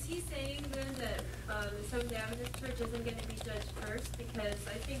he saying then that the Seventh-day Adventist Church isn't going to be judged first? Because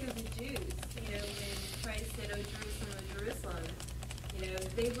I think of the Jews, when Christ said, "Oh, Jerusalem,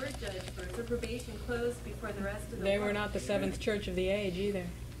 they were judged first. Their probation closed before the rest of the They world. were not the seventh church of the age either.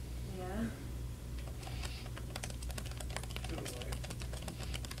 Yeah.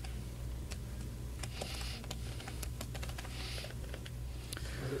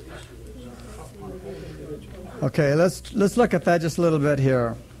 Okay, let's look at that just a little bit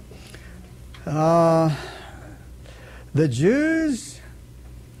here. The Jews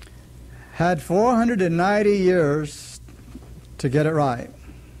had 490 years to get it right.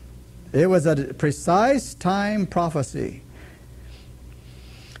 It was a precise time prophecy.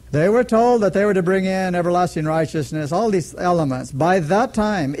 They were told that they were to bring in everlasting righteousness, all these elements. By that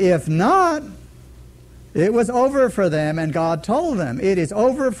time, if not, it was over for them, and God told them, it is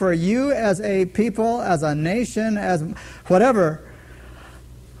over for you as a people, as a nation, as whatever.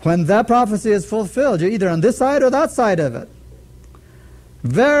 When that prophecy is fulfilled, you're either on this side or that side of it.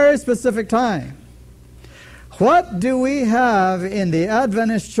 Very specific time. What do we have in the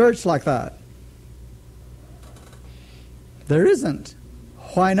Adventist church like that? There isn't.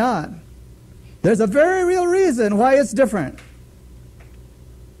 Why not? There's a very real reason why it's different.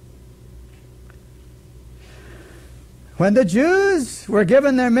 When the Jews were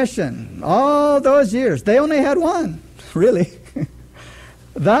given their mission, all those years, they only had one, really.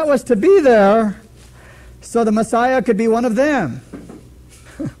 That was to be there so the Messiah could be one of them.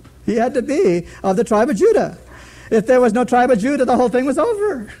 He had to be of the tribe of Judah. If there was no tribe of Judah, the whole thing was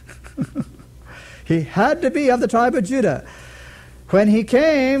over. He had to be of the tribe of Judah. When he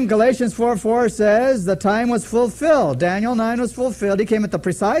came, Galatians 4:4 says, the time was fulfilled. Daniel 9 was fulfilled. He came at the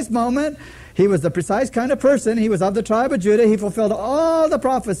precise moment. He was the precise kind of person. He was of the tribe of Judah. He fulfilled all the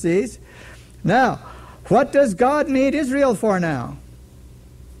prophecies. Now, what does God need Israel for now?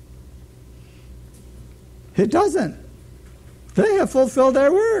 It doesn't. They have fulfilled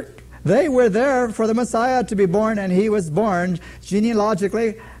their work. They were there for the Messiah to be born, and he was born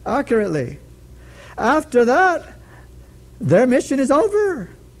genealogically accurately. After that, their mission is over,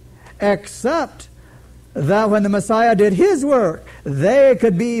 except that when the Messiah did his work, they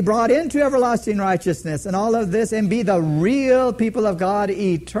could be brought into everlasting righteousness and all of this and be the real people of God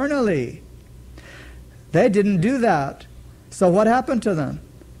eternally. They didn't do that. So what happened to them?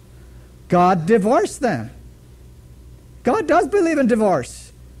 God divorced them. God does believe in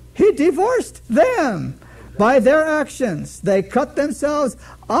divorce. He divorced them by their actions. They cut themselves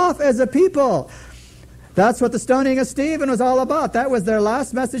off as a people. That's what the stoning of Stephen was all about. That was their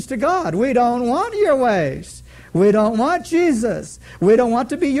last message to God. We don't want your ways. We don't want Jesus. We don't want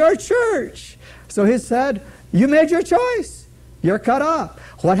to be your church. So he said, you made your choice. You're cut off.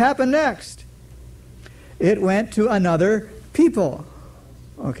 What happened next? It went to another people.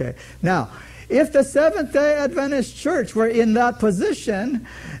 Okay. Now, if the Seventh-day Adventist Church were in that position,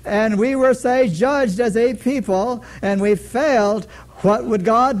 and we were, say, judged as a people, and we failed, what would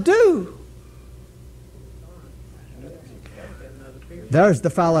God do? There's the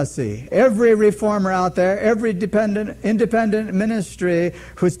fallacy. Every reformer out there, every independent ministry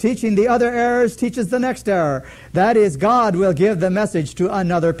who's teaching the other errors teaches the next error. That is, God will give the message to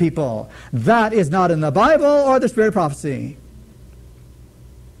another people. That is not in the Bible or the Spirit of Prophecy.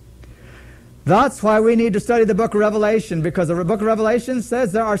 That's why we need to study the book of Revelation, because the book of Revelation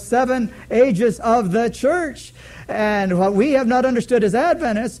says there are 7 ages of the church. And what we have not understood as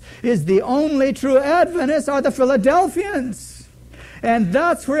Adventists is the only true Adventists are the Philadelphians. And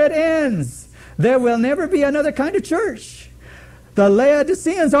that's where it ends. There will never be another kind of church. The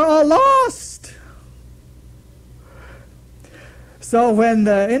Laodiceans are all lost. So when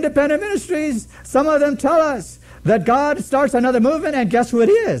the independent ministries, some of them tell us that God starts another movement, and guess who it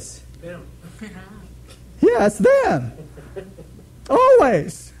is? Them. Yeah, it's them.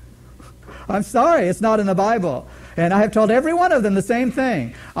 Always. I'm sorry, it's not in the Bible. And I have told every one of them the same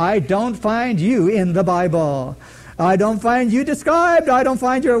thing. I don't find you in the Bible. I don't find you described. I don't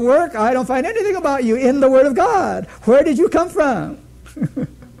find your work. I don't find anything about you in the Word of God. Where did you come from?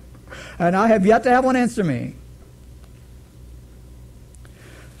 And I have yet to have one answer me.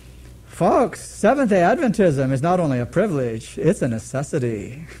 Folks, Seventh-day Adventism is not only a privilege, it's a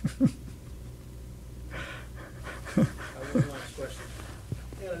necessity. One last question.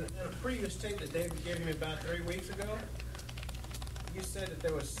 In a previous tape that David gave me about 3 weeks ago, you said that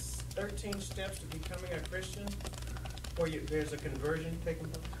there was 13 steps to becoming a Christian, or there's a conversion taking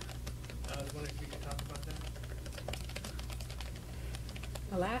place. I was wondering if you could talk about that.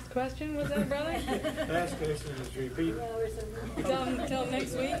 The last question was that, brother? Last question is repeated. Till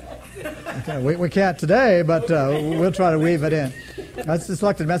next week? Okay, we can't today, but we'll try to weave it in. That's the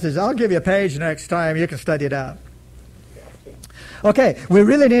selected message. I'll give you a page next time. You can study it out. Okay, we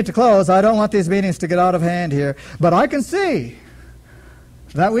really need to close. I don't want these meetings to get out of hand here, but I can see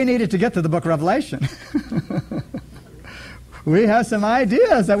that we needed to get to the book of Revelation. We have some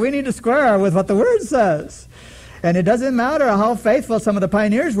ideas that we need to square with what the Word says. And it doesn't matter how faithful some of the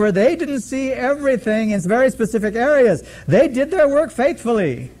pioneers were. They didn't see everything in very specific areas. They did their work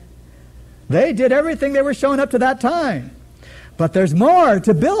faithfully. They did everything they were shown up to that time. But there's more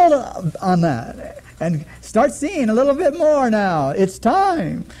to build on that and start seeing a little bit more now. It's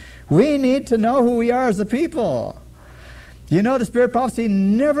time. We need to know who we are as a people. You know, the Spirit of Prophecy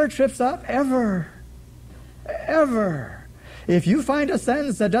never trips up, ever. Ever. If you find a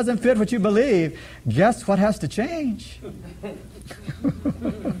sentence that doesn't fit what you believe, guess what has to change?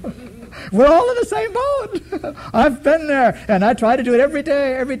 We're all in the same boat. I've been there, and I try to do it every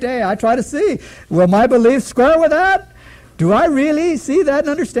day. I try to see, will my beliefs square with that? Do I really see that and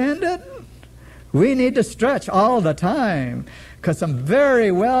understand it? We need to stretch all the time, because some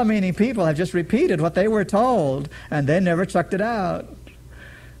very well-meaning people have just repeated what they were told, and they never checked it out.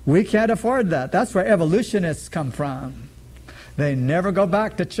 We can't afford that. That's where evolutionists come from. They never go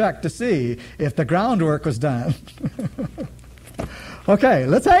back to check to see if the groundwork was done. Okay,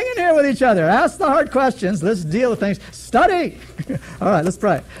 let's hang in here with each other. Ask the hard questions. Let's deal with things. Study. All right, let's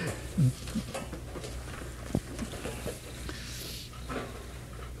pray.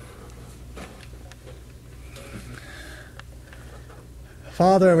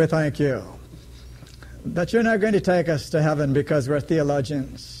 Father, we thank you that you're not going to take us to heaven because we're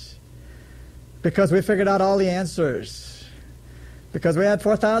theologians, because we figured out all the answers, because we had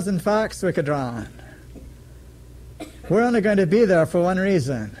 4,000 facts we could draw on. We're only going to be there for one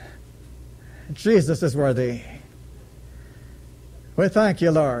reason. Jesus is worthy. We thank you,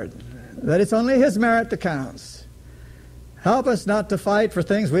 Lord, that it's only His merit that counts. Help us not to fight for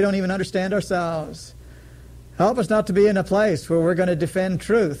things we don't even understand ourselves. Help us not to be in a place where we're going to defend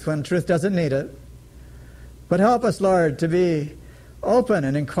truth when truth doesn't need it. But help us, Lord, to be open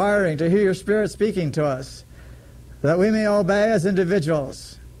and inquiring to hear your Spirit speaking to us, that we may obey as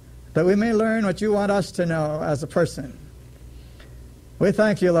individuals, that we may learn what you want us to know as a person. We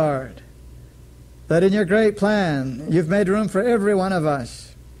thank you, Lord, that in your great plan, you've made room for every one of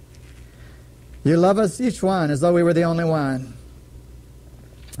us. You love us, each one, as though we were the only one.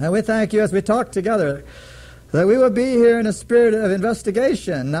 And we thank you as we talk together, that we will be here in a spirit of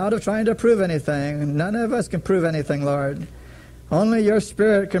investigation, not of trying to prove anything. None of us can prove anything, Lord. Only your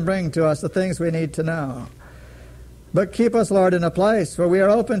Spirit can bring to us the things we need to know. But keep us, Lord, in a place where we are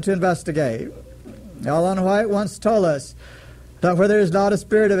open to investigate. Ellen White once told us that where there is not a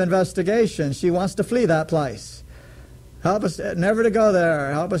spirit of investigation, she wants to flee that place. Help us never to go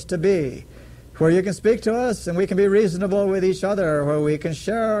there. Help us to be where you can speak to us and we can be reasonable with each other, where we can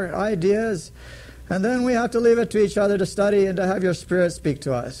share ideas, and then we have to leave it to each other to study and to have your Spirit speak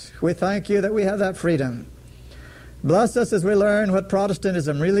to us. We thank you that we have that freedom. Bless us as we learn what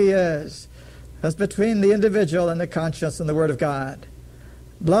Protestantism really is. That's between the individual and the conscience and the Word of God.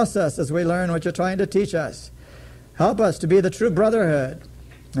 Bless us as we learn what you're trying to teach us. Help us to be the true brotherhood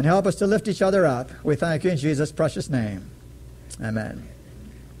and help us to lift each other up. We thank you in Jesus' precious name. Amen.